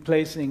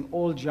replacing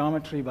old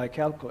geometry by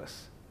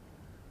calculus,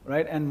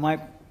 right? And my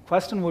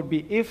question would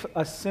be, if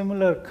a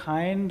similar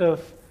kind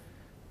of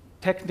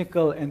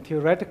technical and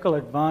theoretical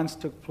advance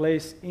took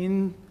place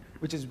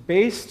which is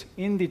based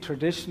in the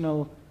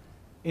traditional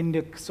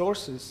Indic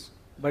sources,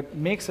 but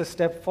makes a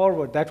step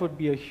forward, that would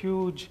be a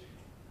huge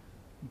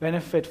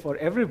benefit for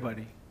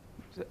everybody.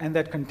 And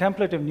that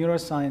contemplative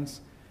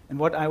neuroscience and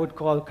what I would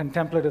call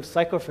contemplative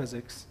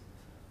psychophysics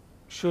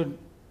should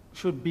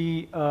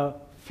be a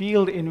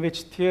field in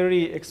which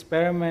theory,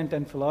 experiment,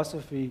 and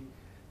philosophy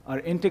are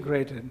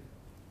integrated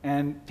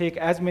and take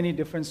as many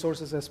different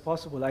sources as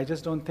possible. I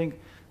just don't think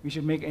we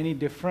should make any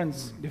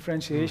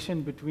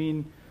differentiation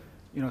between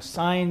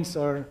science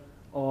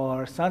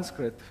or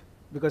Sanskrit,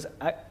 because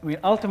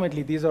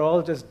ultimately these are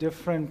all just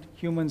different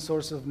human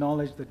sources of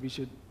knowledge that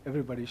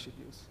everybody should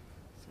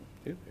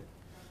use.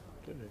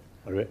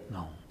 All right.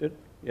 No. Good.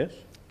 Yes.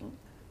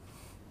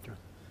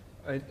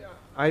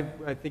 I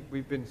think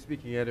we've been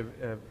speaking at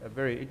a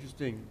very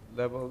interesting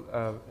level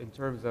in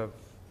terms of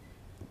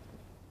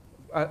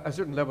a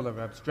certain level of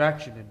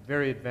abstraction and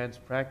very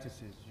advanced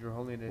practices, Your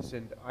Holiness.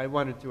 And I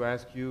wanted to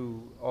ask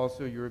you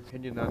also your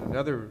opinion on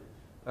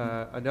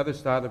another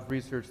style of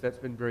research that's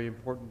been very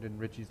important in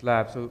Richie's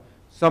lab. So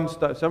some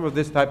of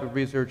this type of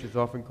research is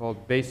often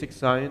called basic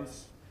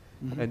science,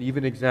 and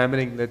even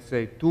examining, let's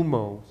say,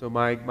 Tumo. So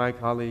my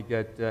colleague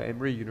at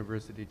Emory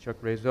University, Chuck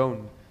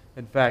Raison,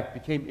 in fact,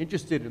 became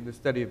interested in the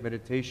study of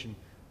meditation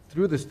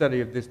through the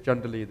study of this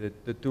Jandali,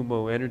 the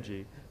Tumo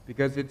energy,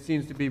 because it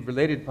seems to be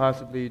related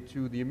possibly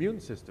to the immune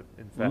system,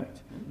 in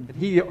fact. And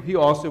he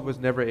also was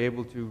never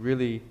able to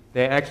really,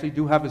 they actually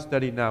do have a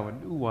study now, a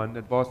new one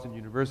at Boston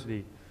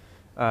University,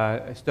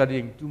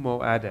 studying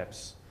Tumo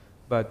adepts,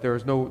 but there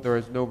is no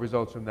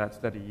results from that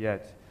study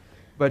yet.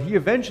 But he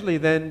eventually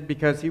then,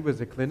 because he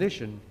was a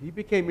clinician, he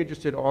became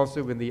interested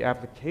also in the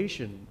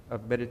application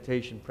of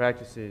meditation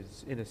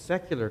practices in a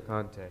secular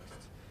context.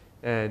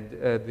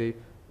 And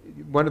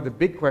one of the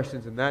big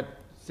questions in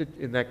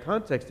that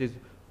context is,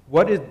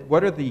 what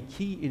are the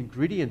key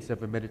ingredients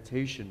of a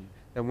meditation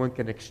that one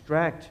can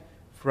extract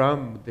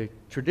from the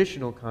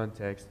traditional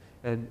context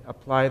and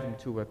apply them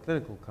to a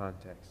clinical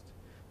context?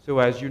 So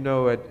as you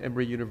know, at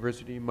Emory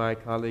University, my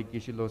colleague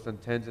Gishilo-san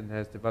Tenzin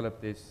has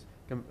developed this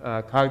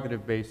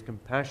cognitive-based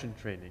compassion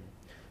training,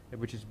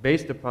 which is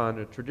based upon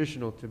a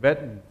traditional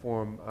Tibetan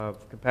form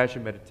of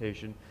compassion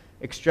meditation,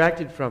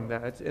 extracted from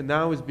that, and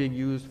now is being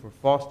used for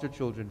foster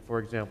children. For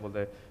example,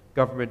 the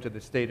government of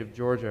the state of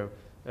Georgia,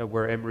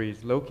 where Emory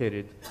is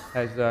located,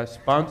 has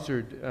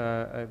sponsored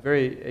a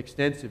very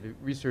extensive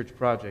research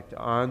project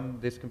on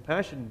this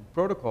compassion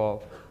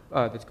protocol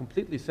that's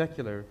completely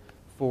secular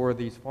for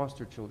these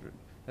foster children.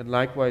 And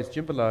likewise,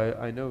 Jimbala,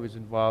 I know, is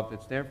involved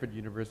at Stanford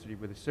University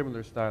with a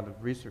similar style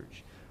of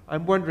research.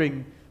 I'm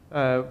wondering,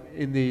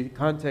 in the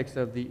context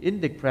of the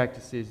Indic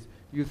practices,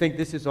 do you think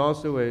this is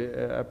also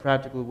a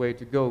practical way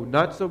to go?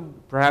 Not so,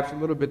 perhaps a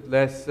little bit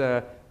less,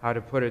 how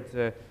to put it,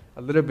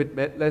 a little bit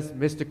less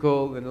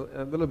mystical and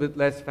a little bit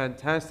less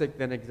fantastic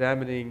than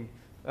examining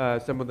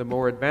some of the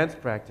more advanced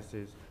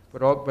practices,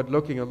 but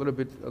looking a little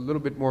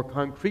bit more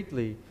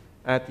concretely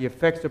at the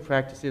effects of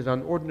practices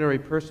on ordinary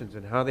persons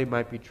and how they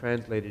might be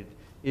translated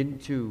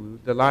into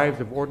the lives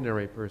of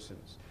ordinary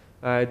persons.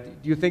 Do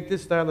you think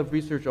this style of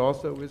research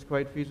also is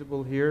quite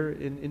feasible here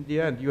in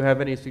India? And do you have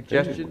any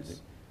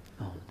suggestions?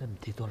 I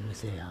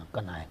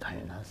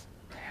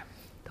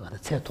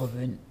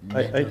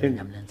think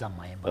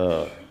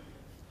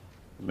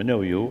many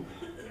of you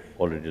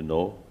already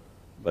know,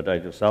 but I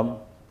do some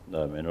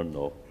may not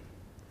know.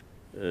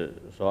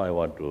 So I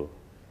want to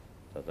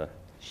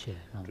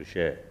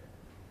share.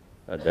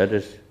 That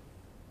is,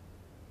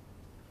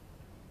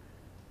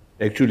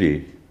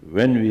 actually,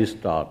 when we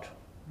start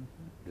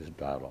this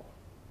dialogue,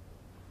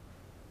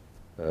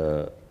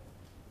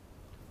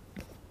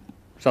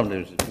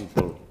 sometimes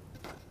people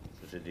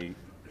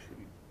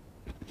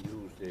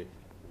use the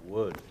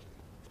word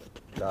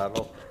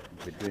dialogue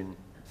between,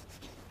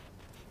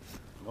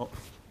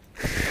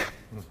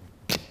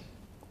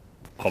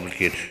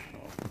 complicated.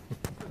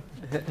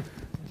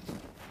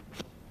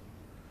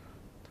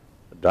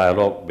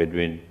 Dialogue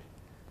between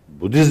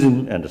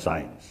Buddhism and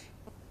science.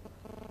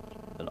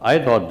 And I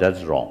thought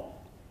that's wrong.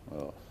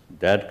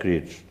 That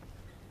creates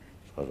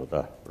sort of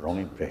the wrong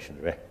impression,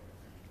 right?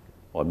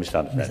 Or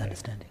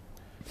misunderstanding.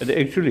 And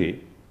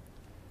actually,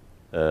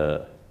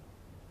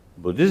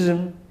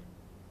 Buddhism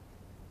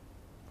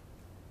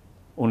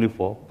only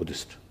for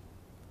Buddhists,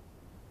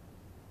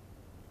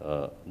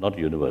 not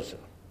universal.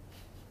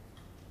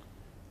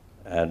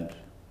 And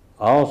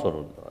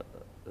also,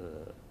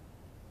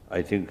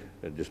 I think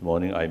this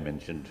morning I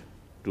mentioned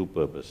two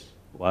purposes.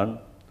 One,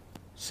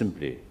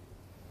 simply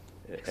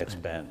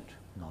expand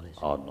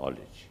our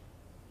knowledge.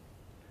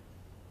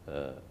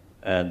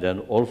 And then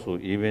also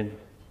even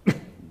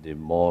the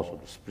more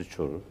sort of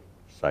spiritual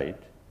side,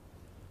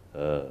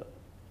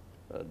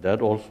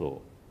 that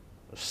also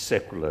a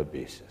secular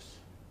basis.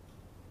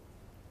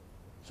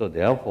 So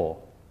therefore,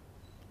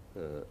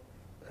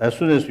 as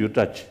soon as you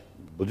touch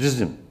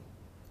Buddhism,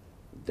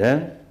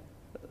 then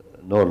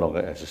no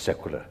longer as a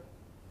secular.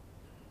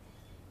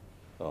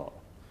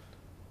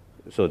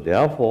 So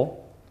therefore,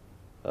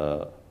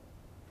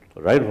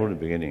 right from the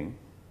beginning,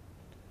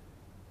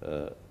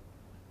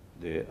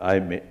 I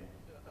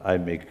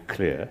make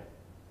clear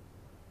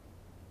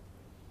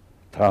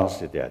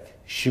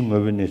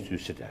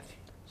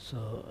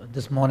So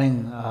this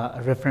morning,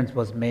 a reference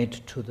was made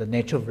to the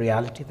nature of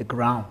reality, the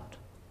ground.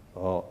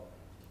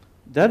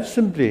 That's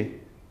simply,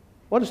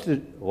 what is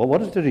the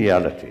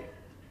reality?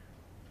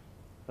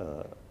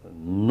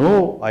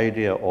 No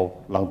idea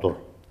of Langtor.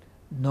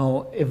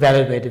 No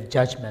evaluative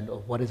judgment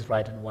of what is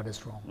right and what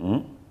is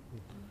wrong.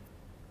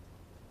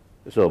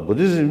 So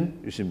Buddhism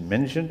is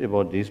mentioned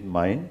about this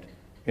mind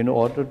in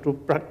order to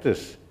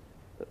practice,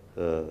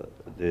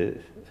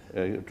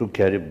 to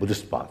carry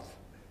Buddhist path.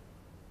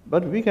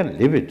 But we can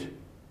live it.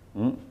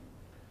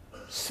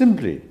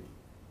 Simply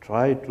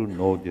try to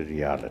know the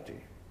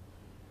reality.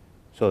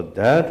 So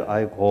that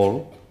I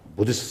call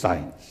Buddhist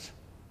science,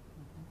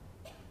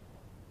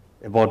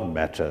 about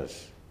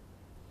matters,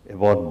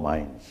 about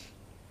minds,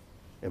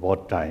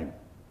 about time.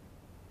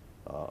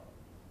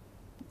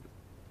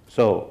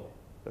 So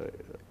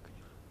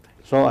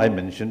I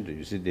mentioned,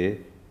 you see,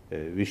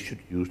 we should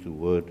use the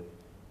word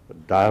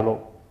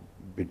dialogue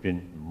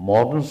between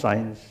modern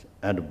science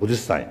and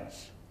Buddhist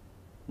science,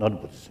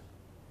 not Buddhism.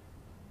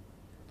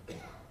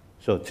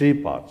 So 3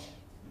 parts: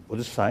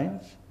 Buddhist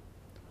science,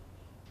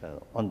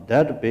 on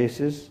that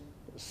basis,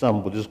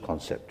 some Buddhist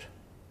concept,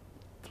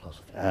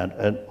 Philosophy.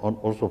 and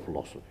also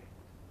philosophy.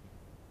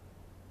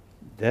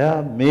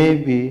 There may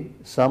be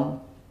some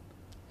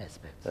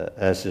Aspects.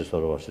 as is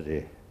sort of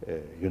the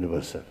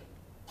universal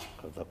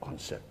the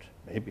concept,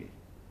 maybe.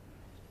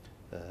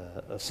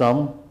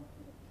 Some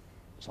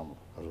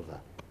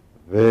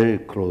very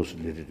close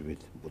related with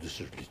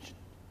Buddhist religion.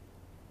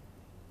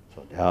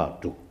 So there are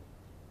 2.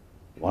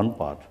 One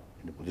part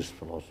in the Buddhist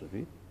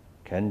philosophy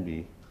can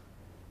be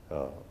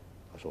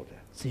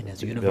Seen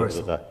as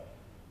universal.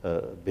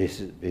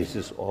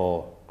 basis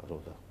or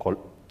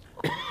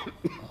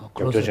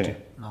Closer to,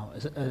 no,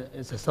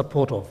 it's a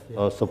support of.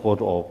 Yeah.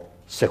 support of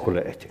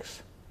secular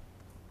ethics.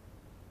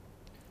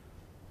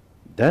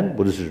 Then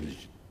Buddhist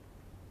religion.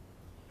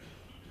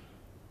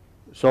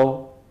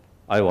 So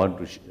I want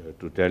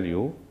to tell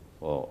you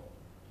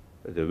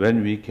that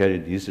when we carry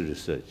this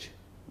research,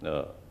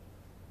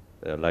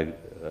 like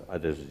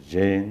others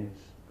Jains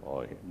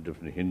or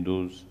different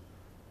Hindus,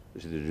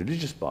 the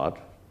religious part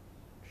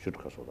should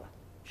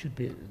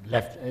be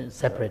left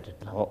separated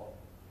now.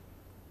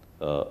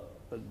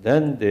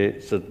 Then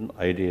the certain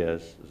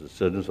ideas,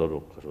 certain sort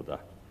of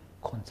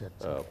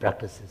Concepts,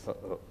 practices.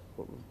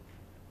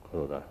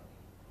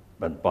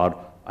 But part,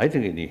 I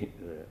think in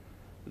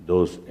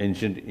those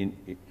ancient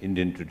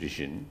Indian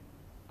tradition,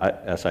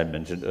 as I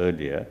mentioned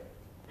earlier,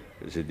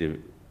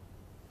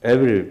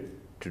 every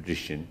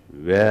tradition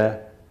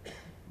where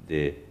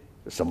the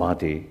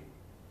samadhi,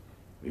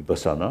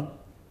 vipassana,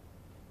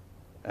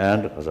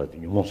 and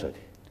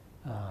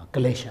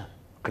Kalesha.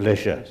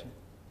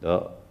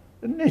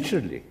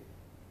 naturally,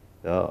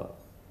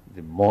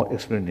 the more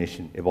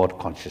explanation about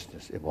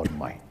consciousness, about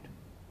mind.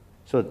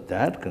 So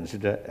that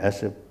considered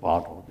as a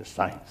part of the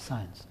science.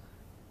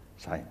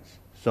 Science.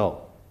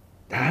 So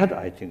that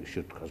I think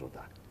should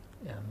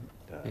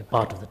Be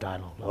part of the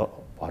dialogue.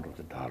 part of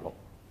the dialogue.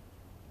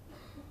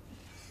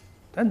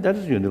 And that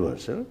is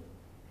universal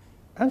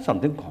and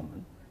something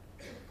common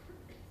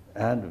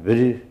and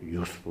very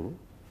useful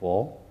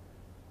for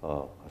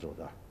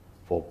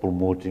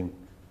promoting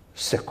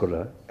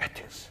secular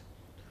ethics.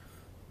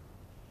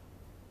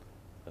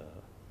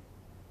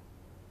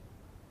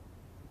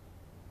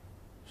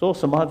 So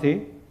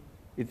samadhi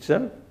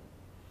itself,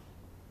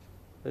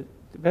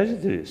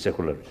 very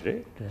secular,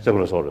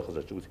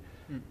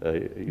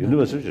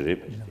 universal.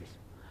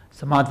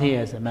 Samadhi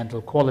as a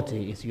mental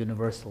quality is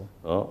universal.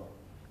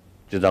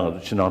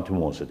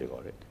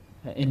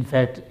 In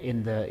fact,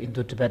 in the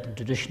Indo-Tibetan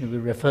tradition, we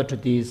refer to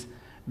these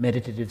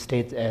meditative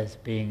states as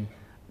being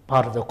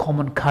part of the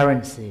common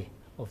currency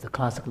of the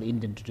classical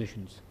Indian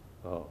traditions.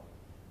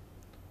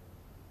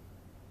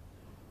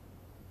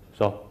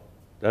 So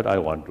that I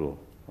want to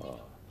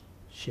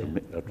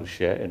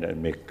Share.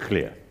 and make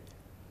clear.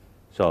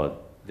 So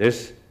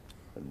there's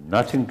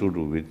nothing to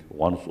do with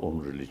one's own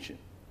religion.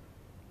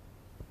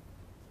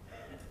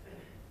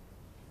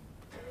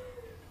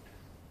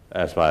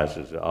 As far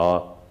as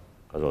our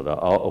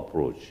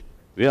approach,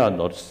 we are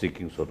not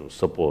seeking sort of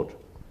support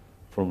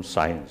from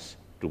science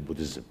to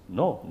Buddhism.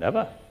 No,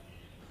 never.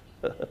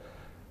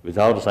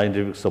 Without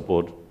scientific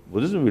support,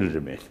 Buddhism will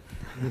remain.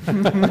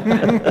 And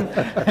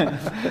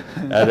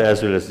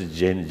as well as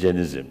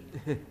Jainism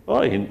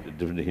or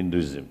different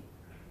Hinduism.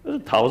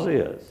 1,000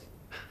 years.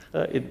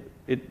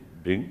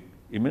 It brings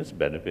immense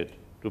benefit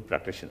to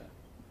practitioner.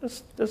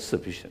 That's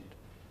sufficient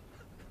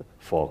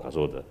for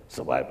the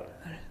survival.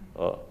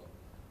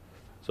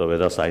 So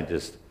whether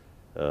scientists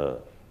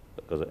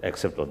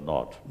accept or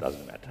not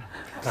doesn't matter.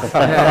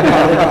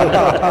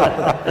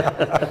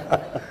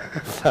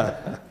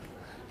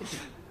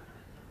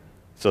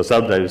 So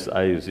sometimes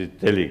I used to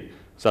telling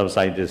some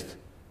scientists,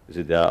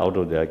 they are out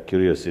of their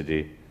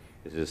curiosity,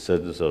 it's a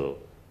certain sort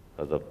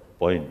of the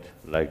point,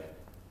 like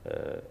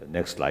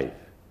next life.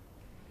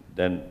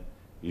 Then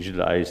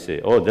usually I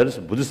say, oh, that is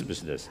Buddhist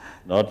business,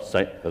 not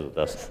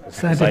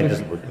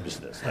scientist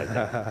business, like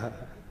that.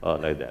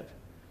 Like that.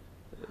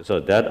 So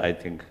that I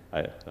think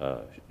I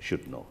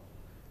should know.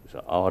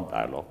 So our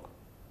dialogue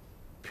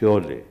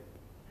purely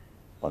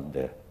on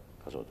the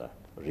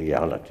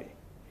reality,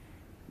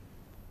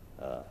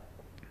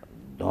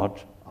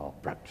 not our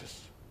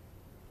practice.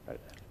 Like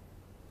that.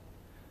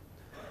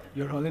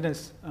 Your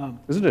Holiness.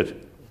 Isn't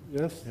it?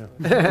 Yes.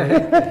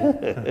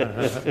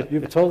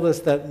 You've told us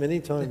that many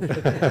times.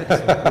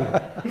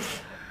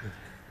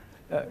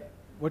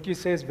 What you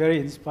say is very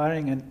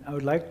inspiring, and I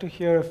would like to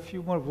hear a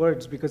few more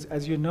words because,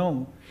 as you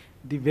know,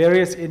 the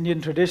various Indian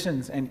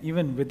traditions and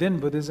even within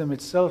Buddhism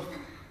itself,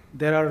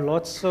 there are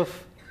lots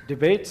of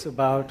debates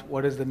about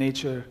what is the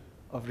nature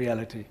of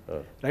reality,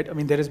 right? I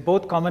mean, there is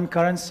both common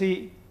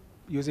currency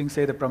using,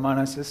 say, the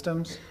pramana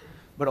systems,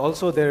 but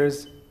also there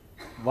is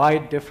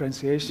wide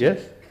differentiation.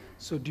 Yes.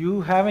 So do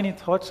you have any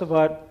thoughts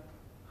about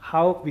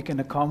how we can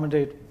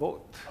accommodate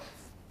both,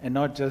 and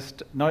not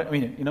just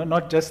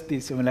the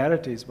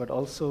similarities, but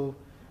also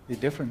the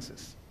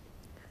differences?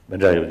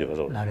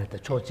 나를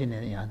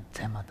초진에 양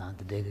테마다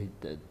되게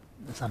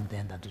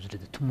삼된다 두저리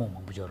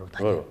투몽 부저로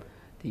다니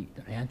이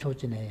양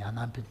초진에 양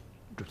남편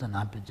두서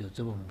남편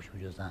저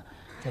무시부조사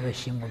제가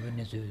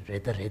신고변에서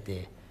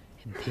레더레데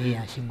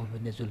인테야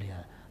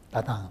신고변에서리아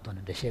다당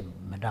또는 대시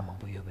맨다만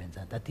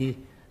보여변자 다디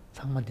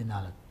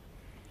상만디날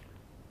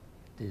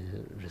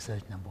그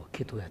리서치 넘버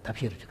키토야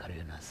답시를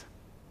가려놨어.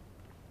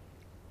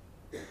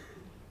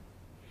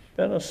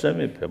 배는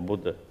셈이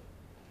배보다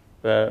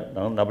배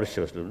나를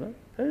씌웠을나?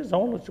 배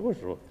상황을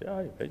찍었어.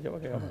 야,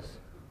 배자밖에 안 했어.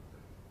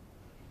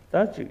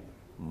 다지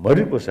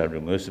머리고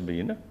살는 것은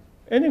뭐이나?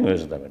 애는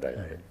것은 다면다.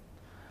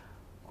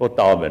 그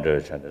다음에 저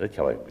채널에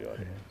겨워요.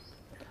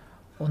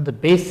 On the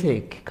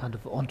basic kind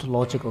of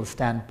ontological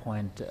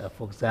standpoint,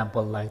 for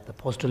example, like the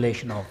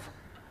postulation of,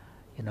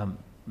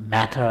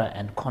 matter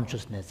and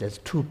consciousness as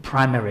two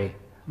primary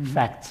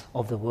facts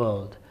of the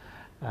world,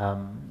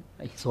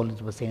 His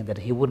Holiness was saying that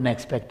he wouldn't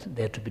expect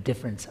there to be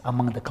difference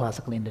among the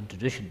classical Indian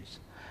traditions.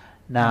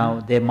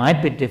 Now, there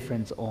might be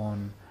difference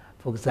on,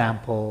 for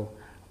example,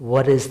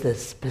 what is the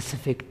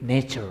specific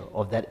nature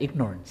of that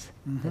ignorance?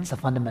 That's a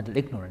fundamental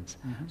ignorance.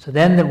 So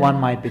then one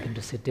might begin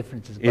to see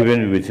differences.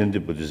 Even within the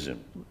Buddhism,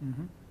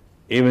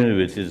 even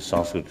within the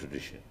Sanskrit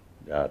tradition,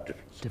 there are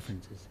differences.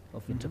 Differences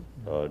of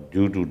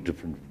due to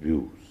different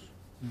views.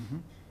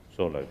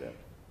 So like that.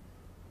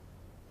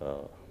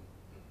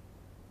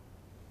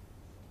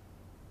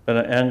 And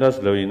Angus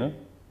Lovina,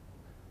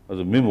 as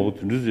a memo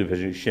to do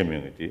the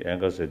shaming,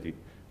 Angus said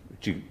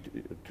to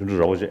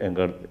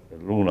anger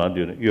Luna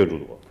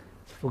during.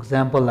 For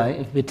example,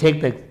 if we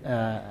take the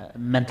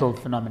mental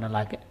phenomena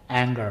like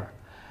anger,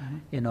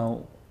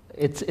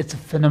 it's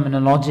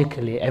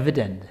phenomenologically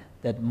evident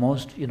that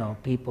most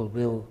people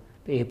will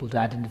be able to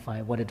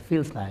identify what it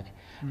feels like.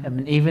 I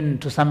mean, even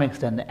to some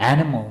extent,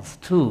 animals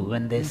too,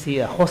 when they see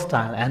a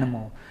hostile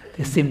animal,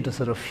 they seem to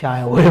sort of shy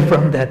away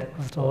from that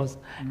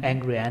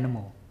angry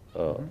animal.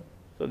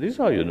 So these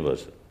are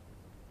universal,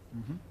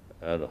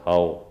 and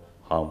how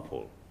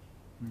harmful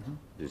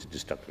this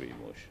destructive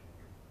emotion.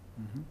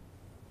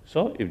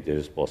 So if there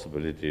is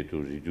possibility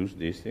to reduce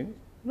these things,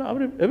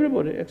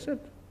 everybody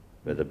accept,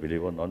 whether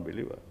believer or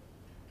non-believer.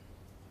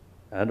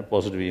 And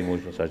positive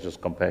emotions such as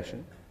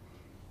compassion.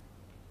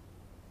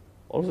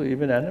 Also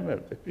even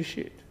animals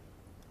appreciate.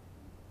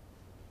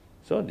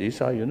 So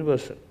these are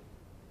universal.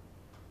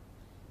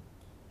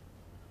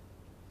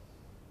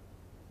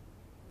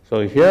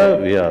 So here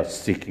we are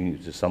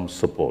seeking some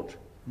support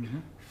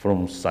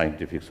from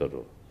scientific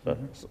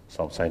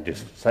some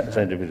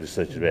scientific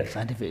research.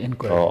 Scientific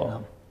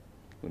inquiry.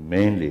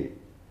 Mainly,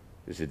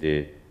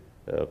 they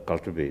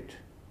cultivate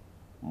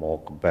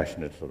more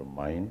compassionate sort of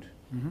mind,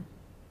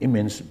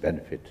 immense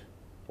benefit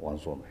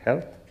one's own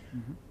health,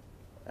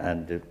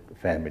 and the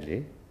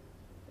family,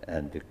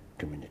 and the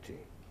community.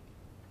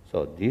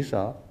 So these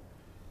are,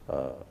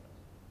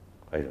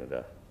 I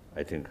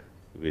think,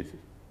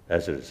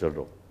 as a result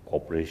of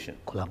collaboration,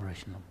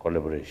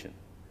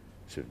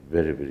 it's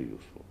very, very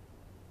useful.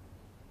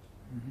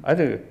 I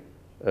think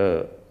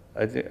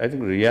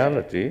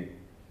reality.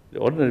 The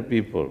ordinary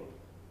people,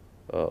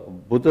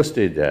 Buddha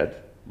stated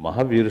that,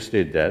 Mahavira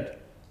stated that,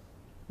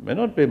 may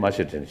not pay much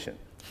attention.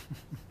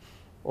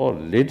 Or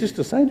latest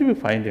scientific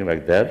finding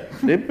like that,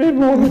 they pay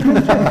more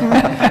attention.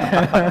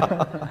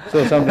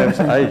 So sometimes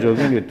I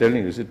jokingly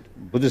telling you,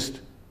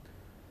 Buddhist,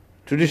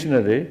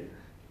 traditionally,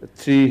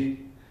 three,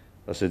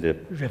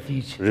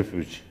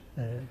 refuge.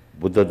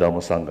 Buddha, Dharma,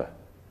 Sangha.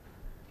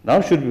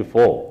 Now should be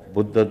four,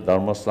 Buddha,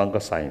 Dharma,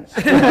 Sangha, Science.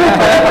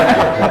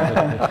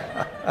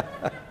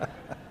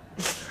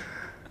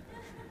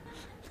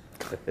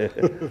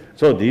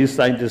 So these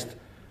scientists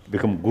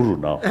become guru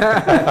now.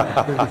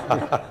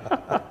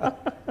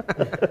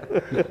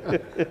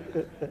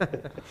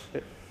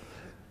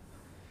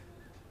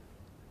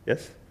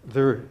 Yes?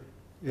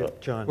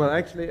 John. Well,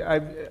 actually,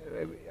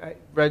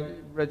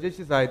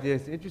 Rajesh's idea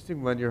is an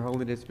interesting one, Your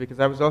Holiness, because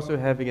I was also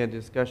having a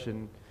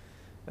discussion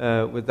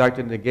with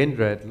Dr.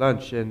 Nagendra at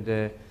lunch,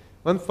 and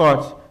one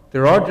thought,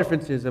 there are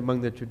differences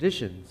among the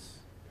traditions,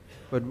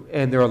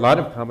 and there are a lot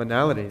of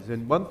commonalities.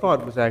 And one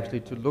thought was actually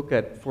to look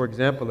at, for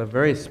example, a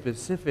very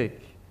specific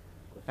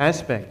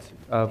aspect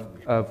of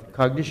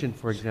cognition,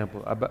 for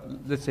example.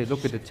 Let's say,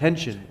 look at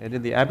attention. And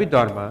in the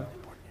Abhidharma,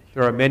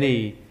 there are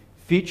many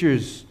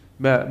features,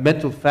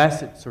 mental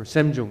facets, or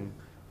semjung,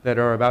 that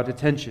are about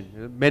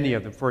attention. Many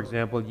of them, for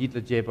example,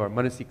 Yidla Jeba, or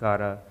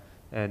Manasikara,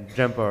 and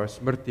Drempa, or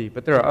Smrti.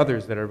 But there are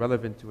others that are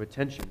relevant to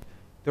attention.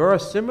 There are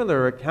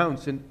similar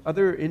accounts in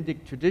other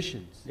Indic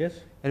traditions. Yes.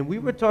 And we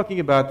were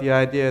talking about the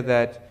idea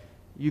that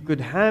you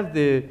could have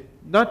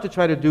not to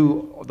try to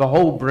do the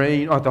whole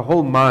brain or the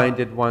whole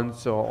mind at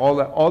once, or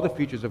all the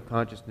features of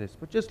consciousness,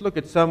 but just look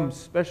at some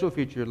special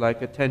feature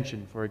like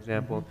attention, for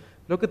example,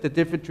 look at the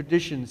different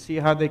traditions, see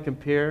how they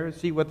compare,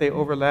 see what they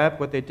overlap,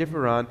 what they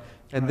differ on,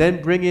 and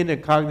then bring in a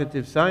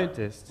cognitive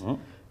scientist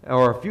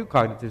or a few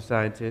cognitive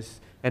scientists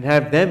and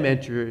have them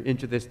enter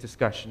into this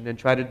discussion and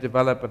try to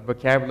develop a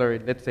vocabulary,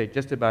 let's say,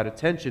 just about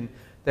attention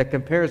that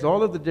compares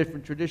all of the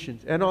different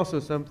traditions and also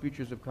some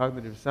features of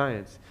cognitive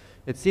science.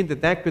 It seemed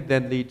that that could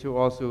then lead to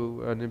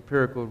also an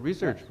empirical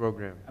research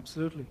program.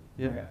 Absolutely.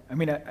 Yeah. I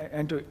mean,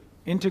 and to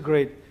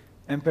integrate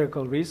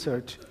empirical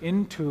research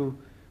into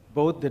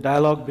both the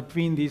dialogue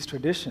between these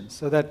traditions,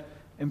 so that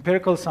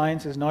empirical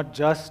science is not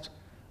just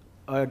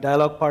a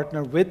dialogue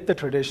partner with the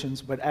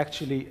traditions, but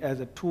actually as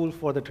a tool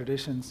for the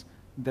traditions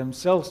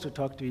themselves to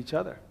talk to each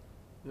other.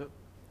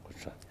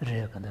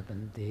 Real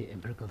the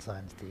empirical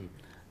science, the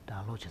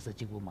dialogue is a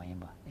jibu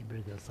mayimba.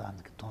 Empirical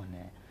science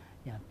tone,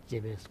 ya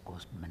jebes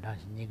cost menage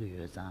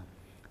niguza,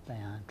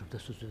 Tayan to the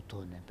susu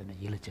tone, pen a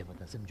yelcheba,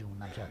 the same jung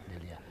namshat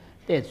delia.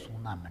 There's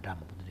suna madame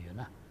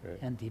budriona,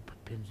 and the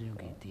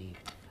pensungi, the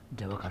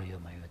Devakario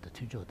mayo, the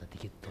tujo, the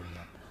ticket to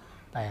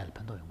Dial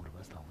Pando in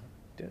Gurbaslam.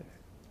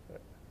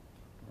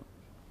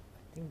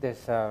 I think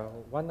there's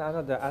one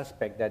another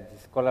aspect that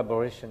this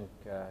collaboration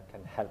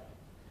can help.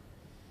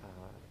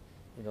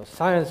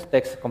 Science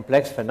takes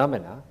complex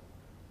phenomena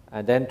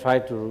and then try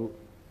to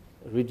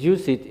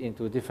reduce it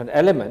into different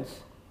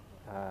elements,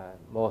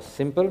 more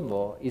simple,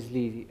 more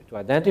easily to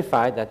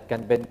identify, that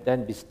can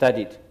then be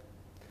studied.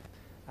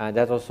 And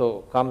that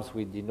also comes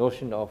with the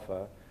notion of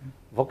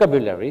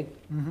vocabulary.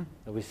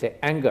 We say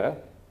anger,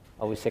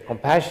 or we say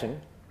compassion.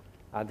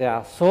 There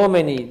are so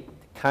many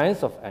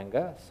kinds of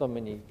anger, so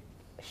many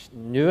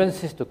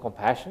nuances to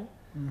compassion.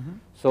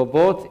 So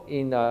both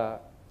in the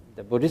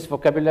Buddhist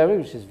vocabulary,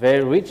 which is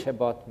very rich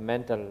about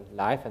mental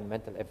life and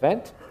mental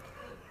event,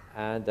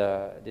 and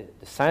the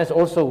science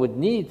also would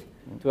need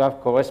to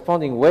have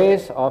corresponding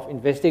ways of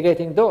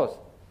investigating those.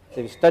 So if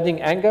you're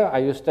studying anger,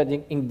 are you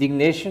studying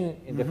indignation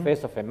in the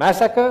face of a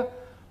massacre,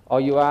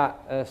 or you are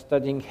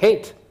studying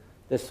hate?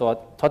 These are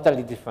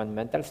totally different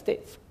mental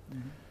states.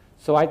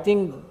 So I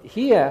think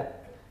here,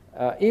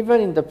 even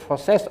in the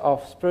process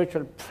of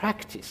spiritual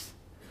practice,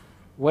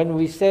 when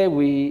we say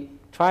we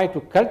try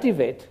to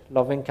cultivate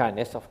loving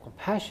kindness of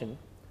compassion,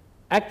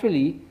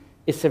 actually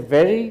it's a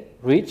very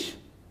rich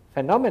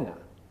phenomena.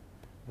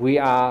 We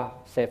are,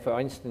 say for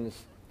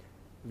instance,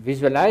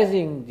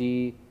 visualizing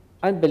the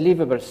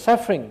unbelievable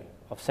suffering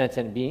of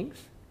sentient beings.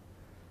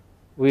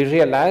 We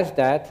realize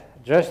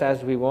that just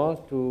as we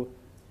want to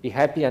be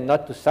happy and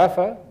not to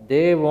suffer,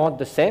 they want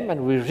the same,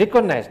 and we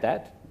recognize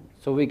that.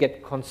 So we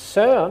get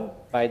concerned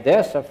by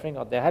their suffering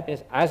or their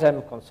happiness as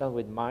I'm concerned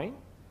with mine.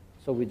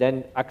 So we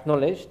then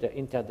acknowledge the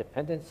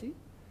interdependency.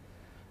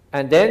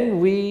 And then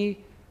we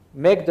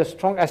make the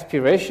strong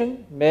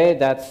aspiration, may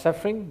that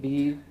suffering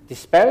be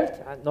dispelled.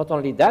 And not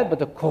only that, but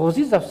the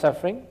causes of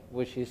suffering,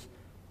 which is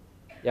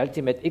the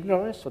ultimate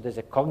ignorance, so there's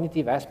a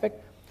cognitive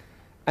aspect.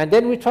 And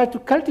then we try to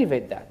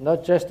cultivate that,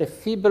 not just a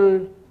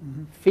feeble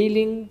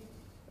feeling,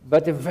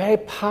 but a very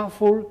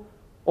powerful,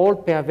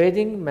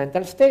 all-pervading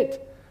mental state.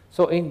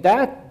 So in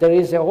that, there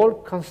is a whole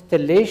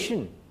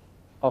constellation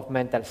of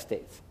mental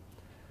states.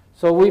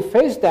 So we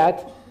face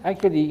that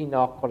actually in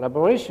our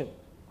collaboration,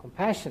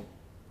 compassion.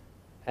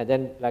 And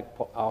then, like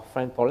our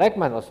friend Paul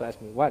Ekman also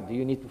asked me, what, do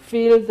you need to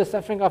feel the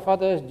suffering of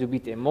others? Do you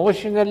be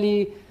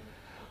emotionally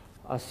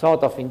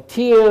sort of in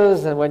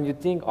tears, and when you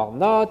think or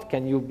not?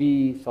 Can you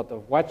be sort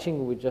of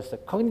watching with just a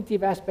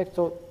cognitive aspect?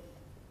 So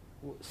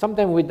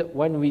sometimes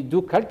when we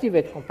do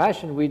cultivate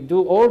compassion, we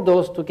do all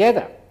those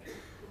together.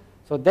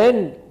 So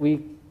then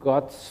we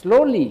got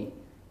slowly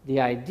the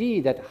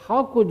idea that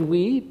how could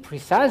we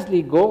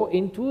precisely go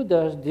into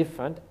those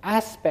different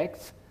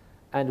aspects,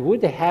 and would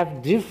they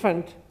have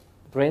different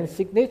brain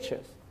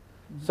signatures?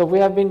 So we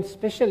have been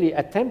specially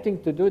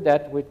attempting to do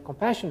that with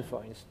compassion,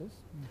 for instance.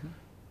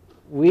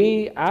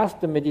 We ask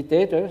the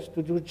meditators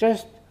to do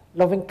just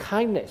loving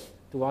kindness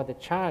toward a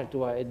child,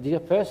 toward a dear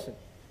person.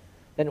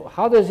 Then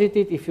how does it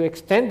if you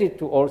extend it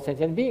to all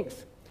sentient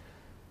beings?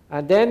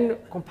 And then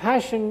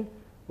compassion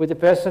with the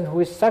person who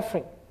is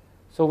suffering.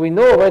 So we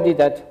know already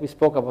that we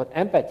spoke about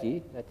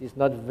empathy, that is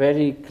not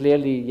very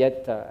clearly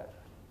yet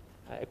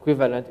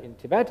equivalent in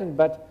Tibetan,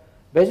 but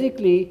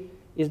basically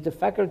is the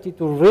faculty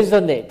to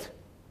resonate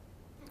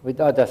with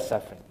others'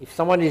 suffering. If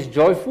someone is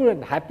joyful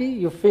and happy,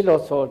 you feel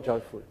also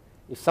joyful.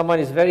 If someone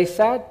is very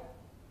sad,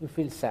 you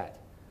feel sad.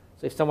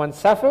 So if someone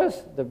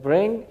suffers, the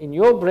brain, in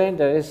your brain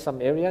there is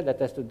some area that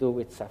has to do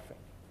with suffering.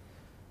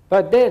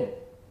 But then,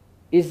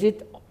 is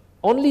it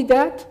only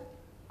that,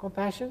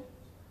 compassion?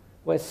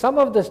 Well, some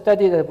of the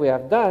studies that we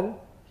have done,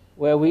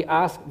 where we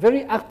ask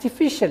very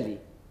artificially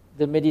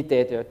the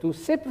meditator to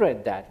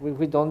separate that,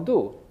 we don't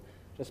do.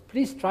 Just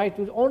please try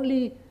to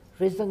only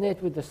resonate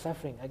with the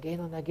suffering again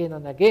and again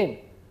and again.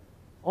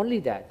 Only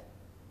that.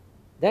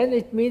 Then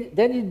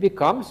it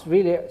becomes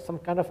really some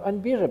kind of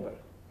unbearable.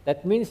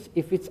 That means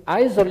if it's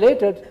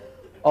isolated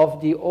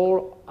of the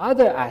all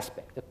other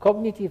aspect, the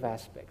cognitive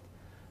aspect,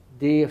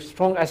 the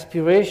strong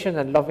aspiration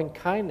and loving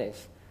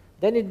kindness,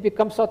 then it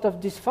becomes sort of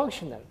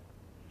dysfunctional.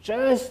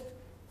 Just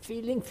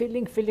feeling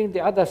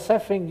the other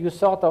suffering, you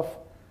sort of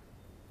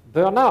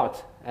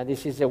burnout, and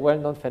this is a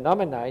well-known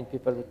phenomenon in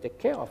people who take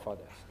care of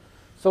others.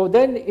 So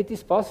then it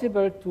is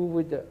possible to,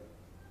 with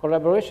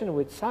collaboration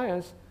with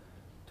science,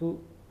 to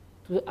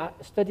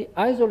study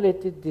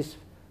isolated these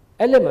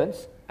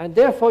elements, and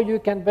therefore you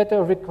can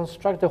better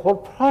reconstruct the whole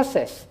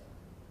process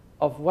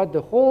of what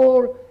the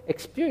whole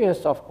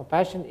experience of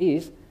compassion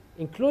is,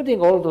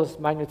 including all those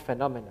minute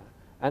phenomena.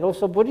 And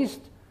also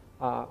Buddhist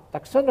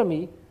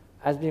taxonomy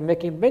has been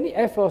making many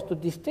efforts to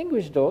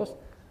distinguish those,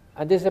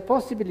 and there's a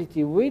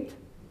possibility with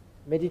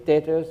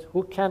meditators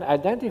who can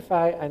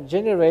identify and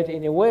generate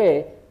in a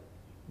way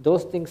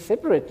those things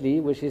separately,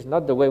 which is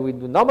not the way we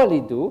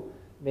normally do,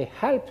 may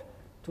help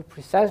to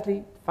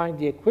precisely find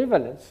the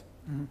equivalence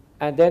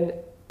and then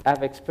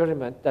have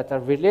experiments that are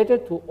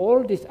related to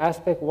all these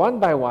aspects one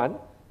by one,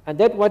 and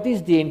then what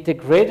is the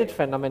integrated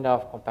phenomena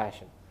of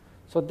compassion.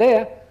 So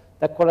there,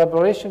 the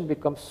collaboration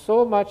becomes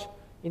so much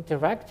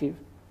interactive,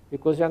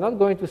 because you're not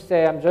going to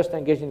say, I'm just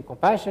engaged in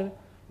compassion.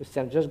 You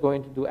say, I'm just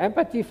going to do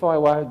empathy for a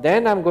while,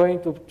 then I'm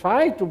going to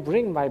try to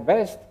bring my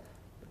best,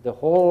 the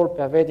whole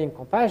pervading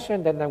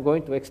compassion, then I'm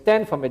going to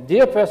extend from a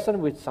dear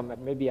person with some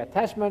maybe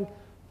attachment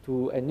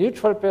to a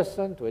neutral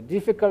person, to a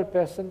difficult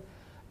person,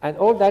 and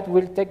all that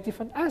will take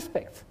different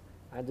aspects.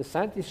 And the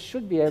scientists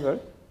should be able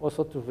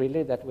also to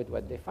relate that with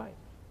what they find.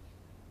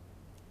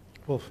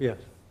 Wolf, yes.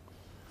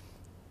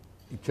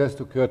 It just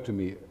occurred to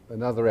me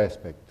another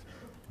aspect,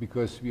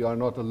 because we are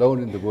not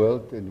alone in the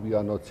world and we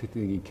are not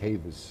sitting in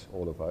caves,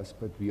 all of us,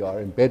 but we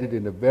are embedded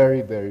in a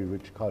very, very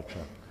rich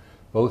culture,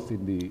 both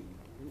in the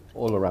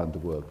all around the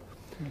world.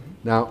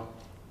 Now,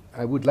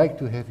 I would like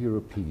to have your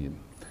opinion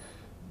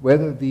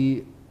whether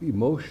the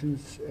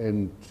emotions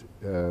and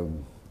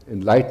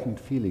enlightened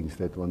feelings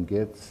that one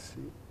gets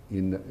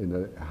in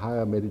a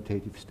higher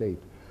meditative state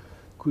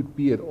could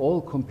be at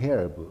all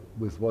comparable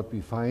with what we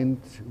find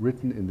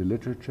written in the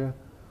literature,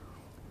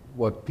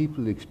 what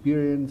people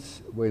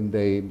experience when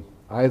they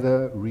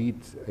either read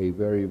a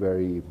very,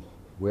 very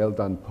well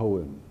done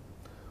poem,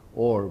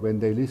 or when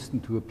they listen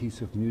to a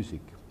piece of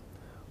music,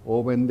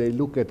 or when they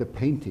look at a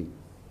painting,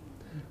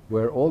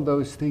 where all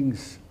those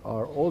things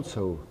are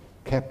also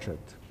captured.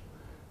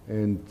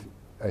 And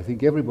I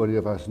think everybody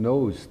of us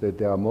knows that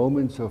there are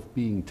moments of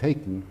being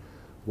taken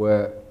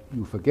where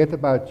you forget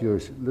about your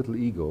little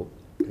ego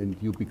and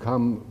you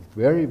become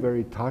very,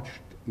 very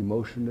touched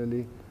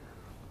emotionally.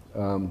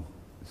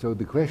 So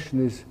the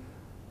question is,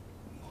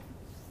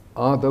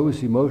 are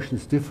those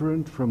emotions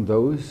different from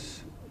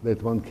those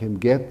that one can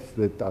get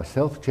that are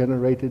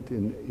self-generated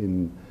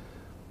in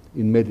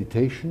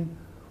meditation?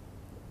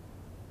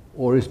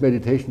 Or is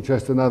meditation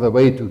just another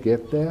way to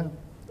get there?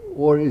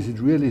 Or is it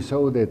really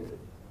so that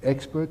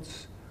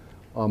experts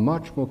are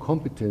much more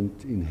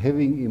competent in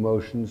having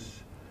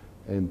emotions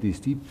and these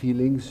deep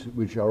feelings,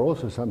 which are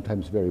also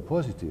sometimes very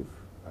positive?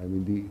 I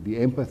mean, the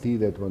empathy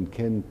that one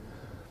can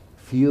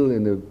feel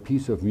in a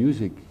piece of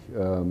music,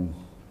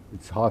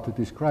 it's hard to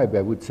describe.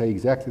 I would say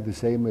exactly the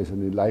same as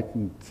an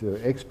enlightened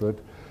expert.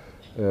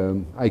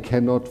 I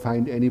cannot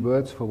find any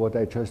words for what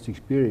I just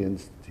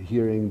experienced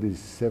hearing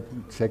this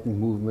second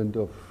movement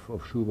of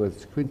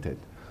Schubert's quintet.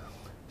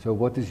 So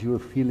what is your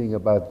feeling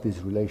about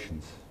these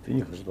relations? In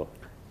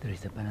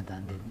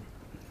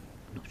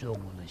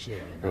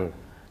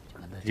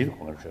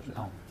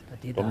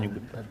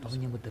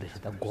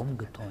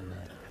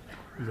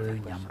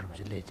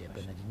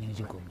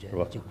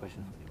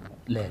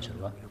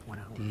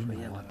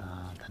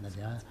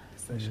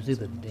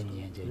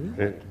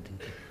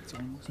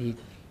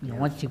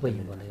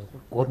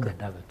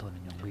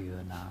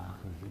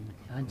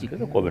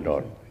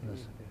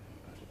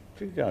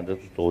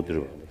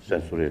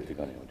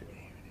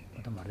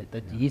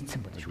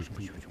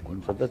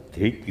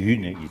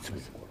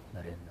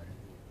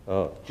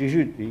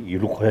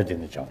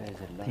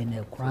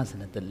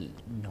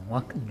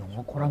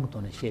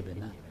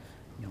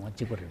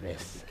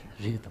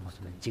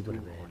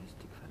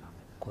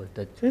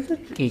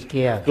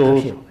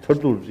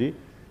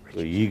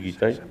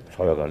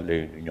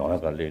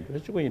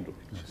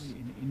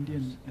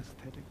Indian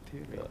aesthetic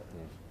theory,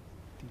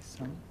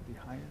 the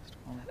highest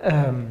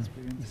form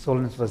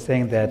Solness was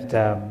saying that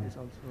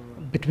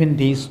between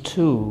these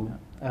two,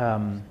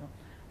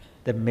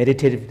 the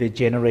meditatively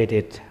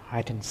generated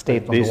heightened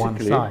state on the one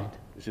side.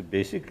 So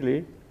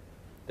basically,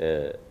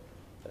 there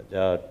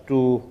are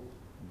two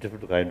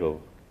different kinds of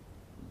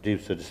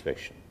deep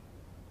satisfaction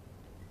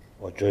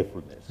or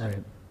joyfulness.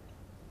 Right.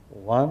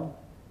 One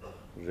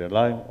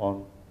relying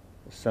on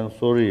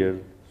sensorial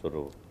sort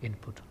of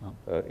input.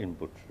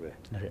 Right.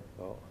 Right.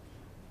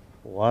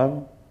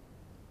 One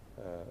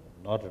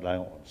not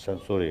relying on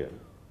sensorial,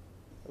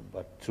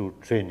 but through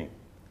training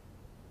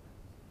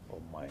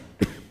of mind.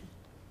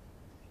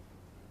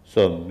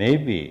 So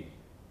maybe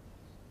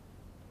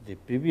the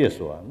previous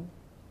one,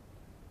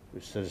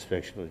 with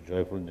satisfaction or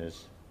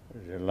joyfulness,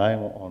 relying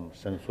on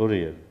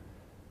sensorial,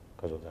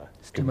 because of the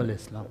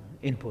stimulus,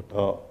 input.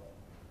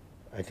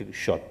 I think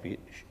shorter.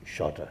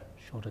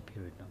 Shorter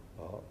period.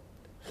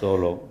 So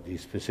long,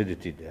 this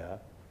facility there,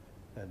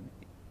 and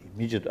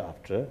immediate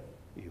after,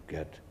 you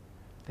get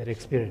that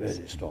experience.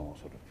 Very strong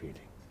sort of feeling.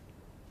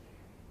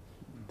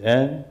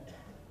 then,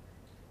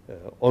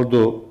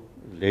 although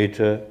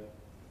later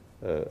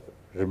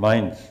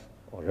reminds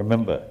or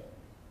remember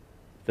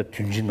the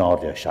Tunji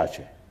Naudya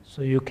Shache.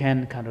 So you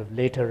can kind of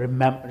later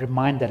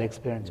remind that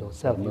experience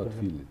yourself. Not you can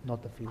feel it.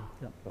 Not the feel.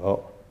 Yeah.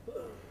 Oh.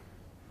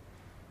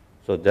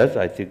 So that's,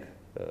 I think,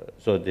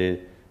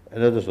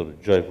 another sort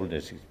of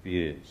joyfulness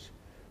experience.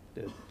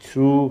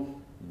 Through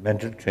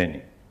mental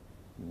training,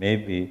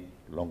 maybe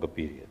longer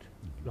period.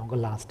 Longer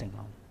lasting.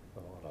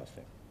 Longer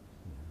lasting.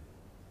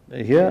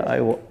 Here,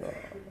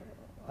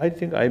 I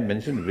think I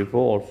mentioned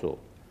before also,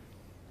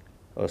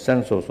 a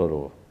sense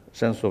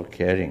of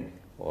caring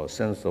or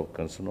sense of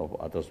concern of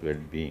others'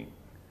 well-being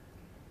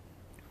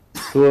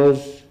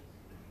towards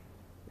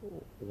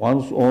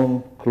one's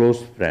own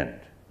close friend.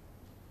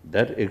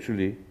 That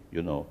actually,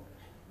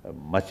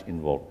 much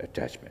involved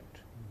attachment.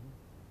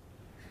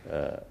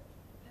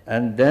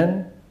 And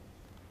then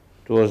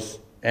towards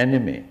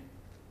enemy.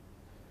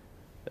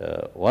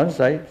 One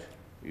side,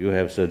 you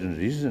have certain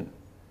reason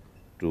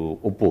to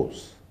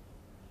oppose,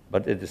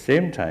 but at the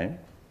same time,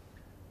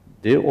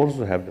 they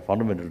also have the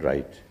fundamental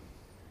right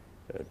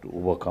to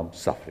overcome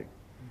suffering,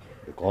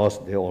 because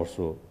they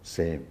also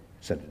same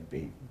sentient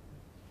being.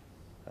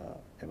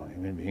 Among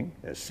human beings,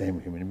 as same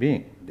human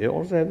being, they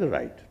also have the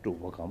right to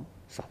overcome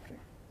suffering.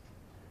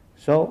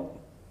 So,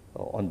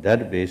 on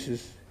that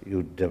basis,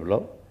 you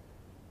develop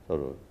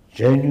sort of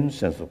genuine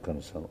sense of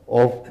concern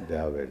of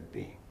their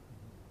well-being.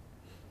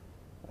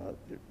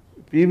 The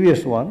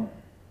previous one,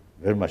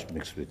 very much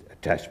mixed with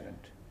attachment.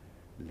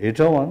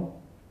 Later one,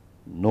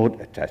 no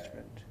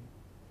attachment.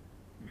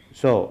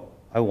 So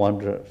I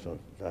wonder,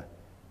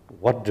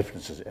 what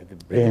differences at the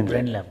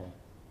brain level?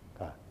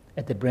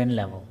 At the brain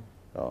level.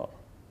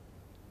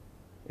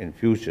 In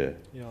future,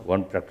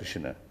 one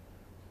practitioner,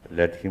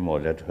 let him or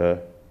let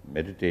her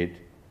meditate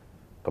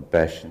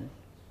compassion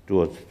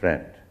towards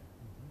friend,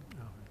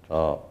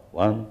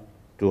 one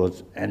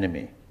towards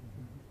enemy.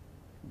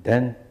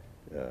 Then,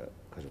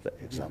 because of the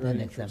example.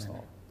 Then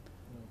examine.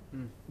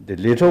 The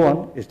later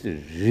one is the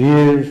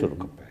real sort of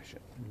compassion,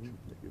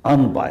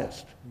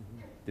 unbiased.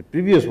 The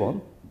previous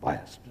one,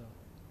 biased.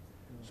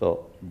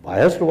 So,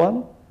 biased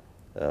one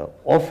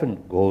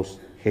often goes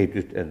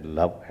hatred and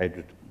love,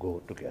 hatred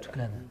go together.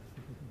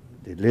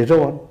 The later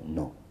one,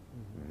 no.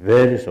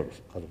 Very sort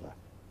of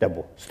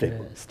taboo,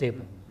 stable.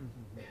 Stable.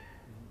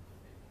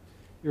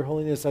 Your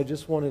Holiness, I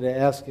just wanted to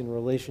ask in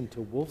relation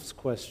to Wolf's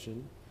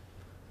question,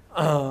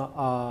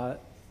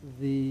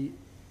 the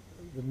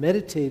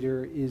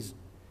meditator is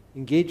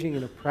engaging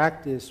in a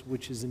practice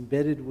which is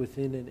embedded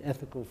within an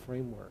ethical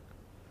framework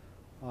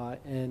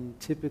and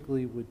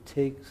typically would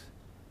take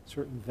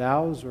certain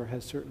vows or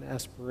has certain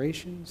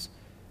aspirations.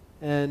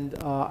 And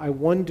I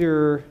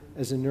wonder,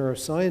 as a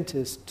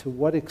neuroscientist, to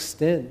what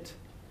extent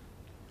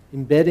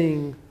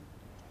embedding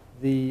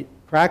the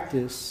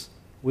practice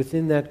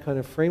within that kind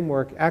of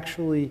framework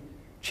actually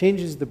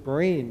changes the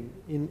brain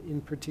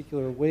in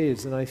particular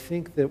ways. And I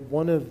think that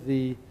one of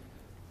the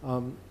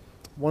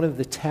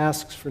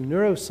tasks for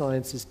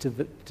neuroscience is to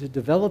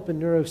develop a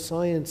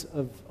neuroscience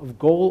of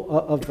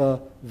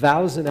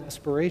vows and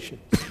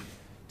aspirations,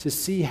 to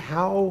see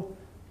how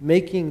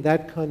making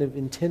that kind of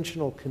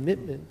intentional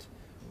commitment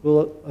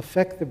will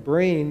affect the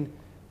brain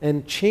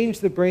and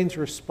change the brain's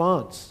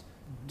response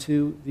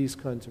to these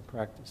kinds of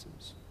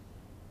practices.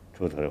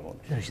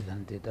 Neuroscience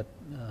and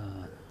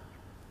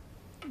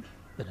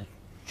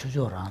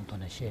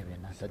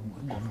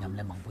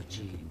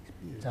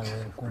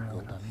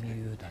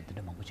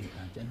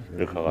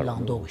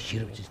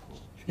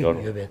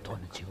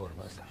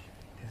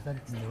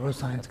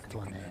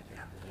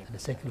the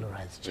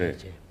secularized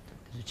church.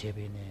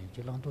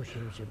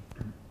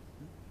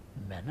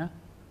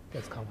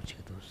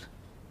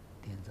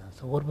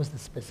 So what was the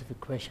specific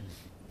question?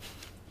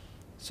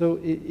 So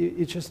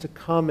it's just a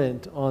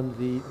comment on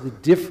the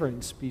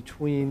difference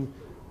between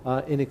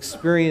an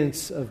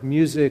experience of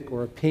music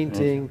or a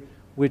painting,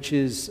 which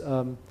is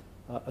a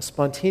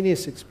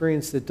spontaneous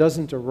experience that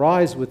doesn't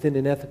arise within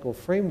an ethical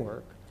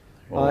framework,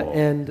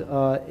 and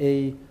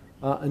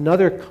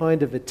another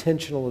kind of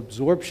attentional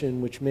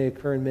absorption which may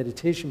occur in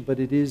meditation, but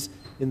it is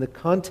in the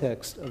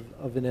context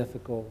of an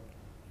ethical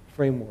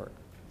framework.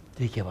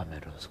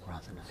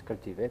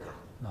 Cultivate.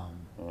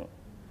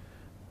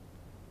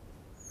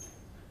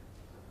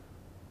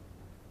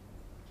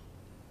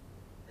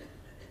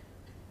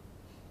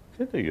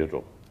 That's a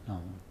Europe.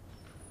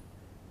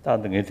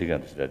 That's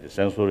the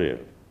sensorial.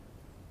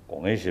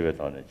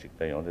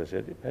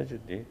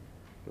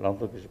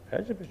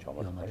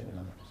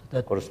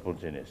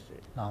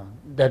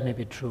 That may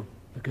be true,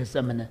 because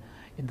I mean,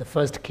 in the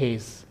first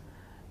case,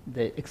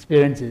 the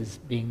experience is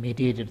being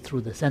mediated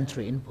through the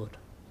sensory input.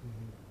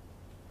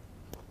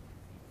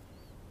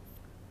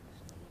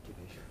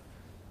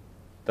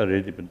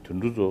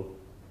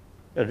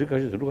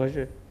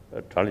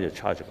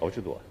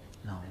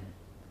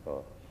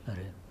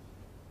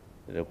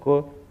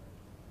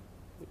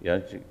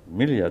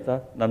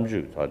 밀려다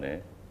남주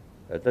전에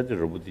다들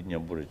로봇이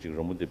냠부르지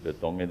로봇이 배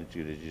동에도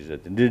지르지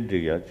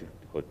든든되게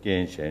그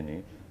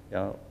땡션이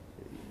야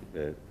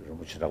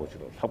럼무치라고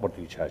지금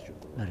학벌도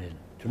차주고. Right.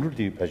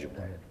 준울도 봐주고.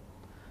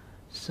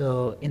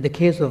 So, in the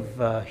case of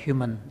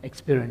human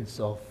experience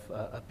of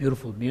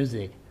beautiful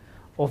music,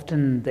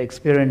 often the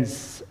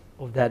experience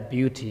of that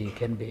beauty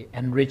can be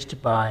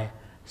enriched by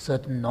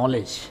certain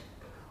knowledge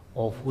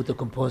of who the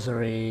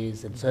composer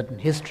is and certain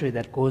history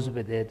that goes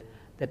with it,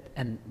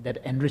 that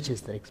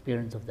enriches the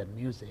experience of that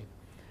music.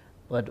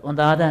 But on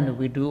the other hand,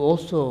 we do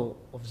also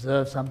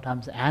observe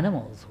sometimes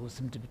animals who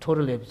seem to be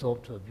totally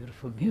absorbed to a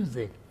beautiful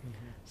music.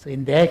 So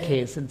in their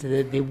case, since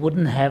they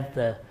wouldn't have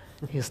the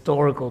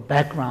historical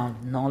background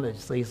knowledge,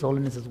 so His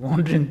Holiness is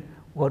wondering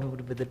what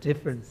would be the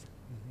difference.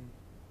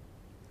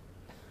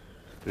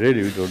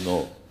 Really, we don't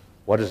know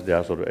what is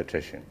their sort of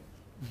attraction.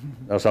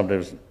 Now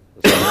sometimes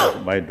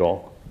my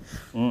dog,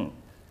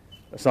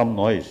 some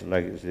noise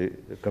like the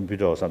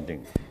computer or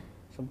something,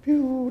 some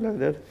pew like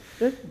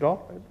that dog.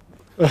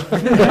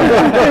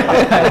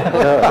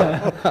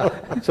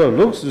 So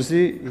looks to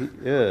see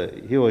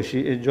he or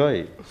she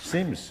enjoy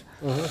seems.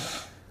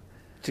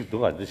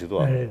 직도가 안 돼,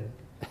 직도가.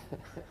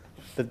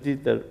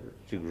 근데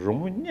지금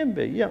로문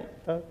년배 이양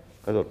다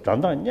그래서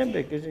단단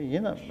년배 깨지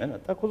얘는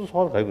맨날 딱 그것도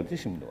소화 가지고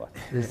드십니다.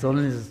 His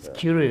Holiness is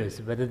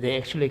curious whether they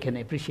actually can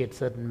appreciate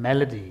certain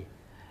melody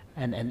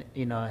and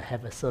you know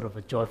have a sort of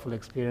a joyful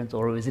experience,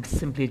 or is it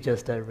simply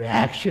just a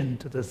reaction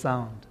to the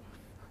sound?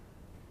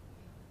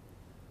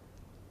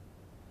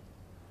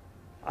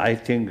 I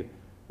think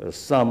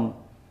some,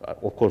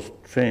 of course,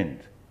 trained,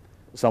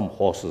 some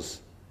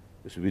horses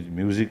with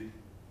music,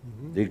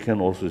 they can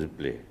also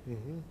play.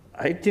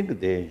 I think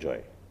they enjoy.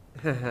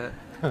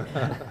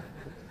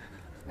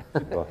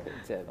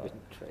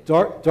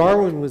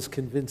 Darwin was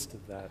convinced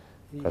of that.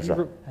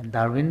 And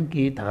Darwin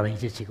ki 다른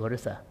이제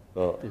지거래서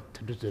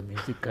듣는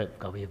music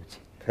가봐야지.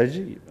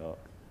 되지.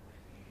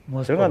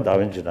 제가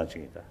다윈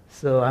지나치기다.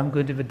 So I'm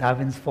going to be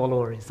Darwin's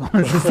follower. His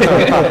Holiness is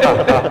saying.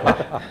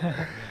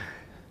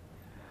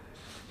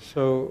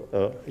 So,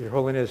 Your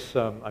Holiness,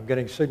 I'm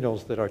getting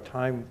signals that our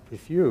time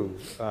with you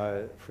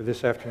for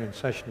this afternoon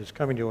session is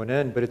coming to an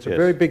end, but it's a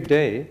very big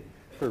day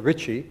for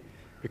Richie,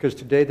 because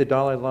today the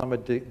Dalai Lama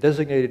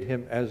designated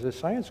him as a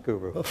science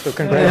guru. So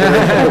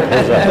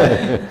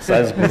congratulations.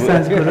 Science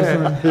guru.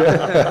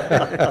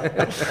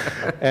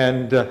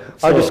 And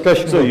our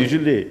discussion... So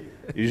usually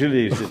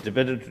it's a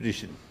Tibetan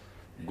tradition.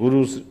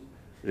 Gurus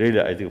really,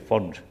 I think,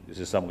 formed, this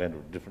is some kind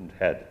of different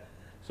head.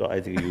 So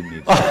I think you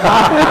need.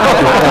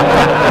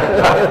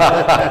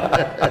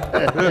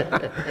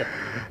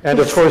 And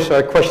of course,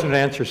 our question and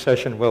answer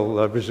session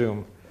will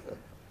resume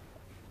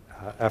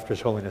after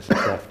His Holiness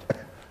has left.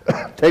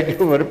 Thank you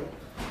very,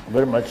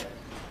 very much.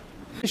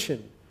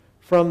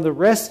 From the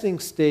resting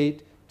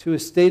state to a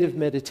state of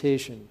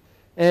meditation.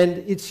 And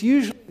it's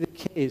usually the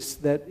case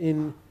that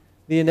in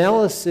the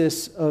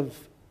analysis of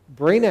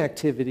brain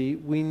activity,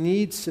 we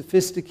need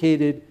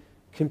sophisticated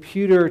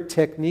computer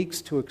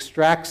techniques to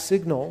extract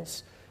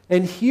signals.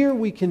 And here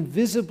we can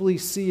visibly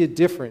see a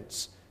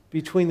difference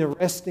between the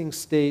resting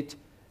state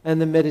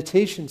and the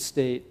meditation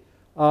state,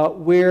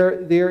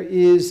 where there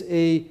is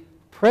a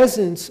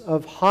presence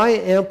of high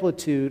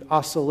amplitude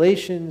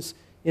oscillations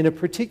in a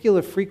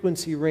particular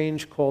frequency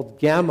range called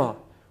gamma,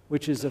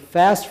 which is a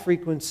fast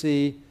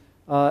frequency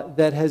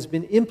that has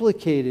been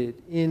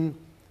implicated in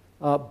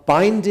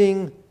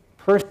binding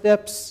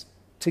percepts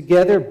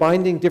together,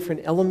 binding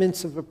different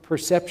elements of a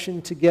perception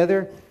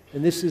together.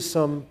 And this is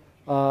some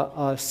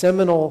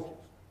seminal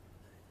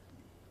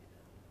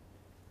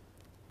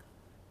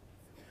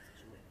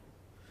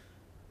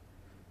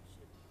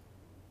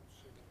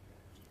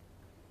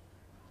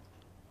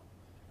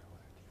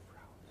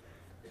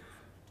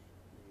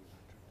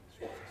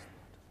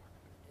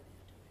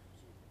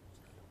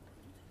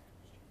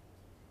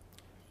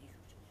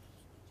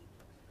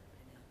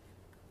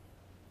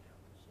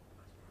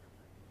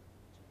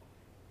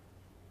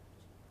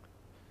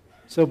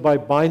So by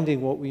binding,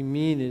 what we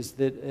mean is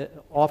that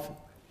often...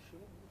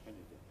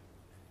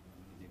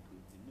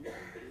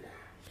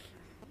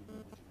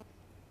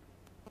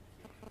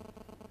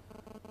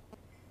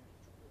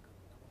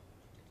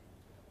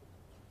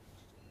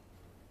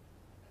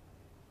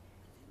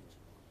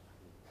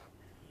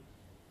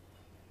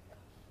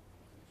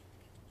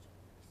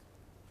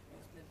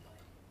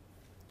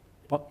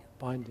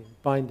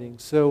 Binding.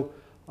 So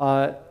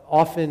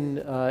often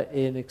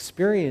an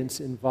experience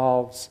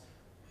involves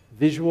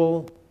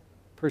visual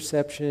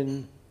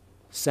perception,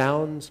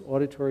 sounds,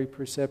 auditory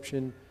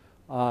perception.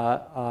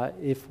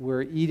 If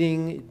we're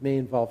eating, it may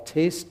involve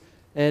taste.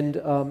 And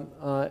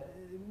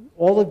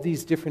all of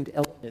these different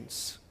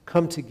elements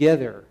come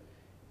together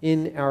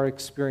in our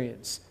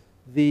experience.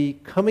 The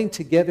coming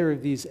together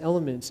of these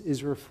elements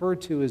is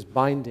referred to as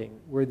binding,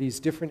 where these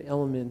different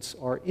elements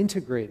are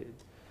integrated.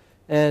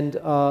 And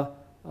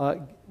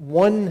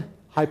one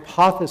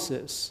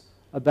hypothesis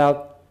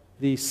about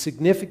the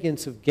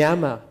significance of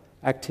gamma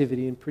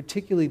activity, and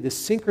particularly the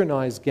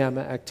synchronized gamma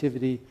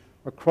activity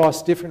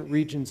across different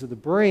regions of the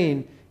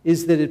brain,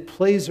 is that it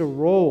plays a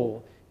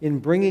role in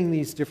bringing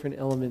these different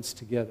elements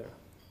together.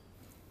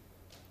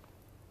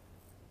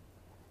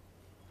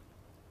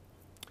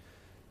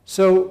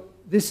 So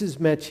this is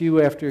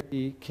Mathieu after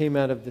he came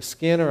out of the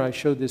scanner. I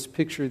showed this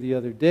picture the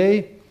other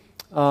day.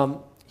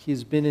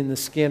 He's been in the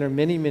scanner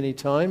many, many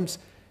times.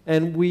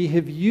 And we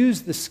have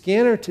used the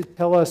scanner to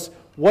tell us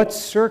what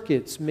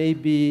circuits may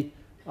be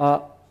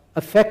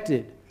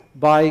affected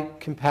by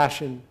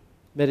compassion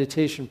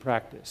meditation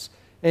practice.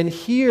 And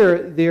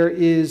here there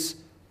is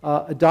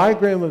a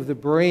diagram of the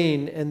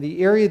brain, and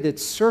the area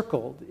that's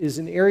circled is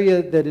an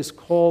area that is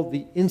called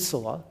the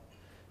insula.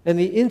 And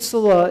the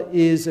insula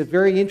is a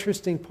very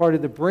interesting part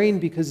of the brain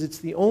because it's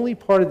the only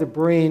part of the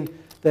brain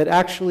that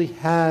actually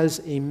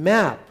has a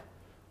map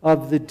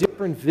of the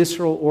different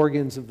visceral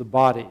organs of the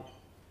body.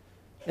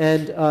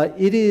 And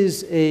it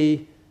is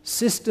a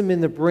system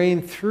in the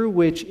brain through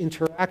which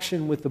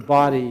interaction with the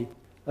body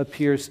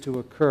appears to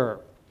occur.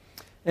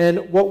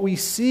 And what we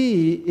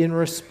see in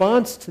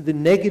response to the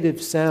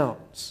negative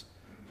sounds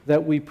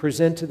that we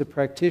present to the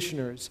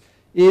practitioners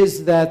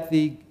is that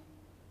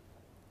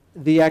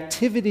the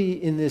activity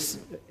in this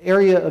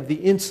area of the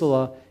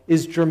insula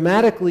is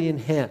dramatically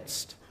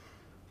enhanced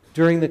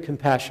during the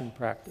compassion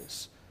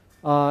practice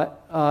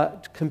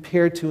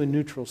compared to a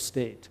neutral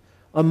state.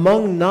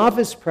 Among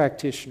novice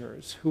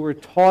practitioners who were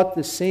taught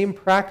the same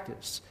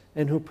practice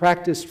and who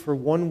practiced for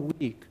 1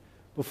 week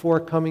before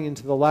coming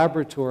into the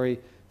laboratory,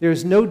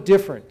 there's no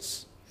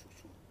difference.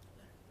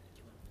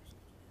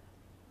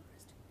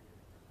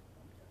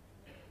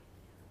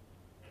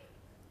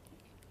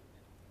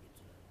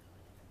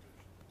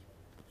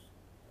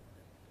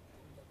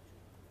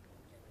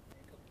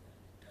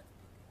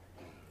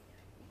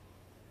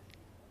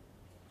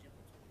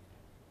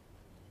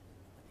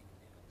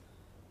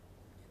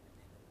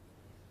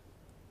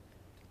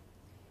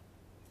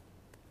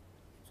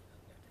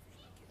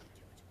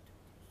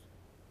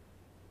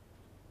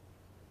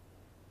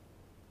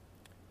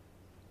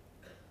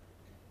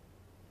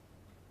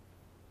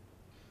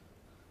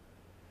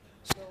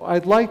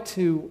 I'd like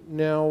to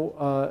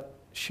now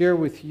share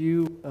with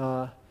you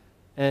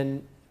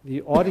and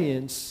the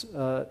audience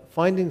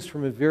findings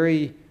from a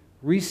very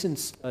recent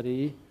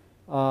study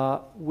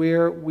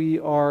where we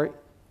are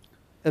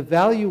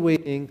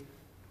evaluating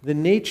the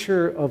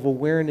nature of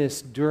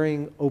awareness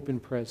during open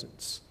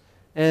presence.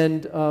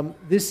 And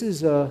this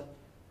is a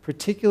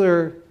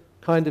particular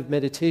kind of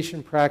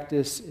meditation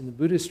practice in the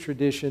Buddhist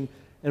tradition,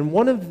 and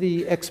one of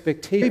the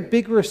expectations,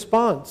 big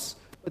response,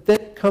 but then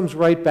it comes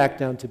right back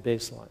down to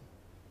baseline.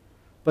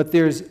 But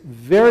there's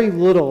very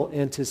little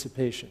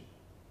anticipation.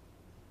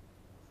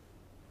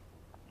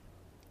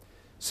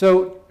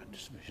 So,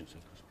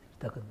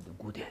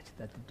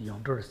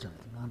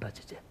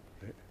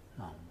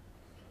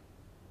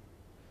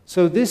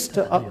 so this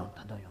to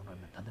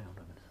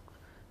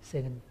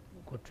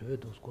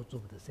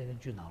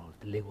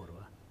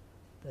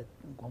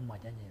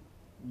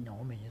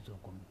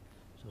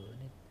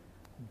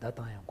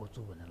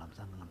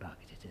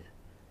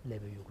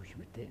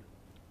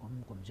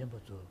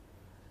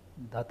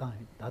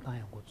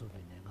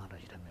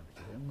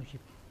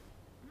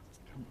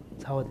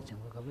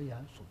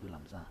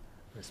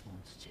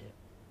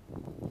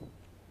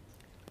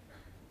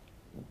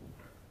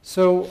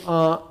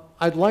So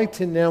I'd like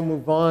to now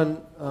move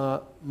on,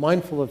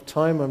 mindful of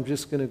time, I'm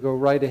just going to go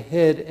right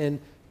ahead and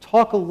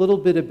talk a little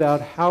bit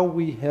about how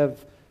we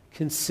have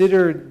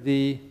considered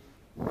the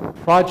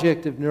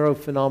project of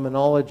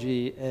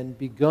neurophenomenology and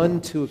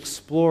begun to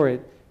explore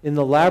it in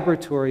the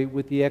laboratory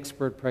with the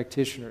expert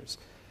practitioners.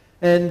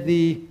 And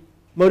the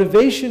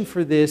motivation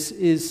for this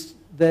is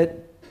that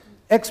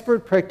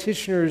expert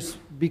practitioners,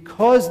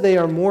 because they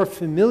are more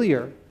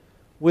familiar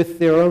with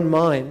their own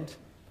mind,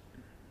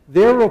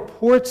 their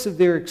reports of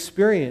their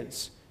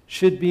experience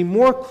should be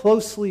more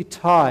closely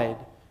tied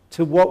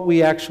to what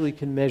we actually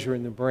can measure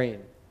in the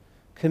brain,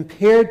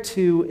 compared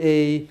to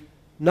a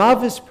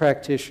novice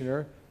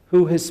practitioner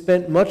who has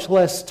spent much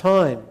less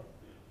time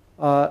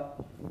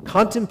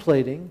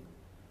contemplating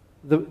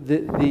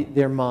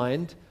their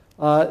mind.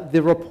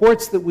 The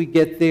reports that we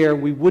get there,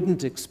 we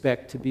wouldn't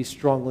expect to be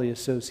strongly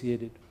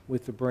associated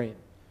with the brain.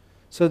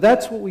 So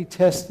that's what we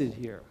tested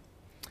here.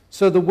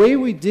 So the way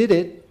we did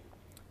it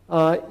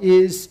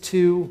is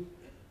to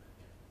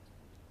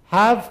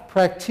have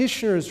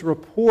practitioners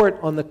report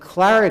on the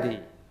clarity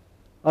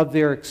of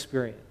their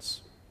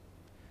experience.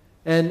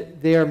 And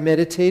they are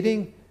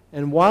meditating,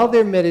 and while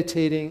they're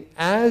meditating,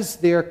 as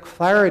their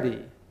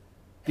clarity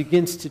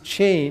begins to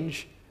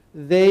change,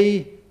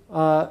 they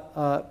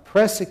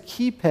press a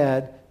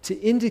keypad to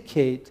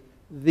indicate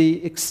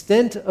the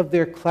extent of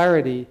their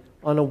clarity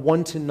on a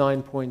 1 to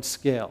 9 point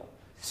scale.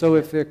 So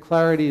if their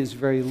clarity is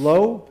very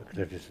low,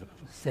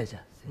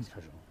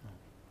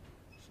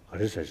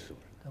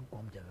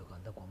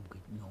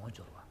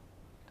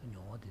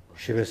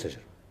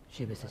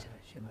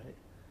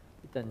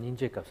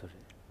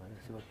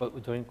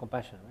 during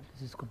compassion, right?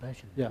 This is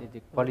compassion. Yeah. The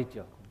quality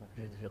of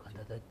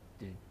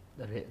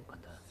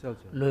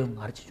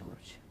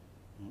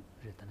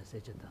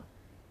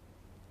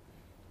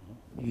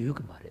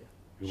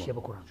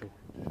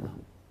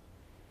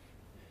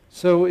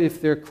so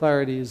if their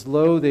clarity is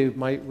low, they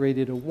might rate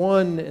it a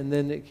 1, and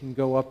then it can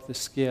go up the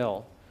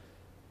scale.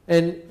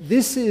 And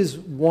this is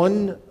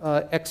one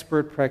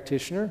expert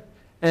practitioner.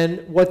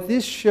 And what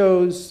this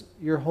shows,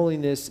 Your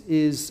Holiness,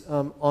 is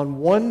on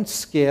one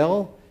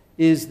scale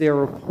is their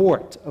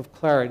report of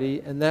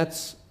clarity, and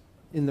that's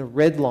in the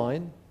red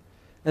line.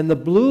 And the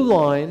blue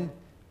line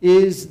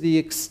is the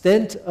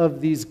extent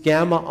of these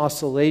gamma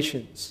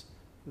oscillations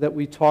that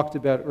we talked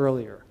about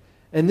earlier.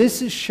 And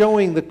this is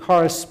showing the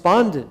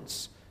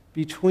correspondence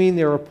between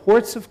their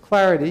reports of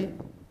clarity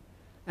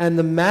and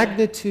the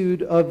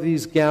magnitude of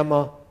these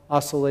gamma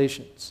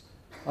oscillations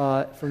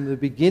from the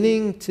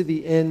beginning to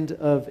the end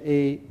of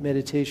a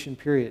meditation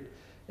period.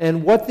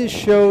 And what this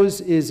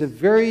shows is a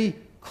very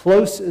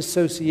close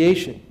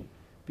association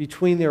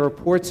between their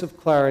reports of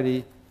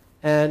clarity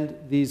and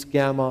these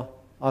gamma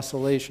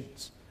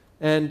oscillations.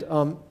 And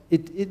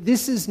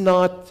this is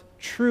not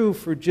true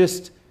for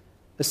just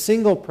a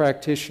single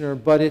practitioner,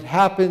 but it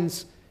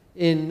happens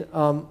in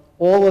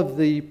all of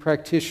the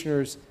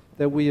practitioners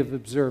that we have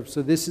observed.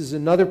 So this is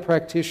another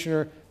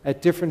practitioner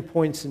at different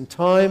points in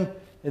time,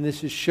 and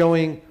this is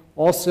showing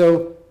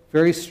also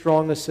very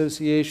strong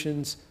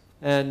associations.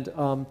 And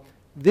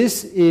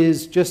this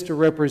is just a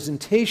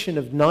representation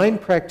of 9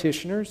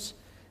 practitioners,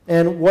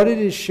 and what it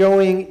is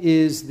showing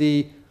is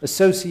the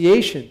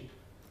association,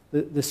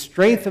 the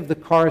strength of the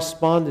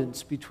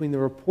correspondence between the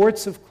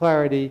reports of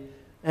clarity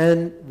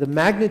and the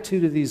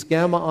magnitude of these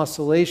gamma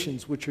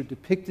oscillations, which are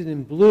depicted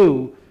in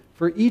blue,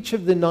 for each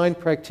of the 9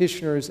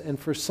 practitioners. And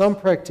for some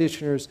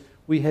practitioners,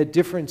 we had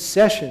different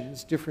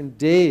sessions, different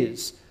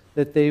days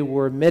that they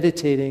were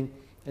meditating.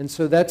 And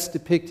so that's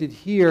depicted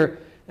here.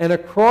 And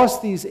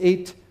across these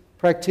 8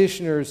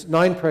 practitioners,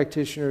 9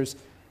 practitioners,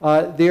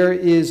 there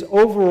is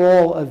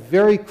overall a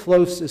very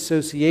close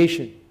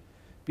association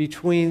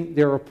between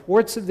their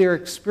reports of their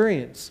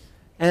experience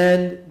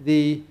and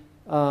the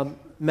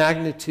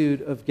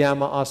magnitude of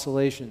gamma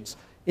oscillations.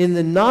 In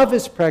the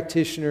novice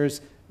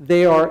practitioners,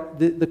 they are,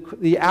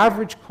 the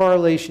average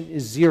correlation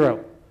is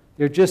 0.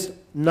 They're just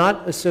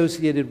not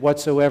associated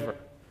whatsoever.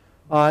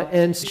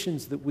 And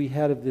sessions that we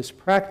had of this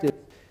practice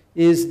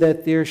is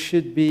that there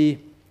should be,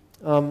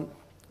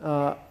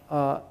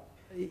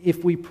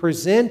 if we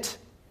present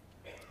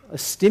a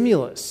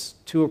stimulus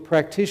to a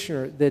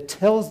practitioner that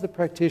tells the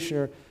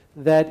practitioner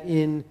that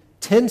in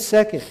 10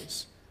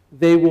 seconds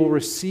they will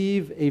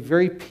receive a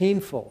very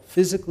painful,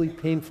 physically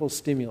painful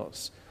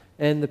stimulus.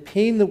 And the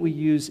pain that we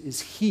use is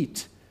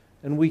heat,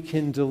 and we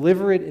can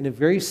deliver it in a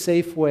very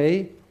safe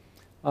way,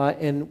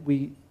 and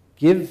we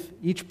give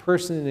each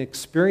person an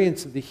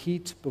experience of the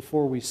heat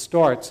before we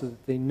start so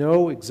that they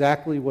know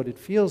exactly what it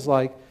feels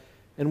like.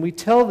 And we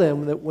tell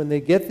them that when they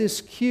get this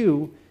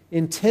cue,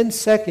 in 10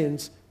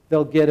 seconds,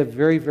 they'll get a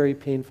very, very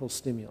painful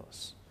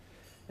stimulus.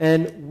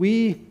 And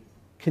we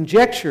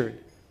conjectured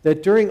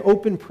that during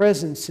open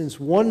presence, since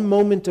one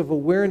moment of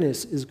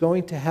awareness is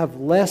going to have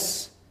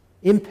less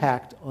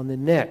impact on the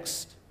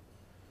next,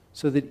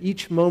 so that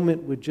each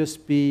moment would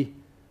just be,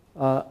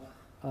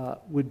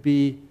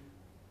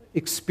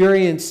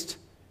 experienced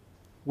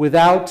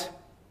without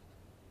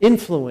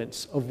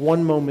influence of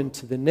one moment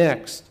to the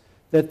next,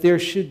 that there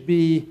should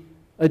be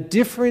a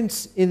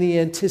difference in the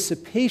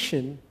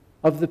anticipation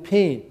of the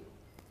pain.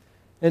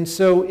 And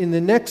so in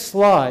the next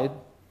slide,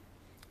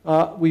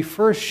 we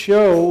first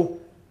show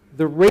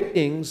the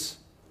ratings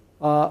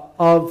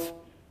of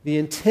the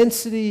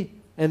intensity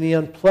and the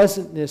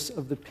unpleasantness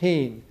of the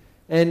pain.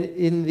 And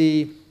in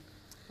the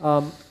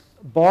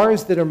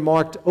bars that are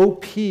marked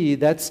OP,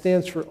 that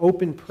stands for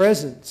open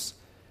presence.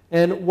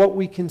 And what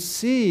we can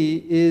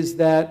see is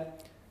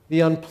that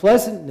the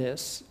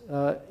unpleasantness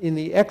in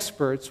the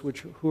experts,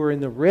 who are in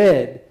the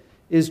red,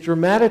 is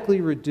dramatically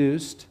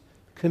reduced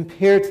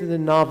compared to the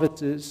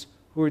novices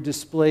who are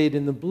displayed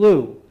in the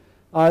blue.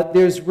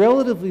 There's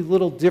relatively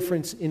little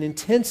difference in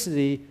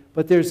intensity,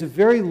 but there's a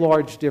very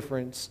large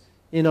difference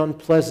in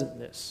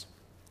unpleasantness.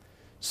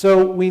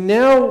 So we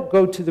now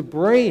go to the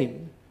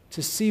brain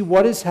to see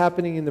what is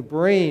happening in the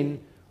brain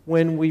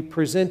when we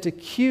present a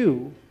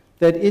cue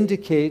that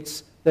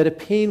indicates that a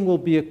pain will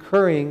be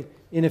occurring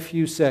in a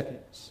few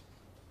seconds.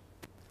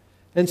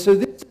 And so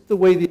this is the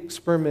way the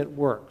experiment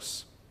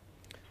works.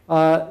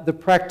 The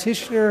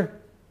practitioner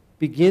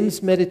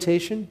begins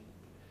meditation,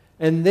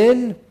 and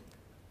then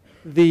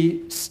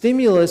the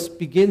stimulus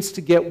begins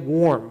to get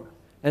warm.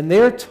 And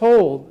they're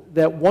told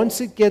that once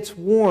it gets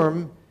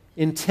warm,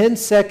 in 10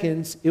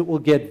 seconds, it will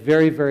get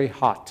very, very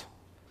hot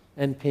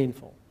and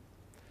painful.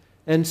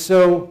 And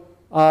so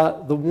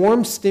the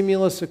warm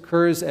stimulus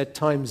occurs at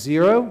time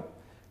 0,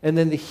 and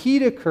then the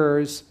heat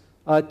occurs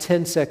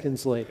 10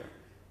 seconds later.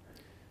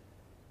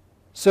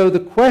 So the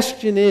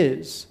question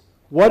is,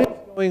 what is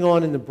going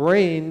on in the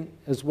brain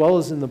as well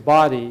as in the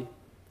body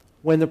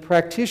when the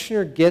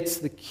practitioner gets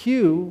the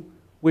cue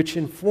which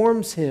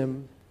informs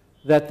him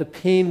that the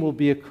pain will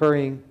be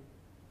occurring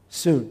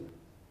soon?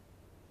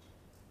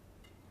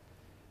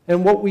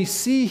 And what we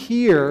see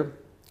here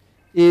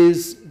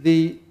is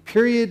the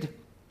period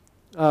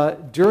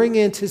during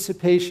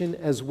anticipation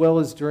as well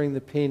as during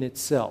the pain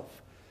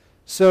itself.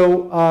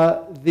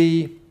 So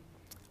the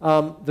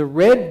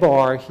red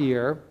bar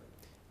here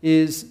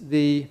is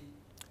the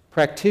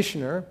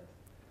practitioner,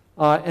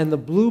 and the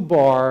blue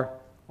bar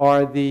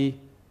are the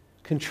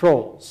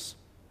controls,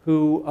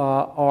 who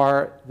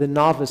are the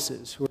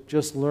novices, who are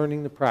just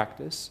learning the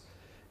practice.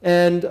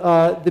 And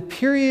the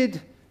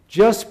period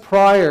just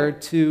prior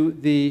to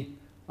the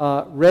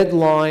red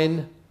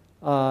line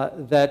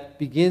that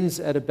begins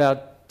at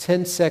about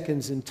 10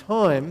 seconds in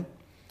time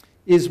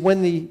is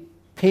when the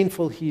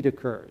painful heat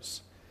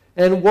occurs.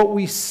 And what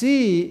we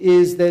see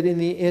is that in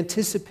the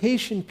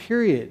anticipation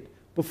period,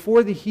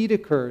 before the heat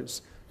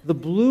occurs, the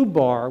blue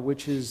bar,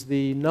 which is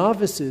the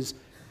novices,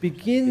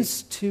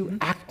 begins to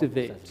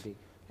activate.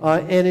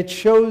 And it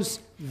shows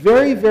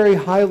very, very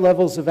high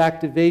levels of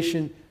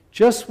activation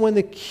just when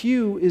the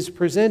cue is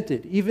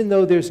presented, even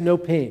though there's no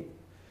pain.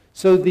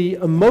 So the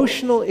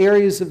emotional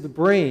areas of the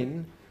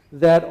brain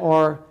that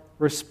are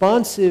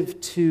responsive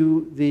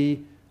to the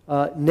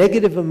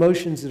negative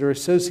emotions that are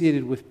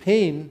associated with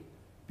pain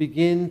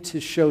begin to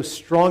show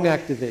strong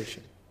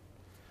activation,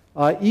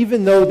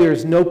 even though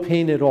there's no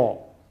pain at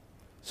all.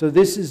 So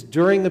this is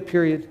during the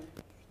period.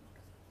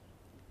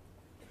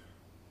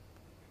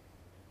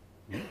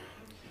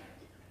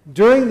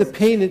 During the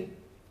pain,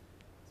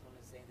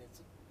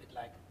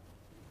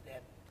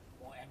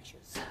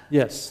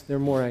 yes, they're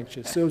more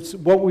anxious. So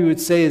what we would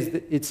say is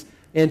that it's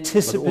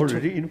anticipatory. But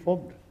already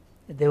informed.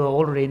 They were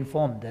already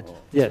informed that.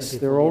 Yes,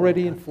 they're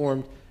already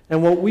informed.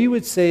 And what we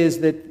would say is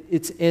that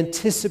it's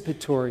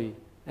anticipatory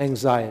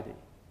anxiety.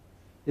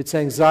 It's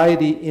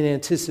anxiety in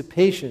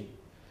anticipation.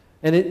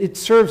 And it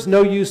serves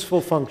no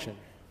useful function.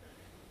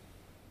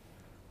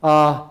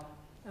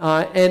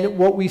 And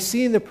what we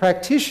see in the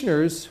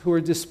practitioners who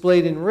are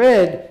displayed in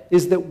red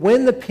is that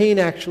when the pain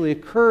actually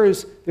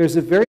occurs, there's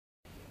a very...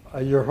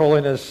 Your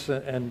Holiness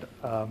and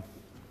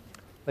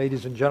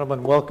ladies and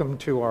gentlemen, welcome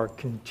to our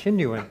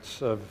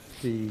continuance of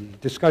the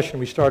discussion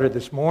we started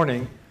this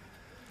morning.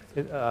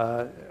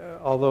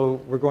 Although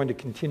we're going to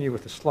continue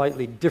with a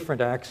slightly different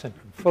accent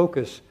and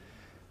focus,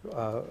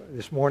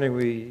 this morning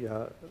we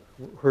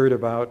heard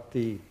about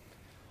the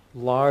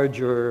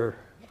larger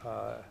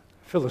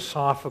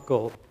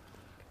philosophical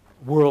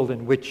world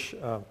in which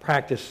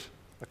practice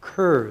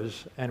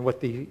occurs and what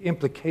the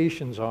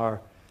implications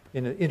are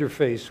in an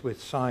interface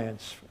with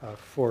science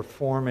for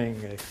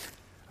forming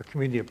a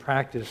community of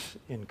practice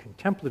in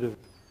contemplative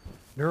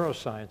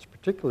neuroscience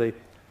particularly.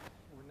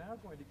 We're now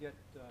going to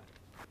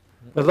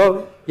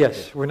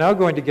get, we're now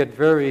going to get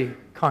very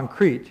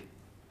concrete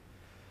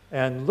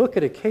and look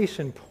at a case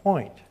in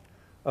point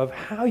of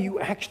how you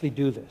actually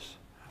do this.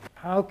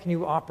 How can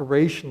you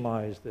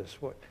operationalize this?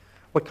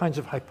 What kinds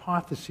of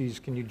hypotheses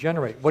can you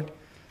generate? What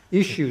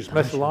issues,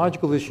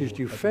 methodological issues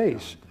do you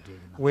face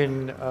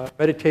when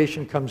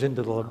meditation comes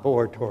into the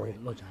laboratory?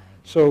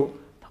 So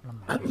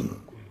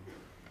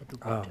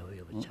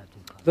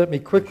let me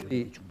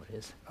quickly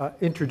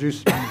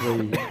introduce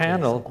the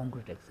panel.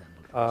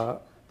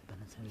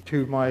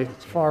 To my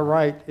far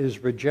right is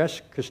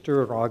Rajesh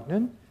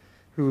Kasturaragnan,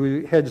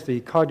 who heads the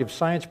Cognitive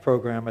Science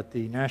program at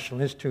the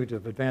National Institute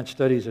of Advanced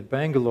Studies at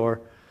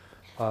Bangalore.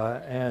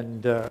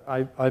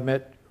 I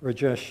met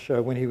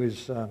Rajesh when he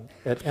was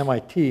at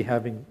MIT,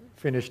 having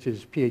finished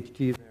his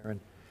PhD there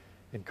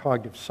in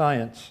cognitive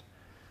science.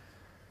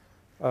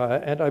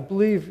 And I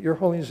believe, Your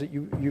Holiness, that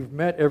you've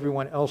met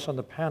everyone else on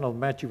the panel.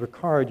 Matthew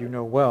Ricard, you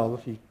know well.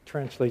 He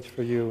translates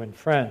for you in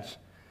France.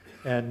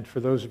 And for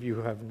those of you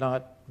who have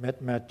not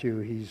met Matthew,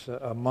 he's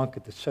a monk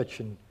at the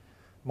Sechin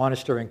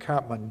Monastery in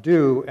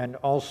Kathmandu and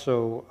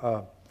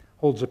also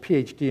holds a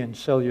PhD in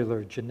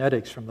cellular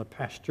genetics from the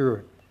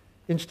Pasteur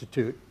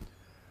Institute.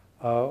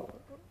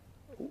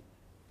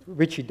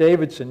 Richie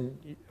Davidson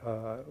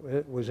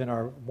was in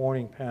our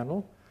morning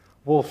panel.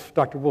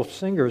 Dr. Wolf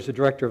Singer is the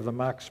director of the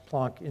Max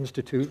Planck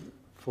Institute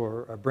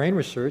for Brain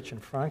Research in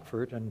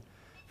Frankfurt and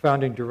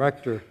founding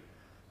director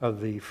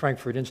of the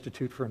Frankfurt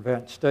Institute for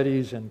Advanced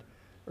Studies and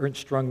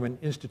Ernst Strungman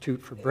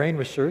Institute for Brain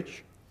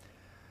Research.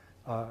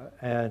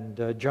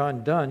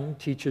 John Dunn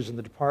teaches in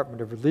the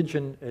Department of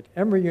Religion at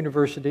Emory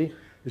University,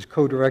 is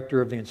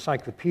co-director of the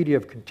Encyclopedia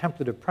of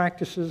Contemplative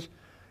Practices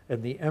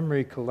and the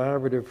Emory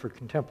Collaborative for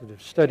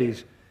Contemplative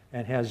Studies,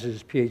 and has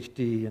his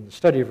PhD in the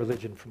study of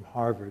religion from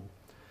Harvard.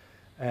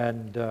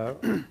 And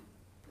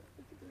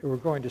we're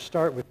going to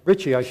start with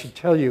Richie. I should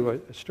tell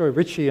you a story.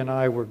 Richie and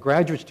I were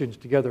graduate students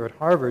together at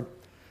Harvard.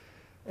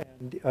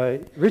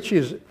 And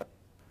Richie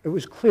it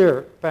was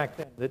clear back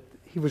then that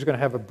he was going to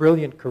have a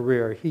brilliant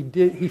career. He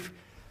did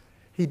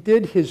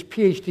his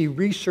PhD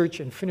research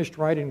and finished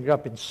writing it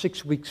up in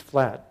 6 weeks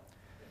flat.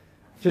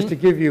 Just to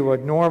give you a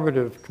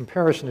normative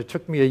comparison, it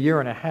took me a year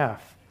and a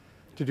half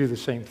to do the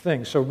same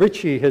thing. So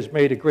Richie has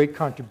made a great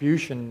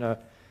contribution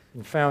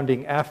in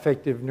founding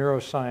affective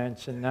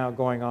neuroscience and now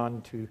going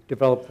on to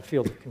develop the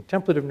field of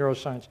contemplative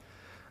neuroscience.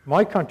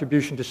 My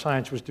contribution to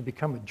science was to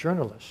become a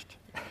journalist.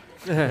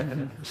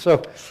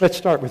 So let's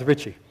start with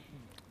Richie.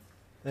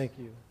 Thank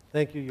you.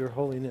 Thank you, Your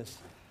Holiness.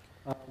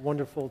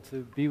 Wonderful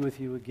to be with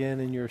you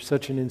again, and you're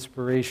such an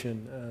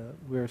inspiration.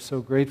 We're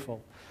so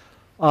grateful.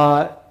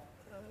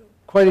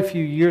 Quite a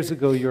few years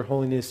ago, Your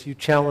Holiness, you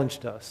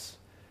challenged us,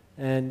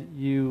 and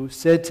you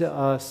said to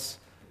us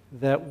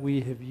that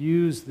we have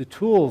used the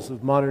tools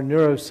of modern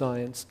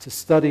neuroscience to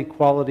study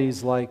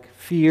qualities like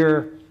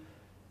fear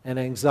and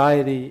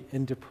anxiety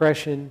and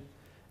depression,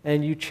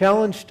 and you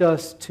challenged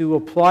us to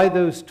apply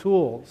those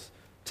tools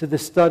to the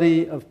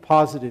study of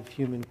positive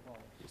human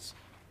qualities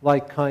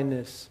like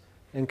kindness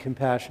and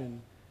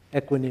compassion,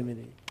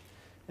 equanimity.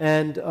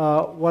 And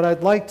what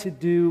I'd like to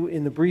do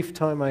in the brief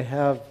time I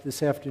have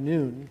this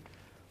afternoon,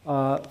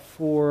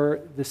 for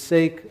the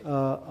sake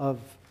of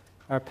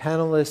our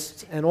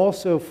panelists and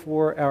also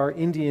for our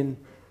Indian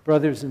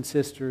brothers and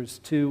sisters,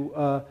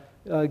 to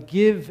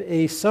give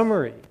a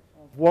summary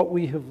of what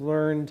we have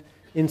learned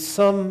in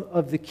some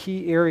of the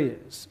key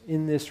areas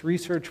in this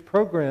research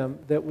program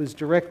that was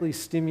directly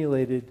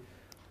stimulated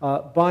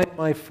by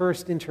my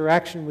first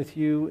interaction with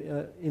you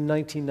in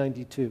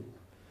 1992.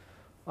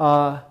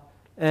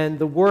 And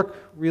the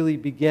work really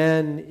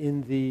began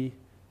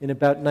in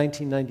about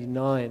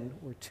 1999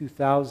 or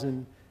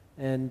 2000,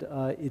 and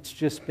it's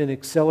just been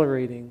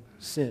accelerating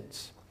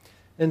since.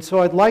 And so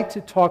I'd like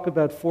to talk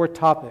about 4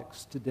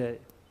 topics today.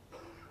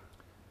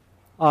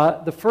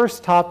 The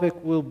first topic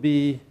will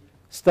be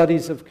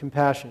studies of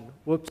compassion.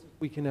 Whoops,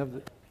 we can have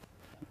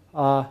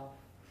the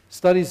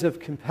studies of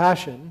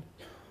compassion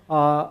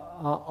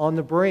on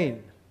the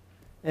brain.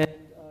 And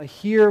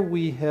here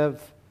we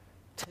have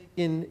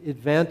taken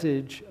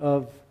advantage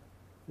of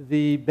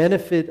the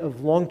benefit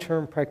of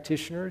long-term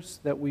practitioners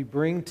that we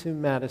bring to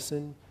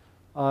Madison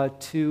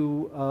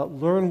to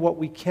learn what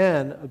we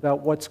can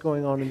about what's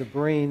going on in the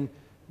brain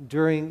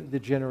during the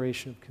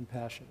generation of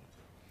compassion.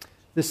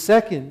 The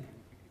second...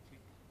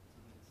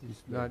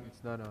 It's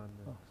not on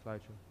the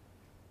slideshow.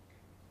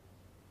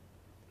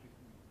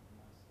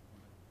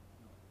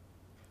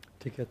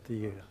 To get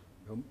the...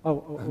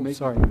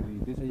 sorry.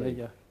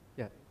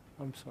 Yeah.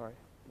 I'm sorry.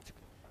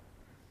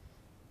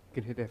 You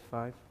can hit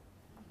F5.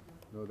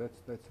 No, that's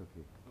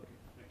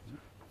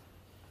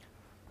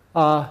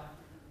okay.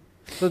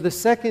 So the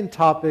second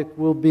topic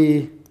will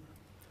be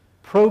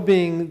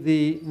probing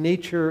the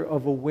nature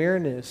of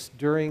awareness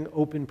during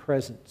open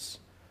presence.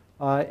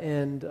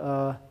 And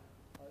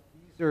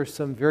these are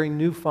some very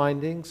new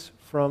findings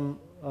from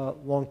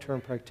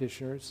long-term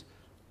practitioners.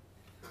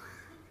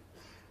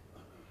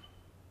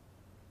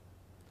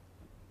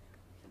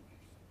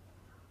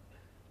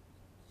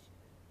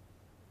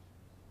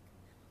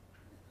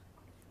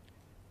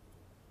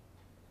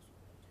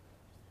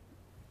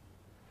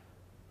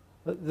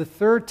 The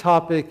third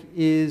topic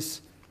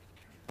is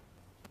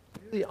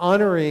really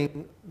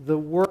honoring the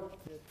work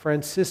that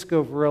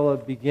Francisco Varela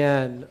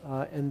began,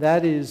 and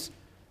that is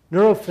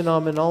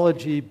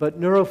neurophenomenology, but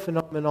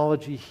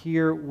neurophenomenology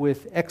here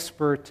with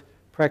expert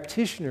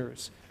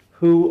practitioners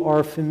who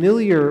are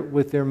familiar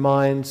with their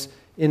minds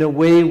in a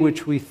way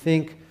which we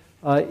think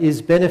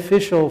is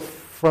beneficial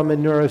from a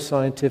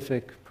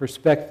neuroscientific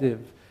perspective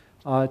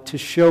to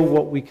show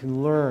what we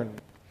can learn.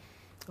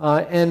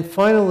 And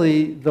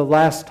finally, the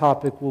last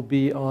topic will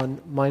be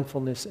on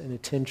mindfulness and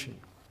attention.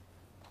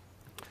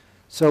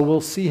 So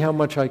we'll see how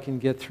much I can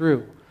get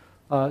through.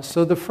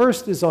 So the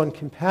first is on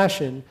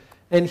compassion.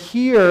 And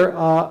here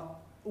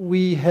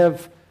we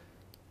have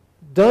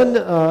done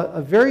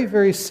a very,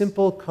 very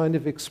simple kind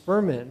of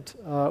experiment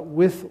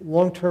with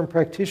long-term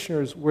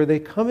practitioners where they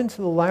come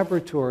into the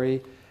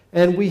laboratory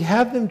and we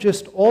have them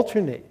just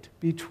alternate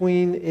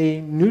between a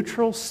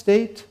neutral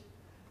state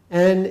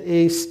and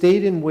a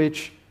state in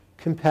which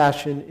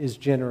compassion is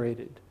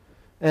generated.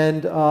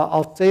 And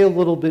I'll say a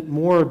little bit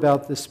more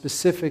about the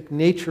specific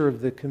nature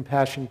of the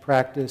compassion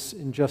practice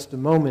in just a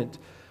moment.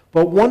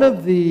 But one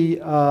of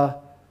the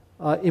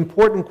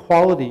important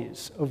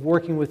qualities of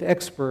working with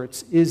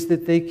experts is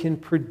that they can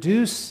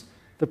produce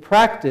the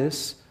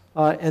practice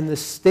and the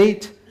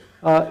state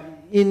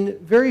in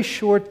very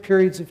short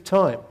periods of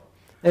time.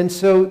 And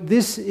so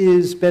this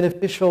is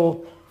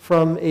beneficial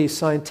from a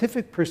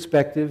scientific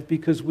perspective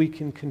because we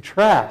can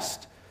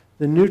contrast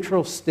the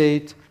neutral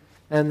state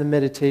and the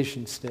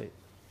meditation state.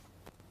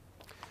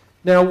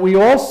 Now we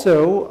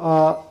also,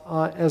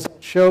 as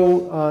I'll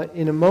show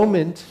in a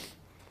moment,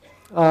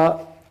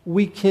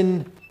 we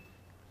can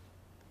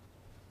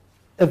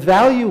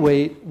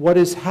evaluate what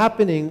is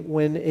happening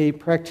when a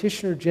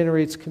practitioner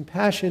generates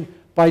compassion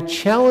by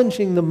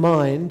challenging the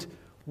mind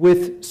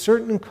with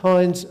certain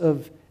kinds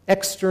of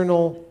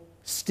external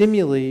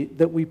stimuli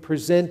that we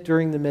present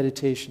during the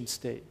meditation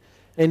state.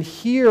 And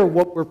here,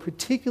 what we're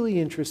particularly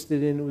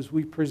interested in is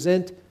we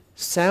present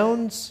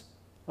sounds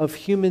of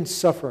human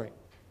suffering.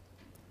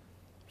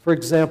 For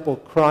example,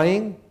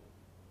 crying,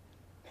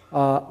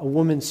 a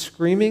woman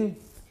screaming.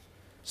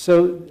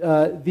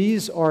 So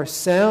these are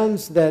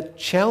sounds that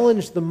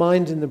challenge the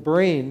mind and the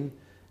brain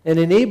and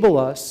enable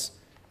us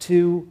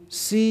to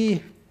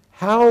see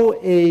how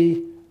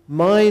a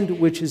mind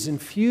which is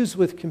infused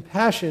with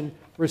compassion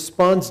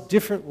responds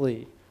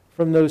differently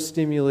from those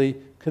stimuli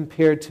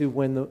compared to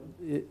when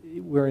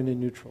we're in a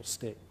neutral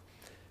state.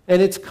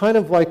 And it's kind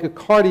of like a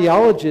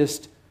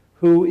cardiologist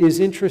who is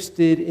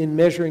interested in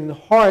measuring the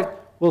heart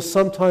will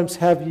sometimes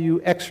have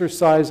you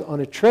exercise on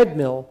a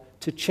treadmill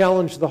to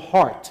challenge the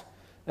heart.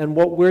 And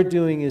what we're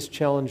doing is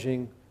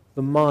challenging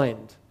the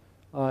mind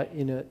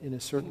in a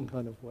certain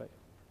kind of way.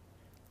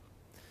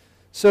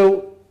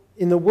 So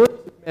in the words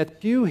of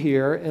Matthew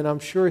here, and I'm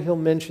sure he'll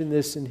mention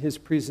this in his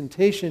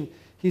presentation,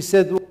 he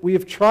said, what we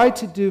have tried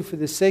to do for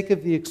the sake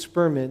of the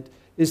experiment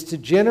is to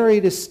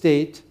generate a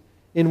state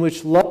in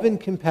which love and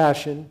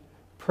compassion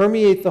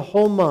permeate the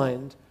whole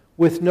mind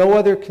with no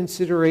other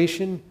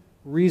consideration,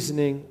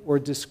 reasoning, or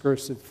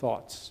discursive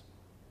thoughts.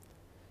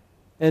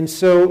 And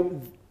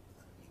so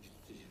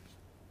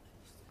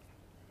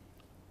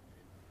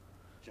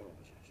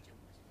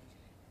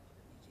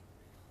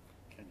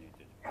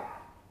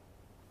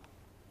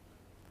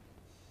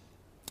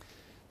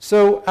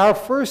our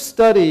first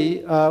study,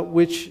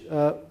 which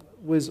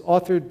was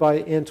authored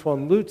by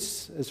Antoine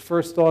Lutz as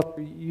first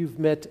author, you've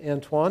met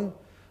Antoine.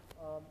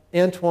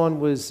 Antoine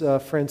was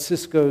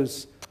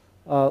Francisco's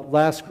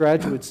last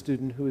graduate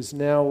student who is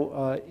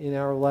now in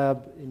our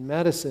lab in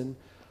Madison.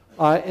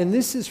 And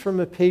this is from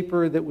a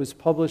paper that was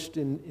published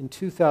in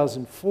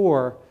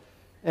 2004.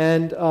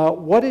 And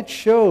what it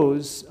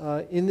shows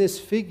in this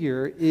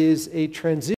figure is a transition